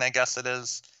Keaton, I guess it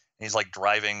is. And he's like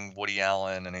driving Woody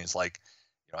Allen, and he's like,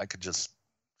 I could just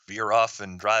veer off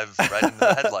and drive right into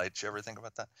the headlights. You ever think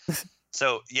about that?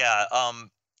 So yeah,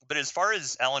 but as far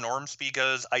as Alan Ormsby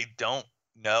goes, I don't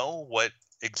know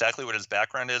exactly what his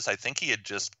background is. I think he had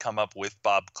just come up with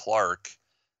Bob Clark,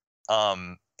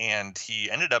 and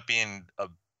he ended up being a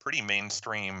pretty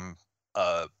mainstream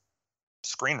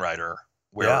screenwriter,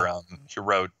 where he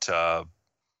wrote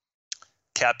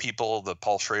Cat People, the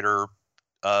Paul Schrader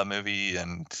movie,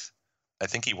 and I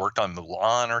think he worked on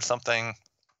Mulan or something.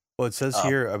 Well, it says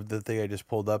here of the thing I just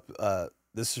pulled up.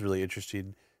 This is really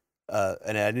interesting,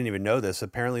 and I didn't even know this.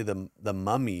 Apparently, the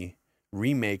Mummy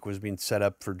remake was being set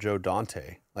up for Joe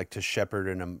Dante, like to shepherd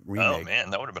in a remake. Oh man,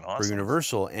 that would have been awesome for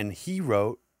Universal, and he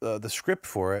wrote the script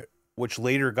for it, which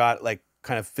later got like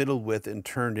kind of fiddled with and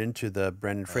turned into the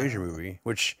Brendan Fraser movie,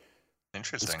 which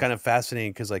interesting. It's kind of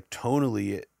fascinating because like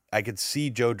tonally, I could see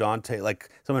Joe Dante, like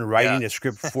someone writing a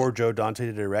script for Joe Dante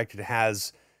to direct. It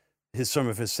has some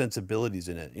of his sensibilities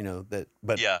in it,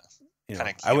 but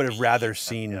I would have rather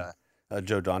seen a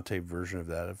Joe Dante version of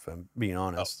that, if I'm being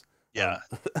honest. Oh, yeah.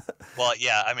 Well,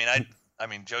 yeah. I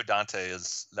mean, Joe Dante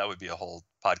that would be a whole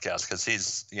podcast because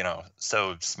he's,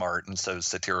 so smart and so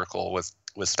satirical with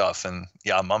stuff. And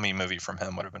yeah, a Mummy movie from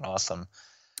him would have been awesome.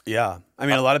 Yeah. I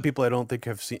mean, a lot of people I don't think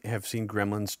have seen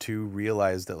Gremlins 2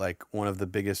 realize that like one of the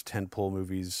biggest tentpole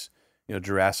movies,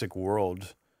 Jurassic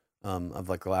World, of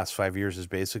like the last 5 years is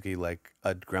basically like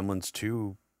a Gremlins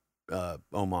 2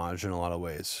 homage in a lot of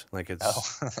ways. Like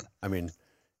it's, I mean,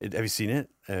 have you seen it?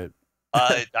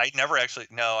 I never actually.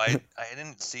 No, I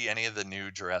didn't see any of the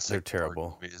new Jurassic. They're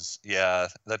terrible movies. Yeah,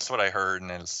 that's what I heard,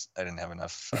 and I didn't have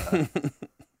enough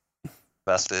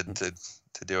vested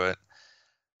to do it.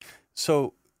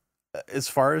 So, as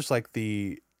far as like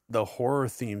the horror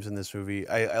themes in this movie,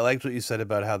 I liked what you said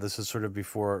about how this is sort of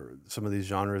before some of these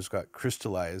genres got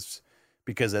crystallized,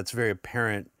 because that's very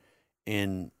apparent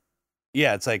in.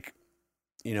 Yeah, it's like,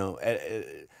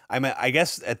 I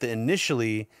guess at the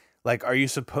initially. Like, are you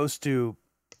supposed to?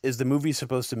 Is the movie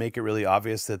supposed to make it really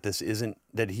obvious that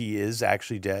that he is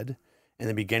actually dead in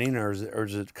the beginning, or is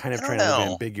it kind of trying to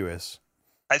be ambiguous?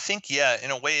 I think in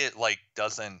a way it like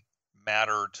doesn't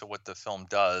matter to what the film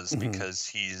does,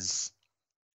 because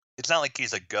it's not like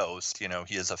he's a ghost, he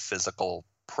is a physical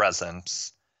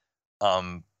presence.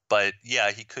 But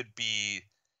yeah, he could be.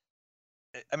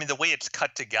 I mean, the way it's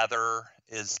cut together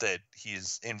is that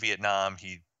he's in Vietnam.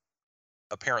 He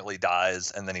apparently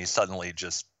dies, and then he's suddenly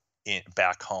just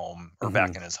back home, or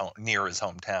back in his home, near his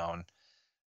hometown.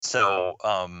 So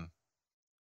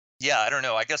I don't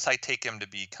know, I guess I take him to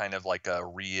be kind of like a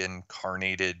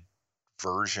reincarnated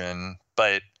version,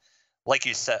 but like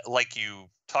you said, like you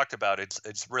talked about,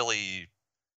 it's really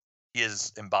he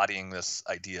is embodying this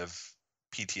idea of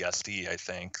PTSD. I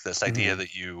think this idea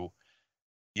that you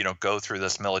go through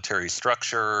this military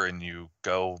structure and you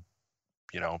go,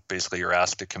 basically you're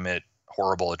asked to commit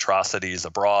horrible atrocities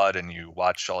abroad, and you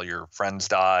watch all your friends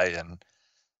die, and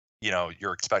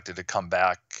you're expected to come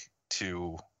back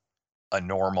to a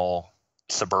normal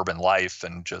suburban life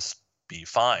and just be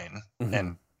fine.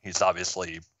 And he's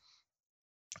obviously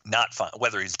not fine.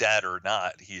 Whether he's dead or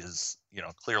not, he is,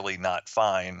 clearly not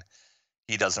fine.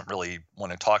 He doesn't really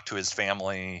want to talk to his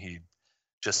family. He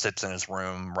just sits in his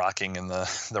room rocking in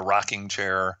the rocking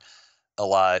chair a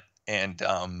lot. And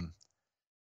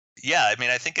yeah, I mean,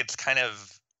 I think it's kind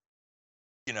of,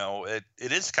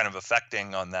 it is kind of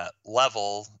affecting on that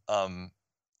level.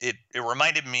 It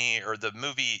reminded me, or the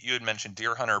movie you had mentioned,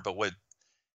 Deer Hunter, but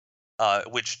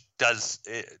which does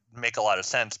make a lot of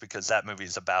sense, because that movie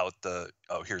is about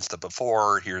here's the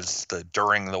before, here's the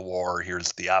during the war,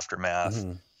 here's the aftermath.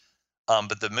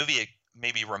 But the movie it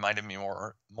maybe reminded me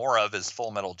more of is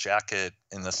Full Metal Jacket,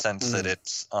 in the sense that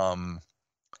it's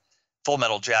Full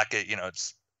Metal Jacket,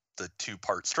 it's the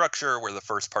 2-part structure, where the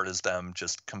first part is them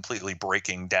just completely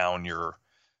breaking down your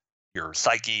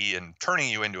psyche and turning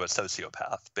you into a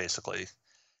sociopath, basically.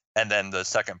 And then the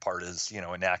second part is,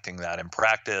 enacting that in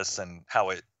practice, and how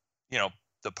it,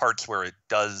 the parts where it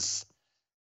does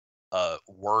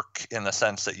work, in the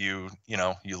sense that you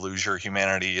lose your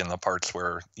humanity, and the parts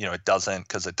where, it doesn't,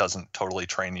 because it doesn't totally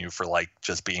train you for like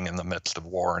just being in the midst of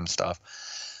war and stuff.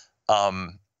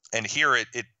 And here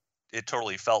it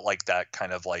totally felt like that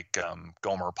kind of like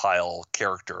Gomer Pyle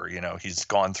character. He's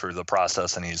gone through the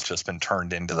process, and he's just been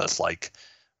turned into this like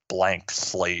blank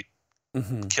slate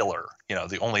killer.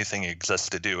 The only thing he exists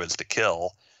to do is to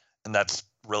kill, and that's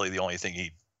really the only thing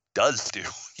he does do,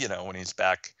 when he's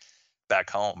back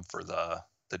home for the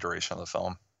duration of the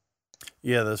film.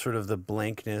 Yeah, the sort of the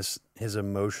blankness, his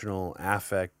emotional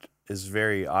affect is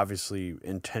very obviously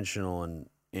intentional, and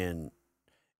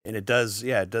it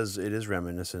is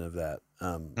reminiscent of that.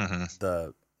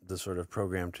 The sort of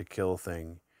program to kill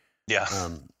thing. Yeah.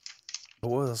 But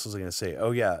what else was I going to say?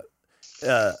 Oh yeah.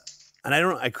 And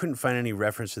I couldn't find any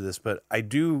reference to this, but I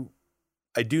do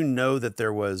know that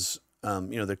there was,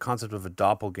 the concept of a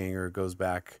doppelganger goes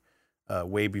back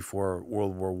way before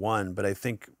World War I. But I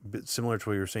think, similar to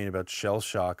what you were saying about shell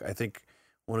shock, I think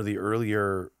one of the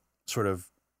earlier sort of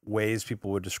ways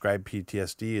people would describe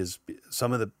PTSD is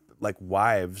some of the like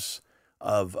wives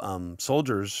of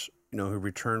soldiers, who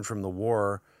returned from the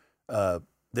war.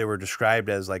 They were described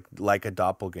as like a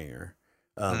doppelganger,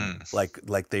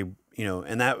 like they.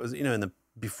 And that was,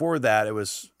 before that, it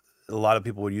was, a lot of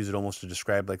people would use it almost to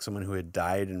describe like someone who had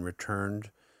died and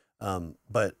returned.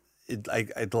 But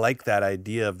I like that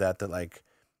idea of that like,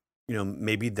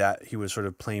 maybe that he was sort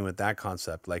of playing with that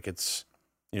concept. Like it's,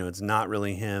 it's not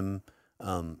really him.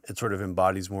 It sort of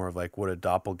embodies more of like what a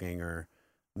doppelganger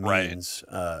means,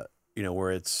 right.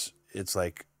 Where it's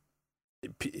like,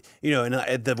 and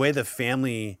the way the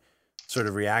family sort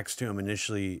of reacts to him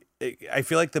initially, I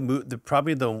feel like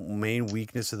probably the main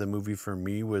weakness of the movie for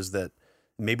me was that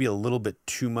maybe a little bit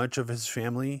too much of his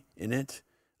family in it.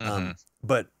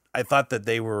 But I thought that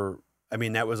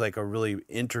that was like a really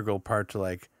integral part to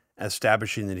like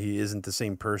establishing that he isn't the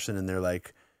same person, and they're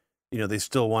like, they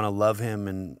still want to love him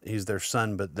and he's their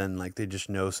son, but then like they just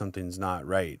know something's not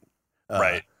right.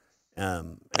 Right.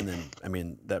 And then, I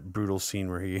mean, that brutal scene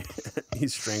where he he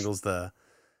strangles the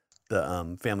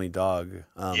family dog.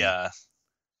 Yeah.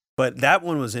 But that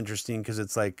one was interesting because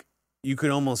it's like you could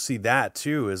almost see that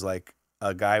too as like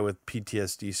a guy with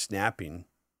PTSD snapping,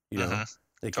 like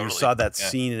totally. You saw that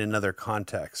scene in another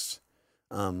context,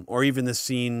 or even the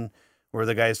scene where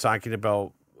the guy is talking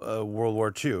about World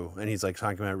War II, and he's like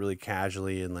talking about it really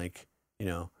casually, and like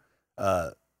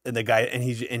and the guy and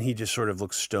he just sort of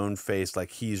looks stone faced,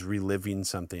 like he's reliving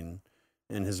something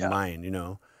in his mind,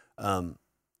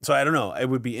 So I don't know. It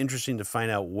would be interesting to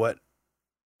find out what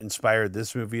inspired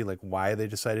this movie, like why they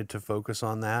decided to focus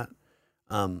on that.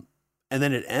 And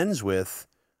then it ends with,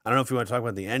 I don't know if you want to talk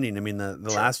about the ending. I mean, the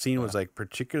sure. last scene was like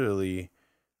particularly,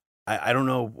 I don't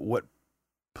know what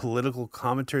political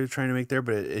commentary they're trying to make there,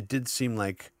 but it did seem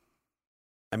like,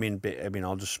 I mean,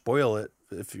 I'll just spoil it.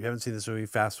 If you haven't seen this movie,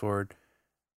 fast forward.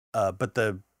 But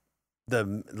the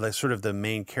sort of the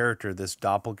main character, this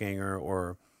doppelganger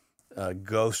or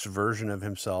ghost version of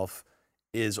himself,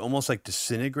 is almost like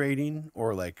disintegrating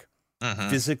or like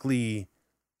physically,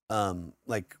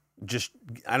 like just,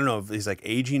 I don't know if he's like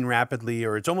aging rapidly,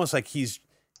 or it's almost like he's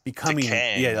becoming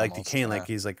decaying, like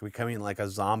he's like becoming like a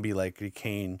zombie, like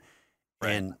decaying.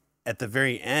 Right. And at the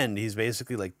very end, he's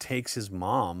basically like takes his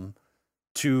mom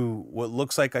to what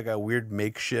looks like a weird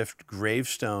makeshift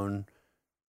gravestone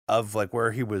of like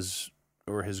where his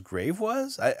grave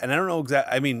was. And I don't know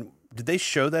exactly. I mean, did they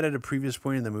show that at a previous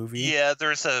point in the movie? Yeah,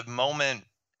 there's a moment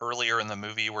earlier in the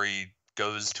movie where he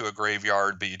goes to a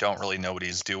graveyard, but you don't really know what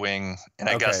he's doing. And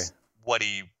I guess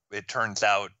it turns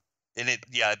out, and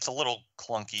it's a little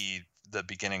clunky, the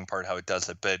beginning part, how it does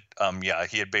it. But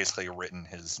he had basically written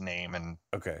his name and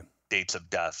dates of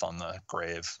death on the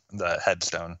grave, the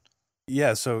headstone.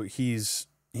 Yeah, so he's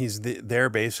there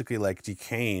basically like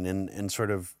decaying and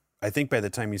sort of, I think by the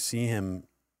time you see him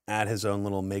at his own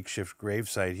little makeshift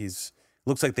gravesite,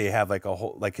 looks like they have like a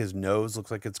whole, like his nose looks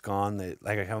like it's gone. They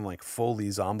like have him like fully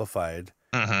zombified.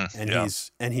 And it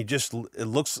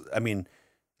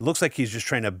looks like he's just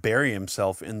trying to bury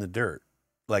himself in the dirt.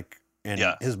 Like, and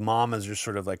his mom is just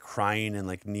sort of like crying and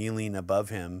like kneeling above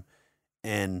him.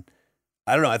 And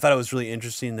I don't know, I thought it was really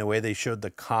interesting the way they showed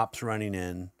the cops running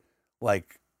in,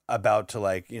 like about to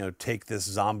like, take this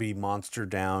zombie monster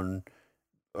down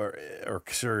or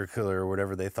serial killer or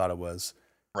whatever they thought it was.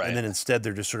 Right. And then instead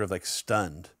they're just sort of like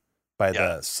stunned by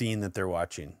the scene that they're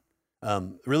watching.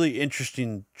 Really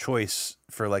interesting choice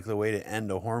for like the way to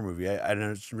end a horror movie. I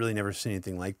don't really never seen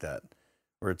anything like that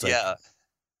where it's like,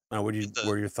 what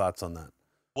are your thoughts on that?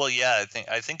 Well, yeah,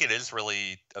 I think it is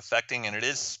really affecting, and it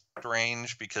is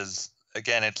strange because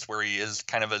again, it's where he is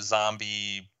kind of a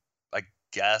zombie, I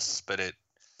guess, but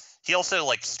he also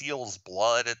like steals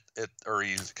blood or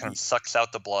he kind of sucks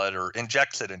out the blood or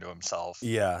injects it into himself.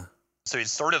 Yeah. So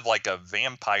he's sort of like a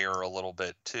vampire a little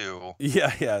bit too.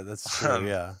 Yeah, that's true.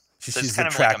 Yeah. She sees the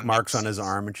track marks on his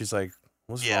arm and she's like,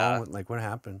 what's wrong? Like, what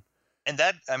happened? And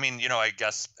that, I mean, I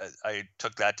guess I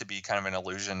took that to be kind of an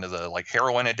allusion to the like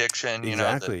heroin addiction,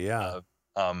 exactly, that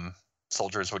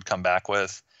soldiers would come back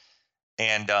with.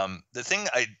 And the thing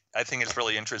I think is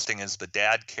really interesting is the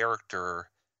dad character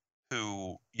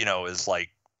who, is like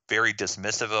very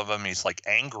dismissive of him. He's like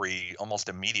angry almost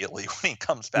immediately when he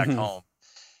comes back home.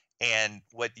 And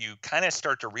what you kind of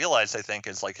start to realize, I think,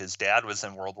 is like his dad was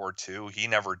in World War II. He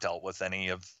never dealt with any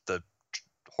of the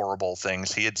horrible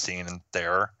things he had seen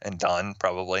there and done,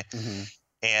 probably.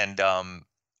 And,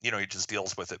 he just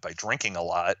deals with it by drinking a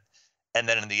lot. And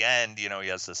then in the end, he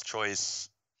has this choice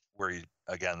where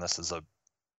again, this is a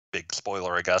big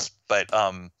spoiler, I guess, but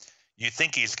you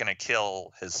think he's going to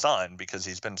kill his son because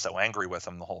he's been so angry with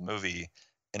him the whole movie,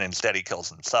 and instead he kills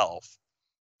himself.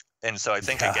 And so I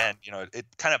think, again, it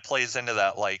kind of plays into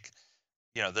that, like,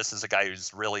 this is a guy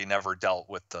who's really never dealt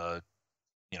with the,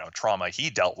 trauma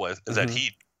he dealt with, that he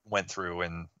went through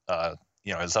in,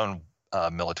 his own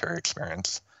military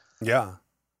experience. Yeah.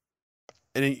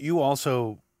 And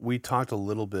we talked a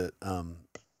little bit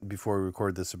before we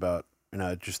recorded this about,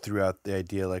 just threw out the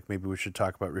idea, like maybe we should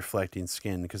talk about reflecting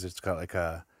skin because it's got like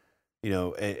a,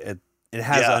 it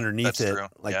has underneath it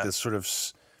like this sort of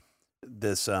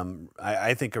this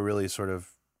I think a really sort of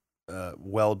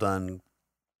well done,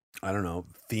 I don't know,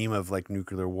 theme of like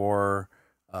nuclear war,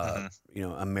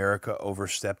 America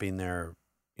overstepping their,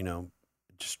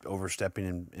 just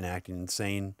overstepping and acting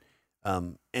insane,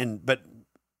 but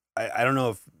I don't know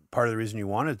if part of the reason you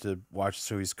wanted to watch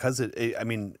this movie is because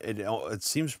it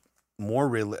seems more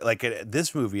real. Like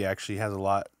this movie actually has a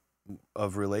lot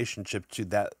of relationship to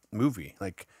that movie,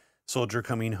 like soldier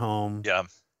coming home,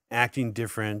 acting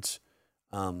different,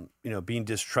 being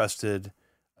distrusted.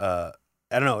 I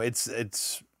don't know.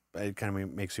 It kind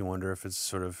of makes me wonder if it's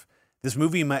sort of this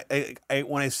movie. When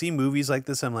I see movies like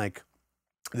this, I'm like,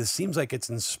 this seems like it's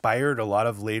inspired a lot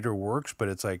of later works, but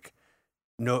it's like,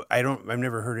 no, I've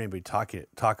never heard anybody talk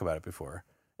about it before.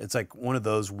 It's like one of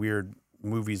those weird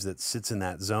movies that sits in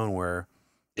that zone where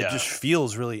it just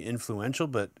feels really influential,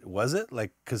 but was it?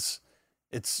 Like, cause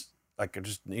it's like,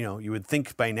 just, you would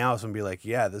think by now someone would be like,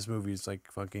 yeah, this movie is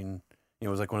like fucking, it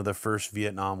was like one of the first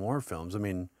Vietnam War films. I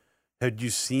mean, had you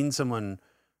seen someone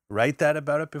write that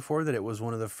about it before, that it was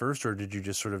one of the first, or did you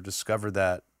just sort of discover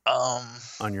that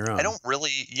on your own? I don't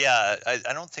really, I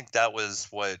don't think that was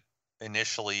what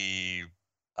initially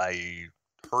I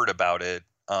heard about it.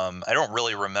 I don't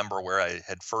really remember where I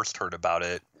had first heard about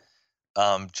it.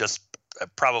 Just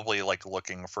probably like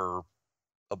looking for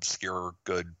obscure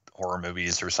good horror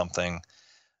movies or something.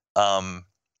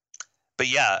 But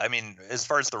yeah, I mean, as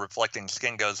far as the reflecting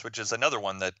skin goes, which is another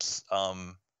one that's,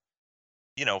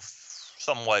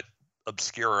 somewhat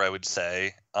obscure, I would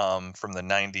say, from the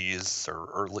 90s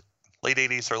or late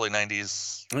 80s, early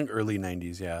 90s. I think early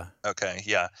 90s, yeah. Okay,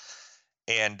 yeah.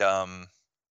 And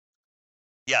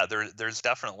there's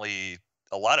definitely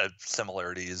a lot of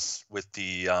similarities with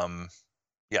the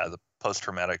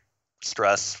post-traumatic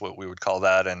stress, what we would call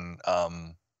that, and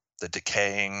the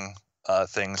decaying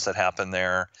things that happen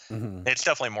there. Mm-hmm. It's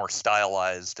definitely more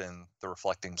stylized in The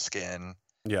Reflecting Skin.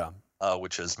 Yeah.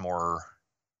 Which is more,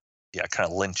 kind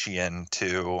of Lynchian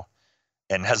too,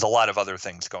 and has a lot of other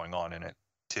things going on in it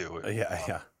too.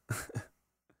 Yeah.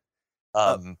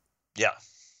 Yeah.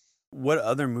 What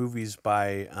other movies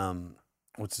by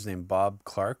what's his name, Bob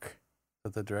Clark,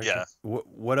 the director? Yeah.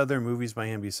 What other movies by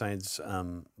him besides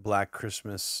Black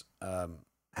Christmas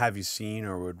have you seen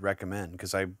or would recommend?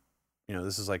 Because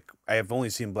this is like I have only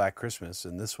seen Black Christmas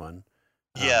and this one.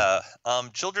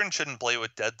 Children Shouldn't Play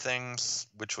with Dead Things,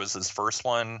 which was his first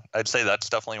one. I'd say that's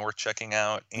definitely worth checking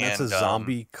out. And that's a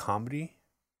zombie comedy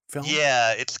film?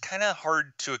 Yeah, it's kind of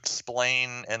hard to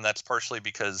explain, and that's partially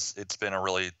because it's been a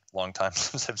really long time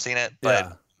since I've seen it.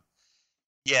 But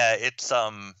it's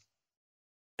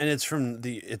and it's from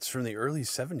the early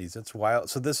 70s. That's wild.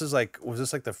 So this is like, was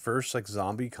this like the first like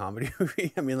zombie comedy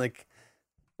movie? I mean, like,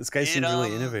 this guy seems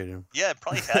really innovative. Yeah, it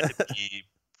probably had to be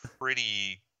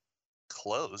pretty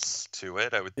close to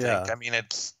it, I would think. I mean,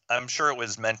 I'm sure it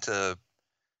was meant to,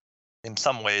 in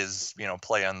some ways,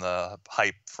 play on the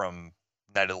hype from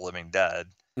Night of the Living Dead.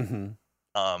 Mm-hmm.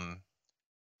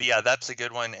 But yeah, that's a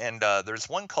good one. And there's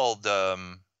one called,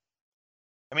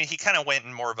 he kind of went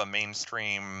in more of a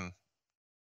mainstream,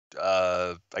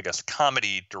 I guess,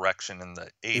 comedy direction in the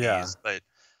 80s, but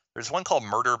there's one called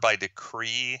Murder by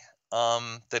Decree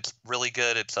that's really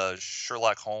good. It's a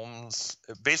Sherlock Holmes.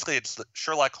 Basically, it's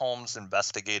Sherlock Holmes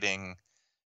investigating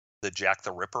the Jack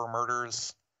the Ripper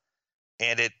murders.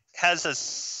 And it has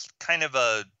this kind of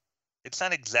it's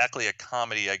not exactly a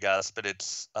comedy, I guess, but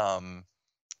it's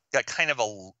got kind of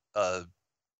I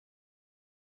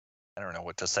don't know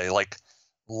what to say, like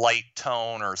light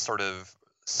tone or sort of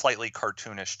slightly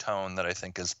cartoonish tone that I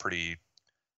think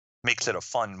makes it a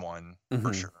fun one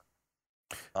for sure.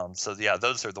 So yeah,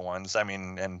 those are the ones. I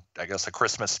mean, and I guess A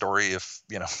Christmas Story, if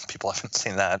people haven't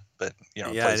seen that, but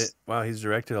wow, he's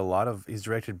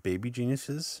directed Baby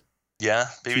Geniuses. Yeah,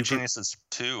 Baby Geniuses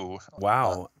 2.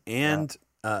 Wow, and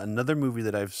another movie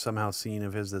that I've somehow seen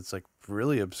of his that's like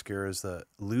really obscure is the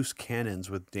Loose Cannons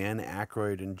with Dan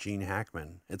Aykroyd and Gene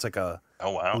Hackman. It's like a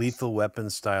Lethal Weapon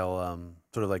style,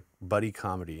 sort of like buddy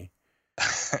comedy.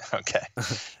 Okay.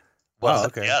 Well,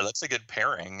 okay. Yeah, that's a good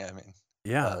pairing. I mean,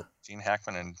 Gene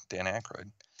Hackman and Dan Aykroyd.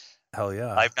 Hell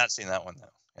yeah. I've not seen that one though.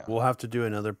 Yeah. We'll have to do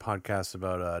another podcast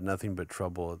about Nothing But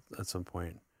Trouble at some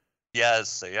point.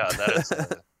 Yes, yeah,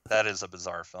 that is a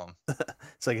bizarre film.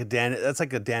 It's like that's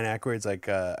like a Dan Aykroyd's like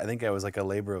I think it was like a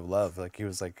labor of love. Like he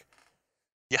was like,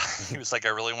 yeah, he was like, I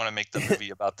really want to make the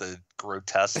movie about the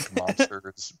grotesque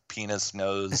monsters, penis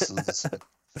noses.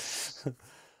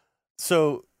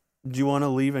 So, do you want to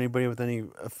leave anybody with any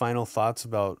final thoughts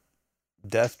about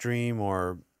Death Dream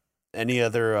or any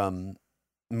other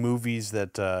movies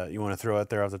that you want to throw out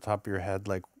there off the top of your head,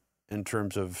 like in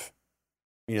terms of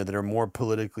that are more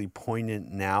politically poignant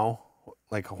now,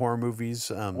 like horror movies?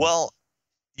 Well,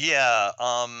 yeah,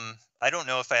 I don't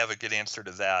know if I have a good answer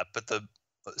to that, but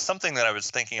something that I was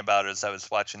thinking about as I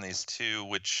was watching these two,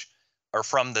 which are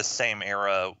from the same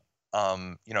era,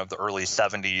 the early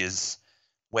 70s,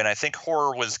 when I think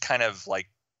horror was kind of like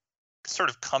sort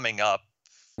of coming up.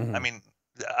 Mm-hmm. I mean,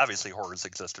 obviously horror's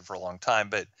existed for a long time,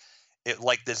 but it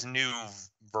like this new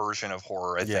version of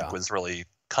horror, I think, was really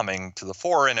coming to the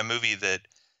fore. And a movie that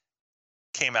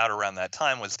came out around that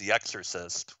time was The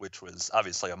Exorcist, which was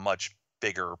obviously a much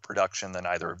bigger production than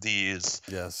either of these.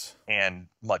 Yes. And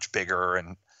much bigger.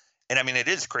 And I mean, it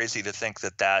is crazy to think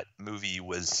that movie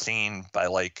was seen by,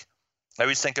 like, I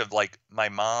always think of like my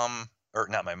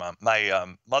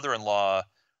mother-in-law,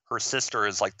 her sister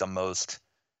is like the most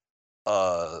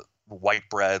white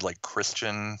bread, like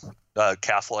Christian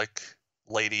Catholic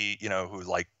lady, who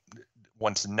like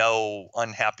wants no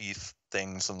unhappy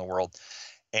things in the world.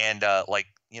 And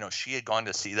she had gone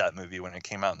to see that movie when it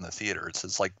came out in the theaters.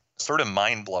 It's like sort of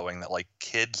mind blowing that like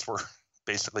kids were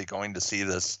basically going to see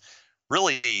this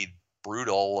really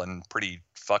brutal and pretty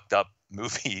fucked up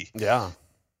movie. Yeah.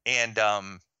 And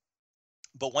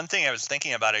but one thing I was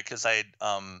thinking about it, because I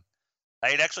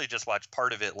had actually just watched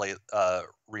part of it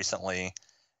recently,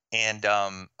 and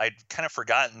I'd kind of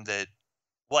forgotten that.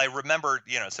 Well, I remembered,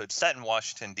 so it's set in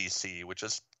Washington, D.C., which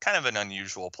is kind of an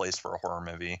unusual place for a horror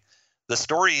movie. The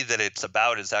story that it's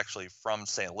about is actually from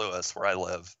St. Louis, where I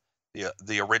live.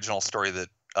 The original story that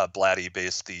Blatty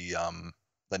based the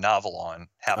novel on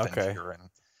happened here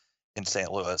in St.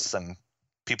 Louis, and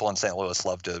people in St. Louis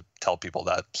love to tell people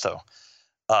that. So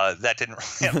that didn't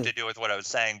really have to do with what I was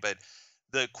saying, but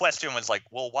the question was like,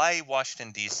 well, why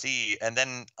Washington, D.C.? And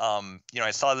then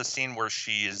I saw the scene where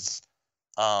she's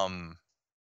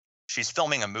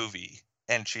filming a movie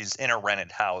and she's in a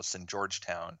rented house in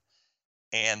Georgetown.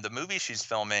 and the movie she's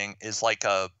filming is like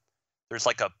there's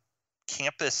like a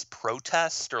campus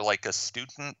protest or like a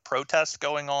student protest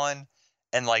going on,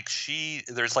 and like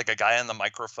there's like a guy on the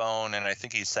microphone, and I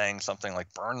think he's saying something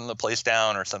like "burn the place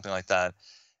down" or something like that,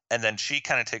 and then she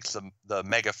kind of takes the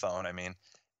megaphone,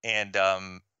 and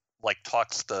like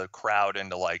talks the crowd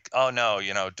into like, "Oh no,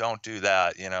 don't do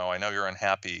that, I know you're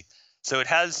unhappy." So it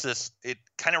has this, it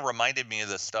kind of reminded me of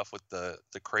the stuff with the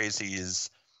crazies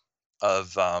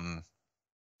of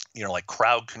like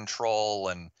crowd control,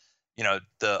 and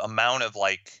the amount of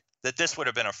like that this would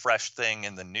have been a fresh thing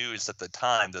in the news at the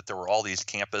time, that there were all these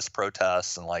campus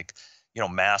protests and like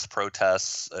mass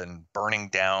protests and burning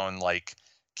down like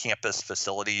campus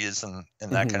facilities and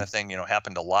that kind of thing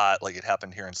happened a lot. Like it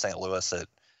happened here in St. Louis at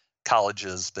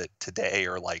colleges that today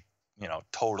are like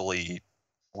totally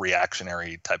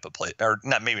reactionary type of place, or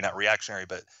not, maybe not reactionary,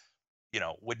 but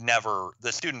would never,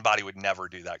 the student body would never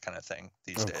do that kind of thing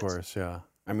these days. Of course, yeah.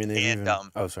 I mean,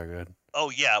 oh, sorry, go ahead. Oh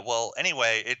yeah, well,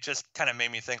 anyway, it just kind of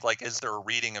made me think, like, is there a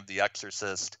reading of The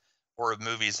Exorcist or of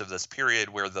movies of this period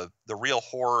where the real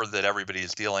horror that everybody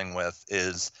is dealing with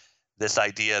is this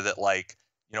idea that, like,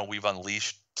 we've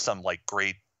unleashed some like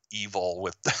great evil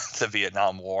with the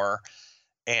Vietnam War,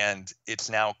 and it's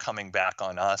now coming back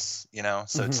on us,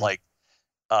 so it's like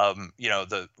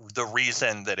the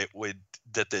reason that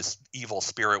that this evil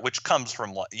spirit, which comes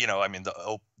from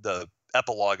the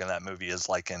epilogue in that movie is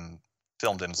like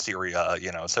filmed in Syria,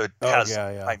 so it has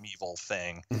a primeval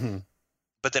thing.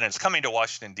 But then it's coming to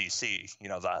Washington D.C.,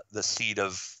 the seat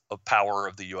of power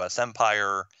of the U.S.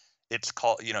 empire. It's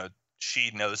called,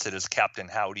 she knows it as Captain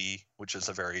Howdy, which is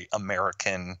a very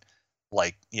American,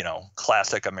 like,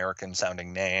 classic American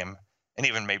sounding name, and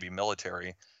even maybe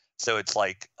military. So it's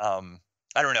like,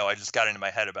 I don't know, I just got into my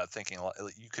head about thinking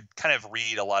you could kind of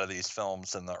read a lot of these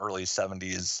films in the early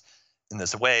 70s in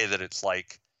this way, that it's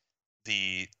like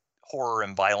the horror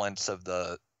and violence of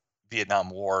the Vietnam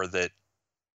War that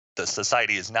the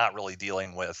society is not really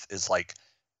dealing with is like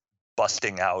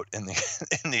busting out in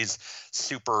these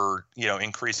super,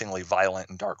 increasingly violent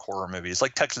and dark horror movies,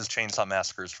 like Texas Chainsaw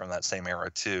Massacres from that same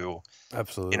era too.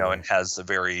 Absolutely. And has a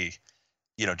very,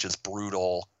 just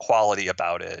brutal quality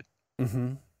about it.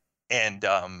 And,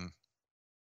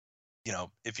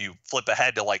 if you flip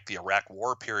ahead to like the Iraq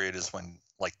War period is when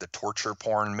like the torture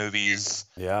porn movies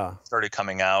started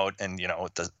coming out, and,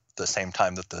 at the same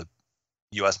time that the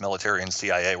U.S. military and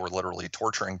CIA were literally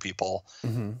torturing people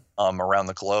around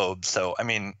the globe. So, I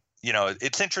mean,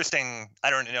 it's interesting. I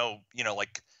don't know,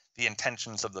 like the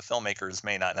intentions of the filmmakers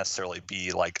may not necessarily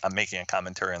be like, I'm making a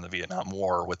commentary on the Vietnam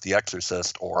War with The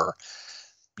Exorcist, or,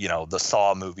 the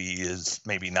Saw movie is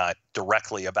maybe not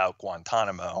directly about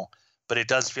Guantanamo, but it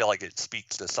does feel like it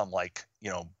speaks to some like,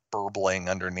 burbling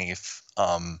underneath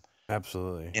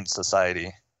absolutely in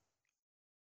society.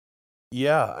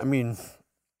 Yeah, I mean,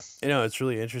 it's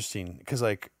really interesting because,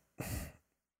 like,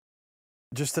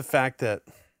 just the fact that,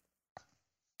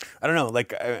 I don't know,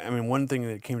 like, I mean, one thing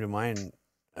that came to mind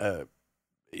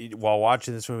while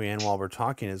watching this movie and while we're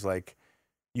talking is, like,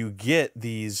 you get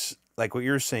these, like, what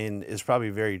you're saying is probably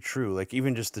very true. Like,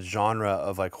 even just the genre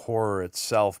of, like, horror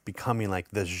itself becoming, like,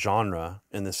 this genre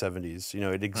in the 70s.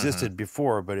 It existed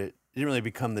before, but it didn't really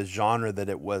become the genre that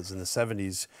it was in the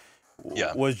 70s.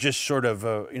 Was just sort of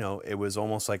it was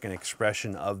almost like an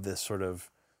expression of this sort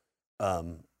of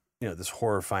this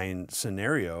horrifying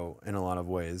scenario in a lot of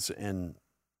ways, and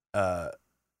a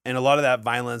lot of that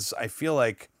violence, I feel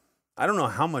like, I don't know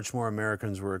how much more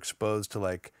Americans were exposed to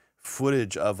like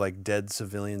footage of like dead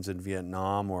civilians in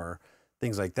Vietnam or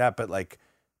things like that, but like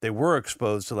they were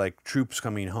exposed to like troops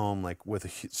coming home like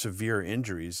with severe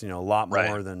injuries, a lot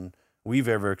more than we've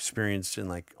ever experienced in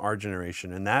like our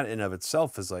generation, and that in of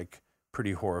itself is like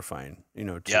pretty horrifying,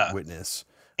 to witness.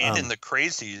 And in The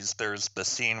Crazies, there's the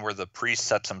scene where the priest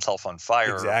sets himself on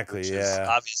fire. Exactly, which is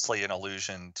obviously an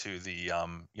allusion to the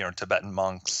Tibetan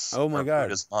monks. Oh my God,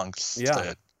 Buddhist monks.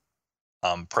 That,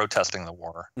 protesting the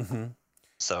war.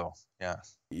 So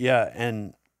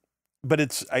but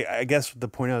it's I guess the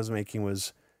point I was making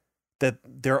was that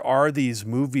there are these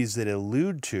movies that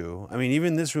allude to. I mean,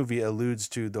 even this movie alludes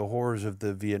to the horrors of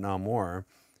the Vietnam War,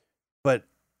 but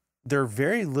there are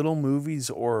very little movies,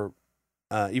 or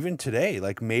even today,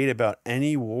 like made about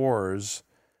any wars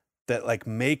that like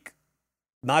make,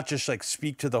 not just like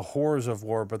speak to the horrors of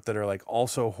war, but that are like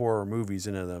also horror movies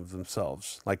in and of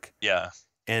themselves. Like,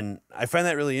 and I find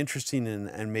that really interesting,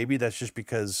 and maybe that's just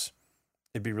because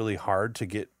it'd be really hard to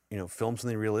get, film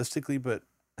something realistically, but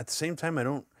at the same time, I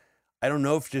don't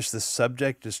know if just the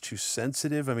subject is too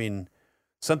sensitive. I mean,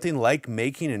 something like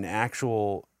making an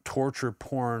actual torture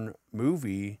porn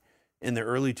movie in the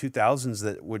early 2000s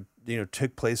that would,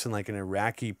 took place in like an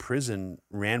Iraqi prison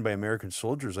ran by American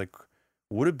soldiers, like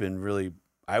would have been really,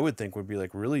 I would think would be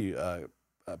like really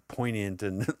poignant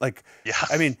and like, yeah,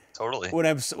 I mean, totally. What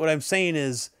I'm saying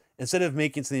is, instead of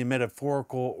making something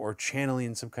metaphorical or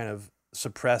channeling some kind of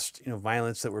suppressed,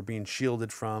 violence that we're being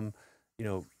shielded from,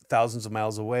 thousands of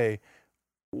miles away,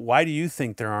 why do you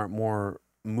think there aren't more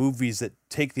movies that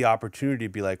take the opportunity to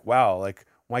be like, wow, like,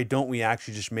 why don't we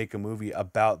actually just make a movie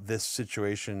about this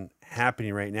situation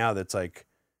happening right now that's like,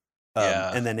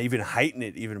 and then even heighten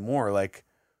it even more? Like,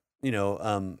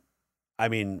 I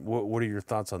mean, what are your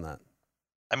thoughts on that?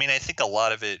 I mean, I think a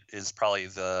lot of it is probably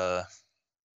the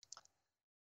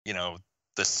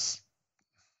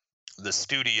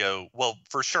studio, well,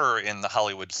 for sure in the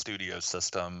Hollywood studio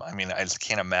system. I mean, I just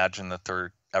can't imagine that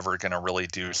they're ever going to really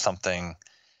do something.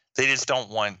 They just don't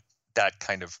want that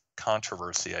kind of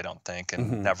controversy, I don't think,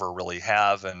 and never really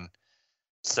have. And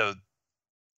so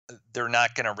they're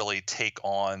not going to really take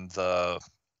on the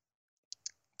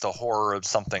horror of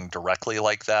something directly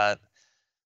like that.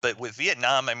 But with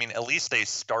Vietnam, I mean, at least they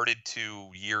started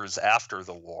 2 years after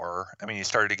the war. I mean, you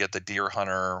started to get the Deer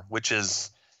Hunter, which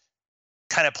is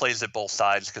kind of plays at both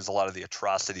sides because a lot of the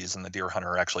atrocities in the Deer Hunter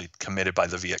are actually committed by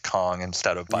the Viet Cong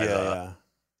instead of by the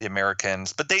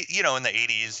Americans. But they, in the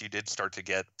 80s, you did start to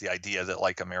get the idea that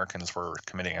like Americans were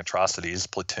committing atrocities.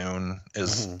 Platoon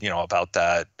is, about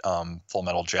that. Full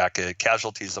Metal Jacket,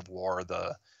 Casualties of War,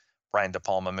 the Brian De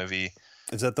Palma movie.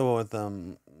 Is that the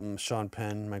one with Sean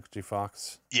Penn, Michael J.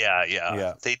 Fox?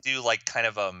 Yeah. They do like kind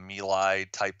of a My Lai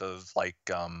type of like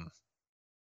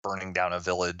burning down a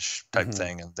village type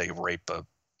thing, and they rape a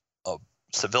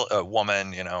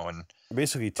woman, and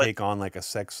basically take on like a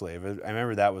sex slave. I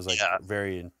remember that was like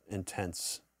very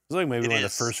intense. It was like maybe one of the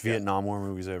first Vietnam War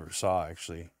movies I ever saw,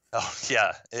 actually. Oh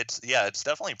yeah, it's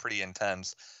definitely pretty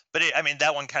intense. But I mean,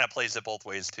 that one kind of plays it both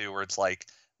ways too, where it's like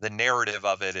the narrative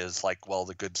of it is like, well,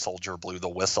 the good soldier blew the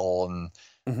whistle, and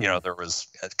there was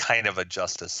a kind of a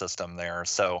justice system there.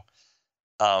 So,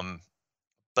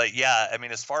 but yeah, I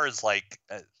mean, as far as like,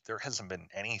 there hasn't been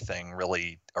anything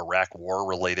really Iraq War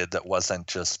related that wasn't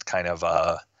just kind of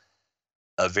a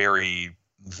very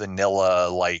vanilla,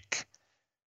 like,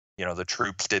 the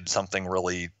troops did something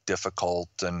really difficult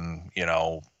and,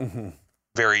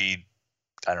 very,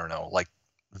 I don't know, like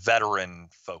veteran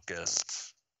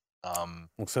focused.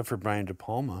 Except for Brian De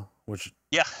Palma, which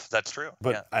that's true.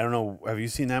 But I don't know. Have you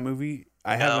seen that movie?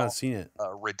 I have not seen it.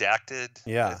 Redacted.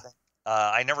 Yeah.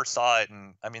 I never saw it,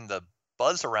 and I mean the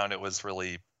buzz around it was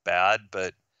really bad,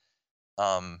 but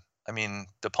I mean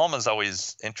De Palma's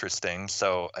always interesting,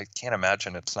 so I can't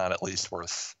imagine it's not at least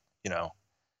worth, And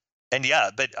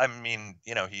but I mean,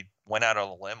 he went out on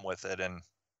a limb with it and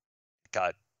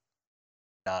got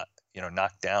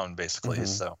knocked down basically.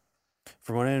 So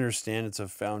from what I understand, it's a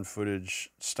found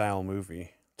footage style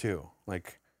movie too.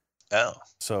 Like,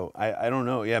 so I don't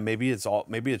know. Yeah, maybe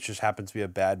it just happens to be a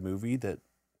bad movie that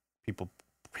people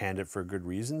panned it for good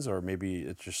reasons, or maybe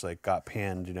it just like got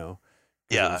panned, it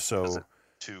was so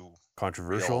too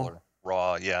controversial,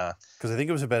 raw. Yeah, because I think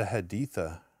it was about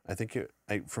Haditha. I think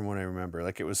from what I remember,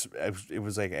 like it was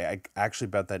like actually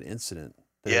about that incident.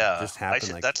 That just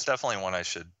happened. That's definitely one I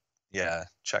should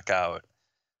check out.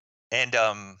 And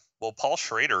well, Paul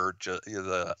Schrader,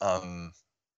 the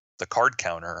Card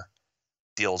Counter,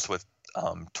 deals with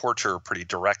torture pretty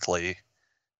directly.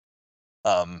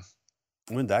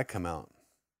 When did that come out?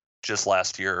 Just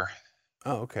last year.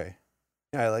 Oh, okay.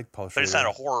 Yeah, I like Paul Schrader. But it's not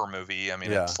a horror movie. I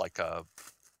mean, it's like a,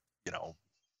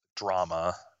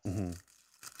 drama.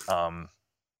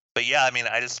 But yeah, I mean,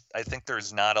 I think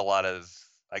there's not a lot of,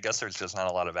 I guess there's just not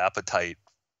a lot of appetite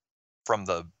from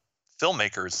the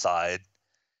filmmakers' side.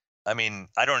 I mean,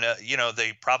 I don't know,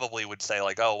 they probably would say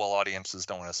like, oh, well, audiences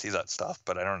don't want to see that stuff,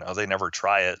 but I don't know. They never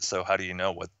try it. So how do you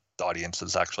know what the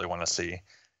audiences actually want to see?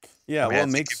 Yeah, well, it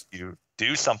makes if you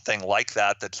do something like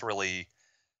that that's really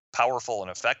powerful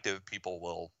and effective, people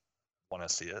will want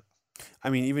to see it. I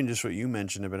mean, even just what you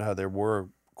mentioned about how there were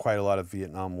quite a lot of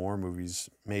Vietnam War movies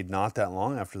made not that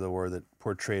long after the war that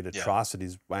portrayed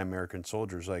atrocities by American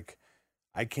soldiers. Like,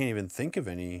 I can't even think of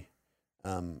any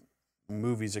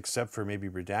movies except for maybe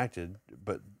Redacted,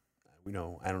 but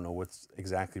I don't know what's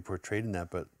exactly portrayed in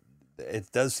that, but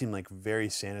it does seem like very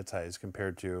sanitized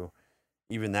compared to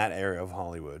even that era of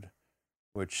Hollywood,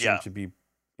 which seemed to be,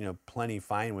 plenty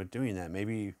fine with doing that.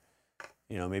 Maybe,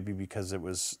 maybe because it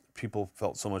was, people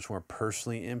felt so much more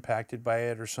personally impacted by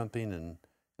it or something, and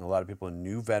a lot of people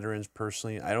knew veterans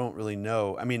personally. I don't really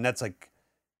know. I mean, that's like,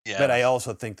 but I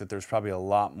also think that there's probably a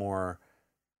lot more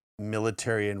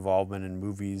military involvement in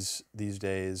movies these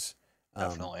days.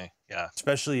 Definitely, yeah.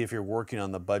 Especially if you're working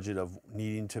on the budget of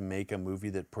needing to make a movie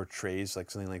that portrays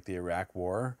like something like the Iraq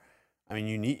War. I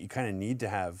mean, you kind of need to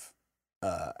have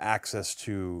access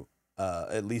to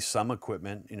at least some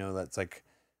equipment. You know, that's like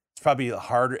it's probably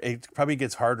harder. It probably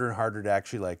gets harder and harder to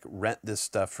actually like rent this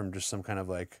stuff from just some kind of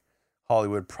like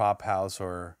Hollywood prop house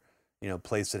or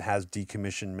place that has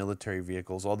decommissioned military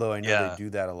vehicles. Although I know they do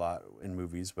that a lot in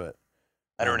movies, but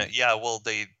I don't know. Yeah, well,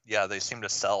 they seem to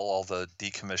sell all the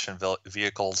decommissioned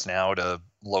vehicles now to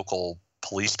local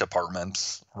police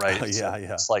departments, right? Yeah,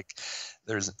 yeah. It's like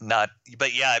there's not,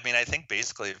 but yeah, I mean, I think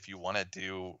basically if you want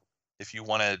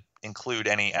to include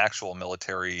any actual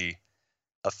military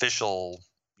official,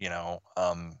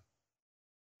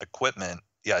 equipment,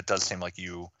 yeah, it does seem like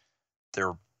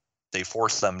they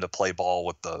force them to play ball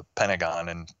with the Pentagon,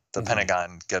 and the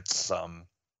Pentagon gets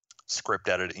script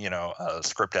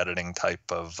editing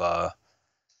type of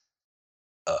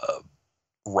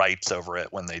rights over it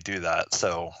when they do that.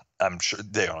 So I'm sure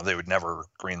they would never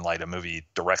greenlight a movie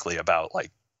directly about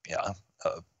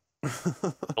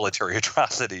military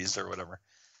atrocities or whatever.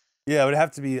 Yeah, it would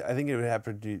have to be. I think it would have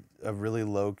to be a really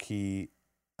low key,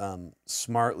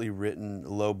 smartly written,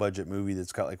 low budget movie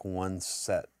that's got like one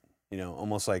set.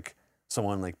 Almost like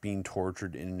someone like being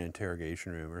tortured in an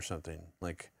interrogation room or something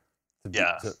like.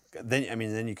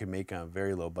 Then you can make a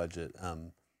very low budget.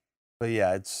 But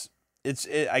yeah,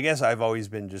 I guess I've always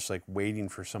been just like waiting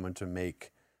for someone to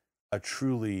make a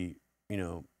truly,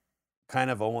 kind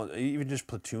of almost even just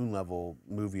platoon level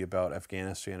movie about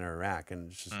Afghanistan or Iraq,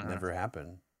 and it's just never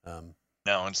happened.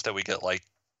 No, instead we get like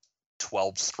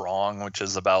 12 Strong, which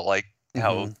is about like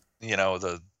how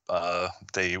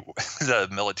the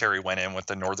military went in with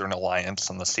the Northern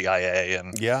Alliance and the CIA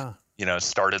and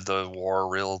started the war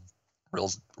real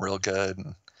good.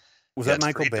 Was that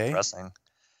Michael Bay? Depressing.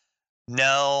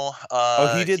 No,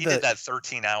 he did that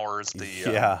 13 Hours, the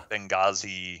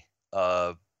Benghazi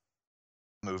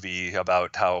movie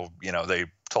about how they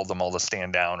told them all to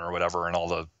stand down or whatever, and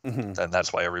and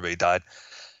that's why everybody died,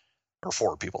 or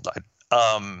 4 people died.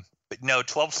 But no,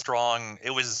 12 Strong,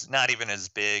 it was not even as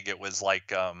big. It was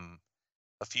like a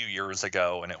few years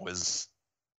ago, and it was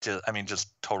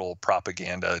just total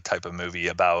propaganda type of movie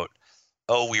about,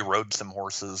 we rode some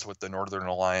horses with the Northern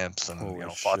Alliance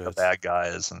and fought the bad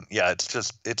guys, and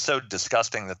it's so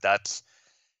disgusting that's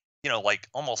like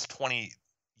almost 20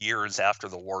 years after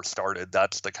the war started,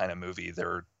 that's the kind of movie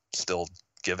they're still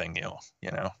giving you.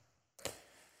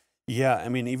 Yeah, I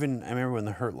mean, even I remember when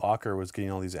The Hurt Locker was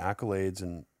getting all these accolades,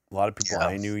 and a lot of people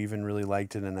I knew even really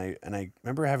liked it, and I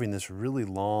remember having this really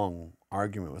long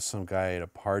argument with some guy at a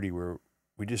party where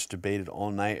we just debated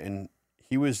all night, and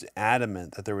he was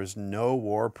adamant that there was no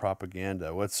war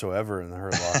propaganda whatsoever in The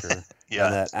Hurt Locker.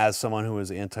 And that as someone who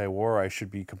was anti-war, I should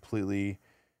be completely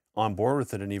on board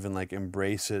with it and even like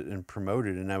embrace it and promote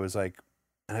it. And I was like,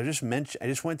 and I just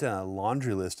went down a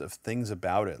laundry list of things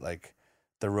about it, like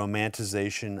the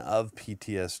romanticization of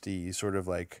PTSD, sort of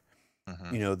like,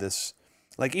 this,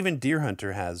 like even Deer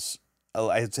Hunter has,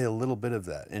 I'd say a little bit of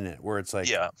that in it, where it's like,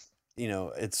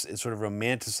 it's sort of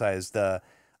romanticized the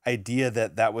idea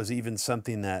that was even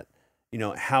something that,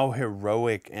 how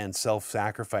heroic and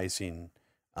self-sacrificing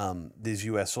these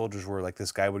U.S. soldiers were. Like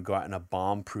this guy would go out in a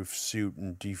bomb-proof suit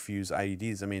and defuse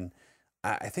IEDs. I mean,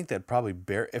 I think that probably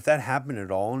if that happened at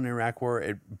all in the Iraq War,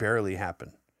 it barely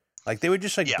happened. Like they would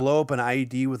just blow up an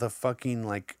IED with a fucking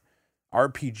like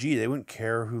RPG. They wouldn't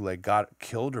care who like got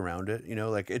killed around it.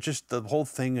 Like it just, the whole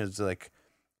thing is like,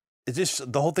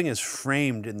 the whole thing is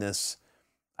framed in this,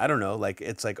 I don't know, like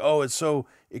it's like, oh, it's so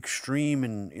extreme,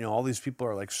 and all these people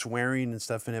are like swearing and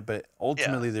stuff in it, but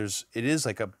ultimately it is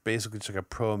like basically just like a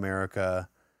pro-America,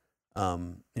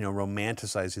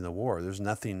 romanticizing the war. There's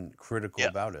nothing critical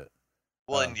about it.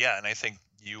 Well, and I think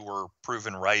you were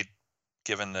proven right,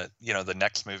 given that the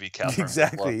next movie Catherine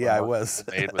exactly, I was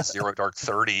made was Zero Dark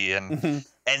 30, and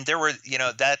and there were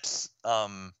that's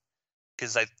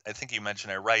because I think you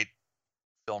mentioned I write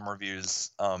film reviews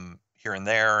here and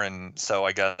there, and so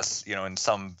I guess in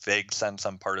some vague sense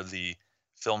I'm part of the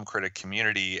film critic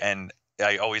community, and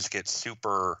I always get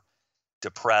super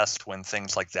depressed when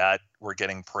things like that were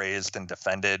getting praised and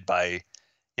defended by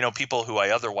people who I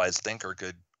otherwise think are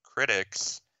good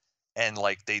critics, and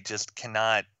like they just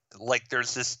cannot, like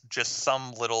there's this just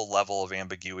some little level of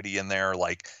ambiguity in there,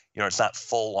 like it's not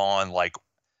full on like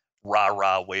rah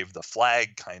rah wave the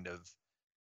flag kind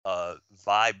of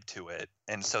vibe to it,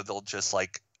 and so they'll just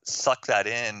like suck that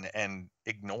in and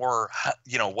ignore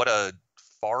what a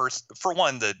farce. For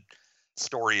one, the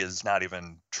story is not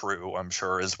even true, I'm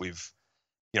sure, as we've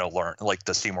learned. Like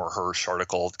the Seymour Hersh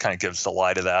article kind of gives the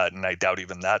lie to that, and I doubt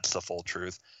even that's the full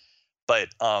truth. But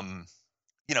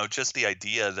just the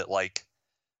idea that like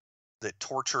that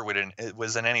torture it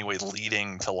was in any way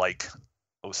leading to like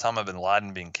Osama bin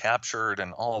Laden being captured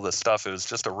and all of this stuff. It was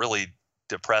just a really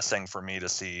depressing for me to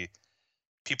see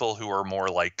people who are more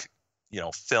like,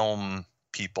 film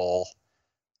people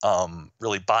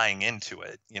really buying into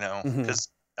it, because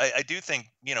I do think,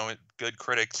 good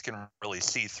critics can really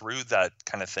see through that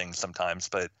kind of thing sometimes.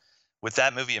 But with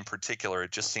that movie in particular,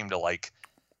 it just seemed to like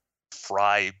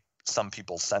fry some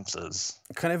people's senses.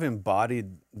 It kind of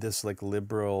embodied this like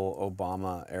liberal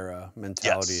Obama era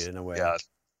mentality in a way. Yeah.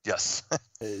 Yes.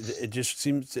 It just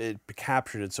seems it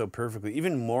captured it so perfectly,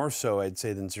 even more so, I'd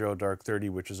say, than Zero Dark 30,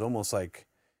 which is almost like,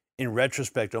 in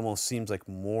retrospect, almost seems like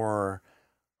more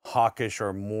hawkish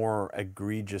or more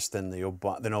egregious than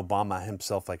Obama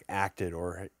himself like acted,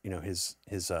 or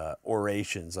his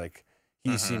orations. Like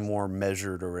he seemed more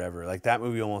measured or whatever. Like that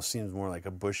movie almost seems more like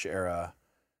a Bush era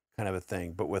kind of a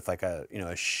thing, but with like a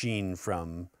a sheen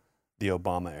from the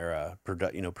Obama era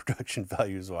production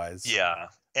values wise. Yeah.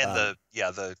 And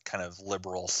the kind of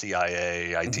liberal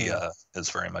CIA idea is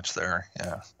very much there.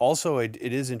 Yeah. Also, it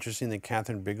is interesting that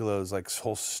Kathryn Bigelow's like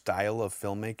whole style of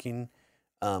filmmaking,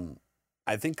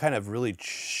 I think, kind of really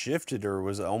shifted, or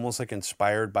was almost like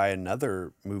inspired by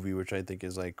another movie, which I think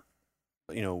is like,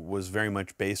 was very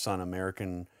much based on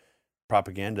American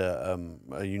propaganda,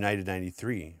 United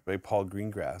 93 by Paul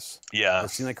Greengrass. Yeah.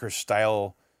 It seemed like her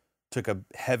style took a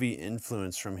heavy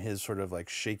influence from his sort of like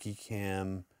shaky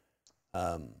cam.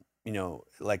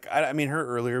 Like I mean, her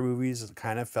earlier movies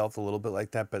kind of felt a little bit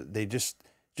like that, but they just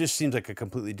seems like a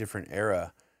completely different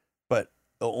era. But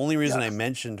the only reason I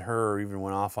mentioned her or even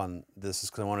went off on this is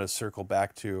because I wanted to circle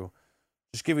back to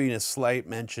just giving a slight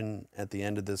mention at the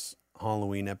end of this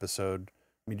Halloween episode,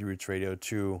 Media Roots Radio,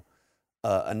 to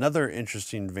another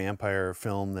interesting vampire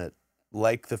film that,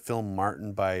 like the film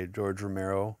Martin by George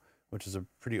Romero, which is a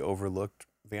pretty overlooked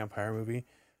vampire movie.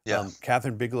 Yeah.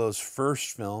 Kathryn Bigelow's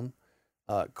first film,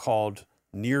 called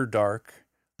Near Dark,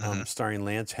 starring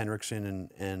Lance Henriksen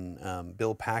and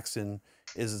Bill Paxton,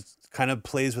 is kind of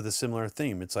plays with a similar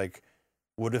theme. It's like,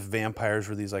 what if vampires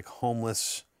were these like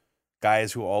homeless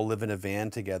guys who all live in a van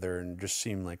together and just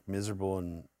seem like miserable?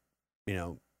 And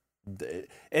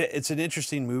it's an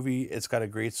interesting movie. It's got a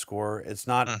great score. It's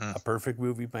not a perfect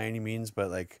movie by any means,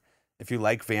 but like if you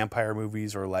like vampire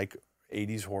movies or like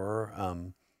 80s horror,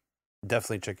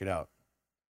 definitely check it out.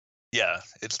 Yeah,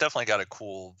 it's definitely got a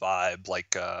cool vibe,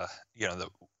 like the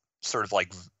sort of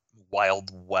like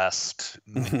Wild West,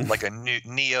 like a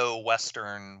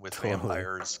neo-Western with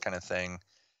vampires kind of thing.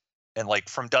 And like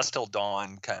From Dusk Till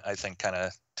Dawn, I think kind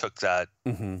of took that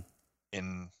in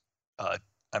a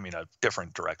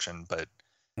different direction, but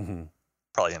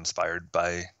probably inspired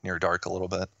by Near Dark a little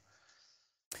bit.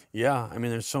 Yeah, I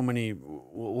mean, there's so many.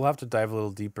 We'll have to dive a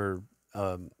little deeper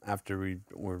after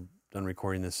we're done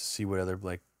recording this to see what other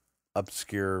like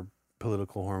obscure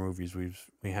political horror movies we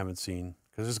haven't seen,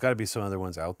 because there's got to be some other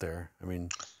ones out there. I mean,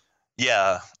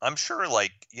 yeah, I'm sure,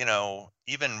 like,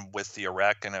 even with the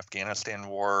Iraq and Afghanistan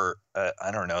war,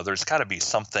 I don't know, there's got to be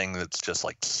something that's just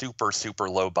like super, super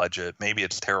low budget. Maybe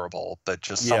it's terrible, but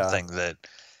just something that,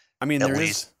 I mean, there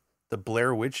is the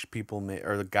Blair Witch people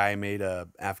or the guy made a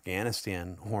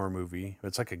Afghanistan horror movie.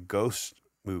 It's like a ghost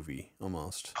movie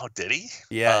almost. Oh, did he?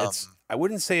 Yeah, I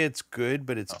wouldn't say it's good,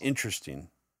 but it's interesting.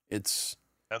 It's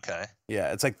okay.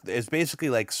 Yeah, it's basically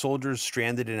like soldiers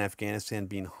stranded in Afghanistan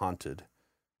being haunted,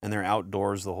 and they're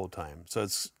outdoors the whole time. So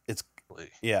it's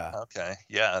yeah. Okay.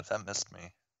 Yeah, that missed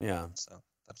me. Yeah. So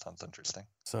that sounds interesting.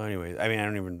 So anyway, I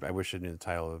mean, I wish I knew the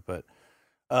title of it,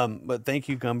 but thank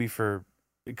you, Gumby, for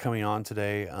coming on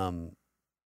today.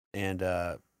 And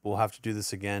we'll have to do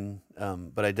this again.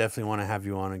 But I definitely want to have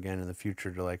you on again in the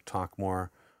future to like talk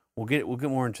more. We'll get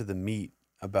more into the meat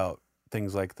about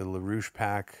things like the LaRouche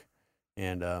Pack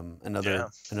and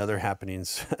other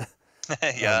happenings.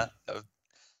 Yeah,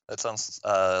 that sounds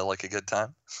like a good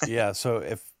time. Yeah, so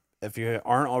if you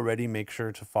aren't already, make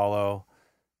sure to follow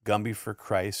Gumby for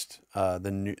Christ, the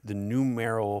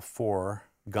numeral 4,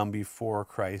 Gumby for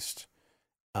Christ,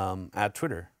 at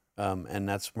Twitter, and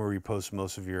that's where we post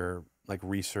most of your like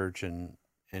research and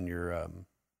your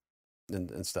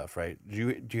and stuff, right?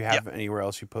 Do you have anywhere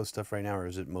else you post stuff right now, or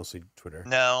is it mostly Twitter?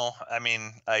 No, I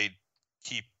mean, I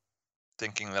keep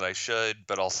thinking that I should,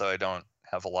 but also I don't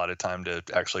have a lot of time to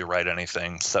actually write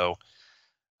anything. So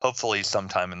hopefully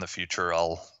sometime in the future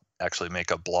I'll actually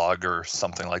make a blog or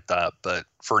something like that. But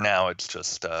for now, it's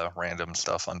just random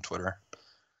stuff on Twitter.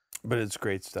 But it's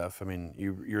great stuff. I mean,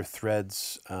 your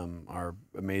threads are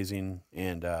amazing,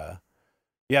 and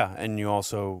and you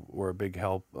also were a big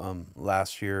help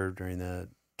last year during the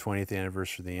 20th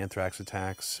anniversary of the anthrax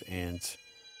attacks, and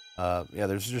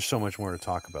there's just so much more to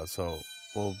talk about. So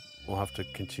we'll have to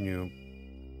continue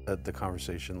the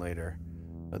conversation later.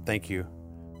 But thank you.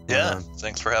 Yeah,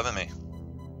 thanks for having me.